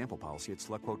on the example policy at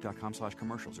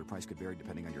SelectQuote.com/commercials. Or price could vary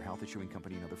depending on your health, issuing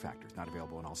company, and other factors. Not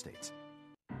available in all states.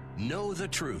 Know the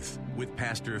Truth with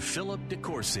Pastor Philip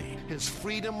DeCourcy. His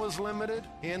freedom was limited.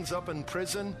 He ends up in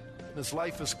prison. And his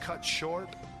life is cut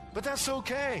short. But that's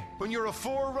okay. When you're a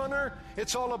forerunner,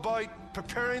 it's all about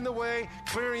preparing the way,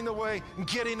 clearing the way, and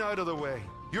getting out of the way.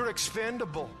 You're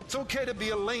expendable. It's okay to be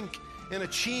a link in a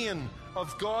chain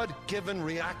of God-given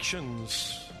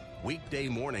reactions. Weekday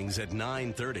mornings at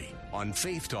 9:30 on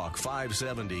Faith Talk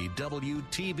 570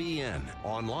 WTBN.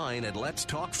 Online at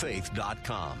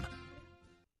letstalkfaith.com.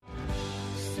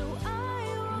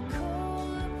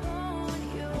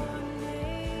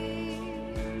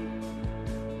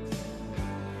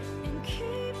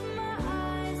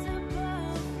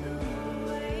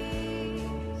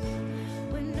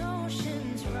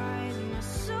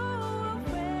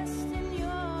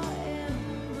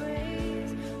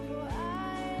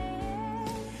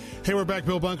 Hey, we're back.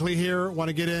 Bill Bunkley here. Want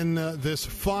to get in this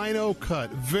final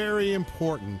cut. Very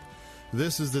important.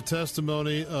 This is the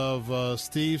testimony of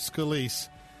Steve Scalise.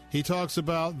 He talks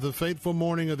about the fateful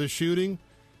morning of the shooting.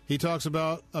 He talks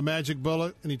about a magic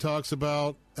bullet, and he talks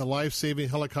about a life-saving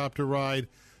helicopter ride.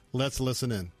 Let's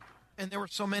listen in. And there were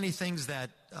so many things that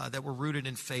were rooted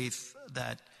in faith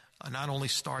that not only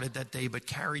started that day but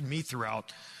carried me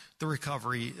throughout the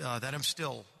recovery that I'm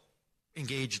still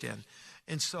engaged in.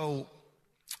 And so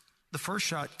the first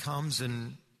shot comes,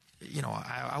 and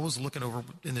I was looking over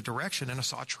in the direction, and I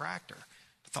saw a tractor.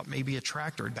 I thought maybe a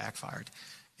tractor had backfired.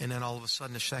 And then all of a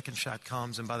sudden the second shot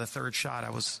comes, and by the third shot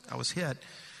I was hit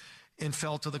and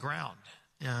fell to the ground.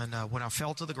 And when I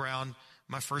fell to the ground,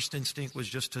 my first instinct was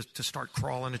just to start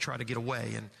crawling to try to get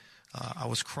away. And I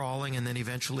was crawling, and then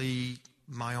eventually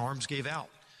my arms gave out.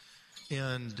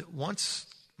 And once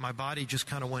my body just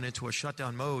kind of went into a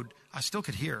shutdown mode, I still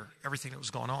could hear everything that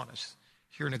was going on. I was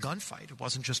hearing a gunfight. It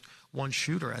wasn't just one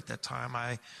shooter at that time.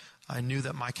 I knew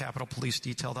that my Capitol Police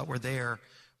detail that were there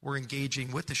were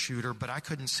engaging with the shooter, but I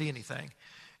couldn't see anything.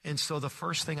 And so the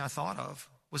first thing I thought of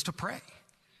was to pray.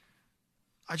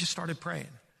 I just started praying.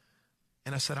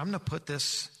 And I said, I'm going to put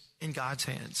this in God's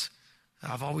hands.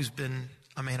 I've always been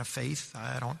a man of faith.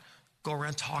 I don't go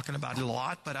around talking about it a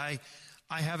lot, but I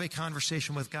have a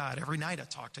conversation with God. Every night I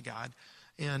talk to God.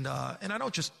 And I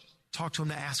don't just talk to him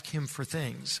to ask him for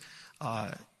things.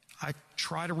 I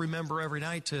try to remember every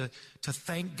night to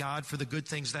thank God for the good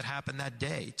things that happened that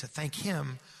day, to thank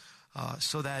him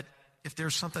so that if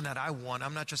there's something that I want,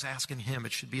 I'm not just asking him.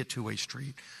 It should be a two-way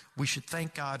street. We should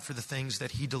thank God for the things that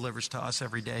he delivers to us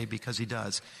every day, because he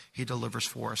does. He delivers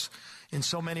for us in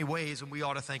so many ways, and we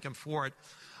ought to thank him for it.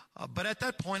 But at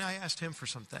that point, I asked him for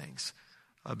some things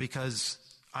because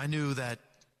I knew that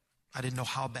I didn't know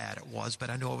how bad it was,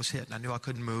 but I knew I was hit, and I knew I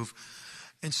couldn't move.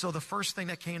 And so the first thing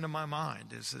that came to my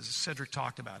mind is, as Cedric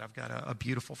talked about, I've got a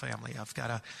beautiful family. I've got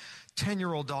a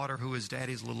 10-year-old daughter who is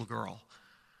daddy's little girl.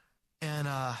 And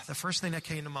the first thing that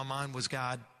came to my mind was,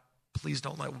 God, please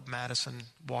don't let Madison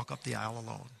walk up the aisle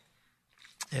alone.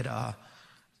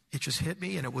 It just hit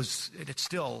me, and it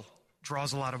still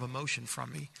draws a lot of emotion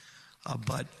from me.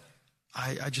 But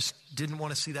I just didn't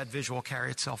want to see that visual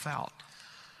carry itself out.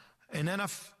 And then I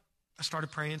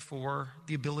started praying for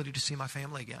the ability to see my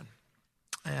family again.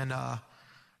 And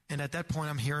at that point,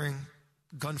 I'm hearing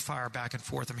gunfire back and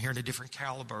forth. I'm hearing a different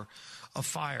caliber of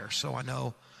fire. So I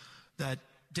know that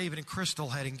David and Crystal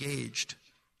had engaged,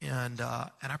 and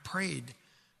I prayed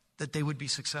that they would be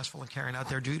successful in carrying out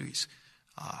their duties.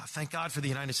 Thank God for the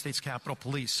United States Capitol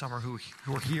Police, some who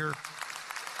are here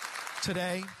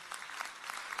today.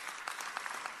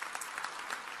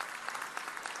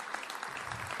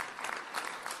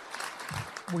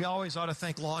 We always ought to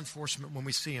thank law enforcement when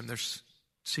we see them. There's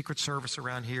Secret Service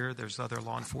around here. There's other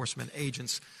law enforcement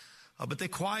agents. But they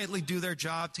quietly do their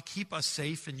job to keep us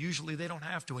safe, and usually they don't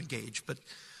have to engage. But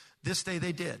this day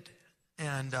they did.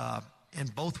 And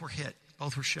both were hit.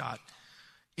 Both were shot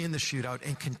in the shootout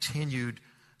and continued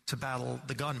to battle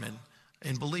the gunman.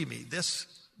 And believe me, this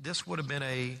would have been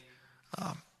a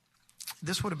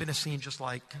scene just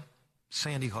like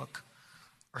Sandy Hook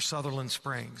or Sutherland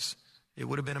Springs. It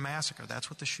would have been a massacre. That's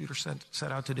what the shooter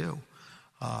set out to do.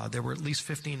 There were at least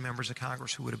 15 members of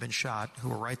Congress who would have been shot, who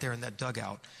were right there in that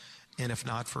dugout. And if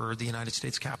not for the United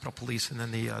States Capitol Police and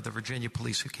then the Virginia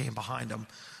police who came behind them,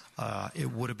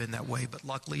 it would have been that way. But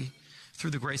luckily,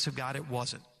 through the grace of God, it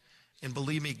wasn't. And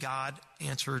believe me, God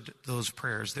answered those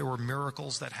prayers. There were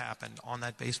miracles that happened on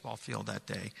that baseball field that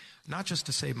day, not just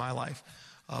to save my life,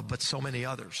 but so many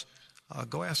others.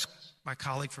 Go ask my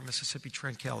colleague from Mississippi,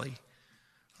 Trent Kelly.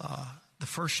 The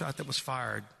first shot that was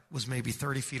fired was maybe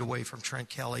 30 feet away from Trent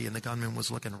Kelly, and the gunman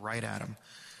was looking right at him.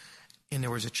 And there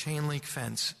was a chain link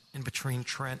fence in between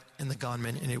Trent and the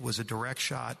gunman, and it was a direct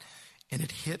shot, and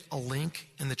it hit a link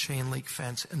in the chain link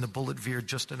fence, and the bullet veered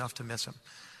just enough to miss him.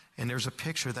 And there's a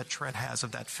picture that Trent has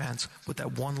of that fence with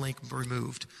that one link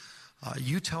removed.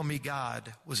 You tell me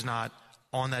God was not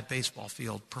on that baseball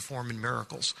field performing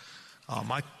miracles.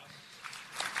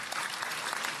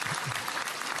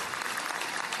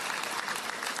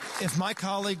 If my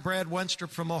colleague Brad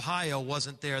Wenstrup from Ohio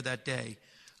wasn't there that day,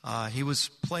 he was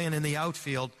playing in the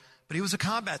outfield, but he was a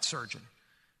combat surgeon.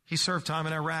 He served time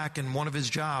in Iraq, and one of his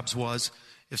jobs was,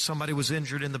 if somebody was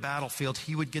injured in the battlefield,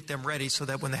 he would get them ready so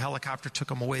that when the helicopter took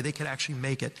them away, they could actually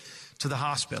make it to the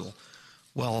hospital.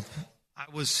 Well, I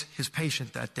was his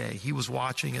patient that day. He was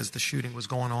watching as the shooting was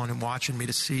going on and watching me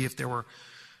to see if there were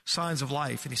signs of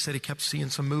life. And he said he kept seeing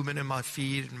some movement in my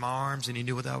feet and my arms, and he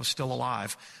knew that I was still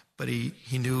alive. But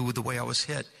he knew the way I was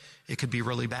hit, it could be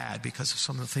really bad because of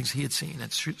some of the things he had seen. And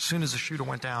as soon as the shooter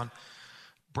went down,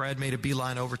 Brad made a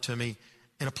beeline over to me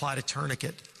and applied a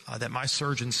tourniquet that my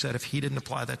surgeon said if he didn't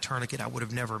apply that tourniquet, I would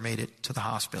have never made it to the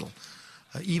hospital.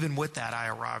 Even with that, I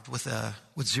arrived with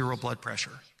zero blood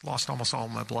pressure, lost almost all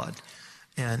of my blood,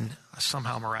 and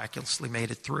somehow miraculously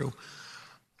made it through.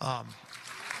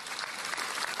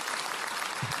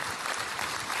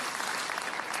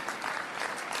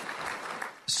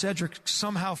 Cedric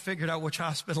somehow figured out which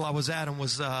hospital I was at and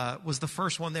was the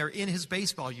first one there in his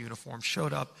baseball uniform,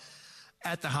 showed up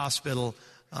at the hospital.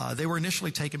 They were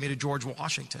initially taking me to George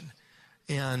Washington,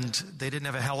 and they didn't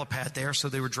have a helipad there, so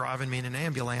they were driving me in an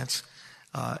ambulance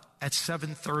at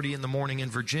 7:30 in the morning in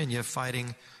Virginia,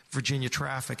 fighting Virginia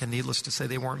traffic, and needless to say,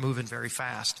 they weren't moving very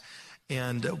fast.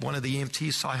 And one of the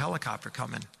EMTs saw a helicopter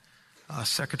coming.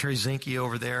 Secretary Zinke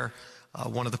over there,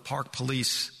 one of the park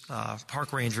police,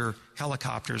 park ranger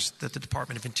helicopters that the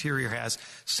Department of Interior has,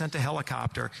 sent a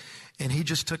helicopter, and he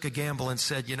just took a gamble and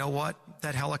said, you know what,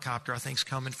 that helicopter I think's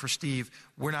coming for Steve.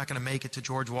 We're not going to make it to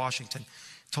George Washington.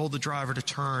 Told the driver to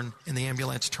turn, and the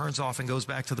ambulance turns off and goes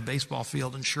back to the baseball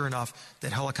field, and sure enough,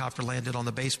 that helicopter landed on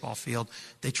the baseball field.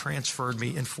 They transferred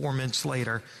me, and 4 minutes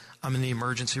later, I'm in the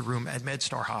emergency room at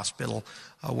MedStar Hospital,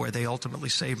 where they ultimately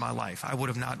saved my life. I would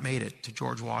have not made it to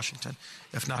George Washington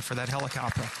if not for that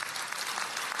helicopter.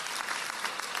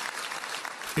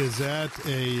 Is that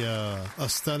a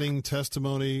stunning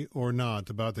testimony or not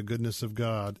about the goodness of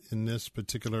God in this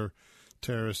particular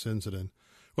terrorist incident?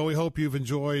 Well, we hope you've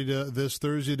enjoyed this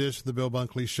Thursday edition of the Bill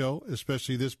Bunkley Show,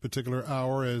 especially this particular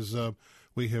hour as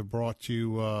we have brought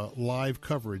you live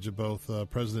coverage of both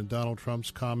President Donald Trump's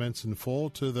comments in full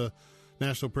to the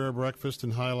National Prayer Breakfast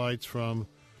and highlights from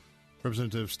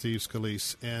Representative Steve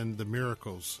Scalise and the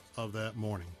miracles of that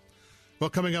morning. Well,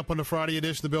 coming up on the Friday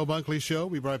edition of the Bill Bunkley Show,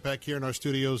 we'll be right back here in our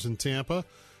studios in Tampa.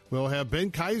 We'll have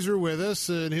Ben Kaiser with us,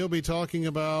 and he'll be talking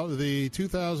about the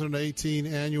 2018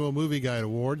 Annual Movie Guide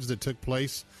Awards that took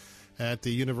place at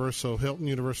the Universal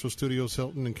Studios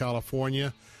Hilton in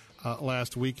California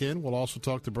last weekend. We'll also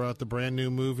talk about the brand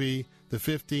new movie, The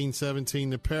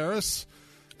 1517 to Paris.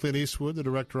 Clint Eastwood, the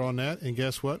director on that. And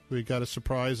guess what? We got a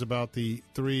surprise about the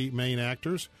 3 main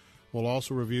actors. We'll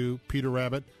also review Peter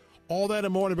Rabbit. All that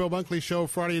and more on the Bill Bunkley Show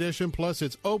Friday edition. Plus,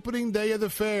 it's opening day of the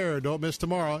fair. Don't miss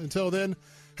tomorrow. Until then,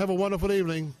 have a wonderful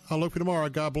evening. I'll look for you tomorrow.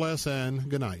 God bless and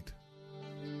good night.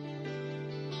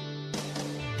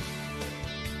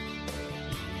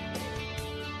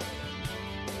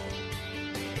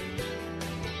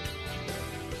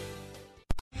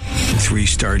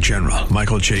 Three-star General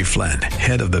Michael J. Flynn,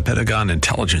 head of the Pentagon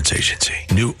Intelligence Agency,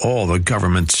 knew all the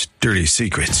government's dirty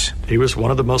secrets. He was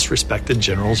one of the most respected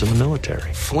generals in the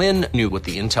military. Flynn knew what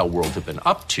the intel world had been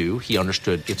up to. He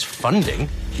understood its funding.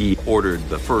 He ordered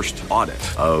the first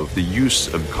audit of the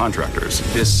use of contractors.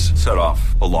 This set off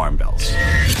alarm bells.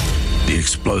 The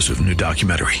explosive new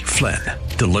documentary, Flynn,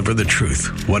 Deliver the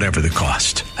Truth, Whatever the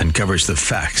Cost, uncovers the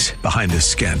facts behind this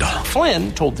scandal.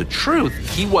 Flynn told the truth.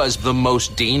 He was the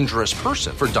most dangerous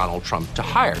person for Donald Trump to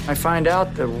hire. I find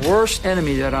out the worst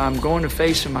enemy that I'm going to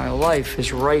face in my life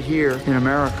is right here in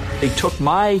America. They took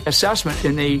my assessment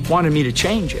and they wanted me to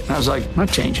change it. And I was like, I'm not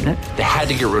changing it. They had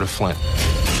to get rid of Flynn.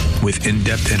 With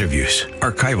in-depth interviews,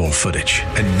 archival footage,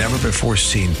 and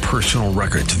never-before-seen personal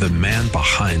records of the man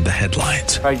behind the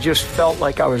headlines. I just felt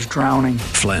like I was drowning.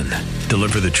 Flynn,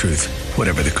 Deliver the Truth,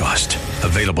 Whatever the Cost.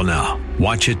 Available now.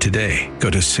 Watch it today.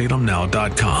 Go to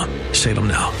salemnow.com.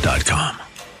 salemnow.com.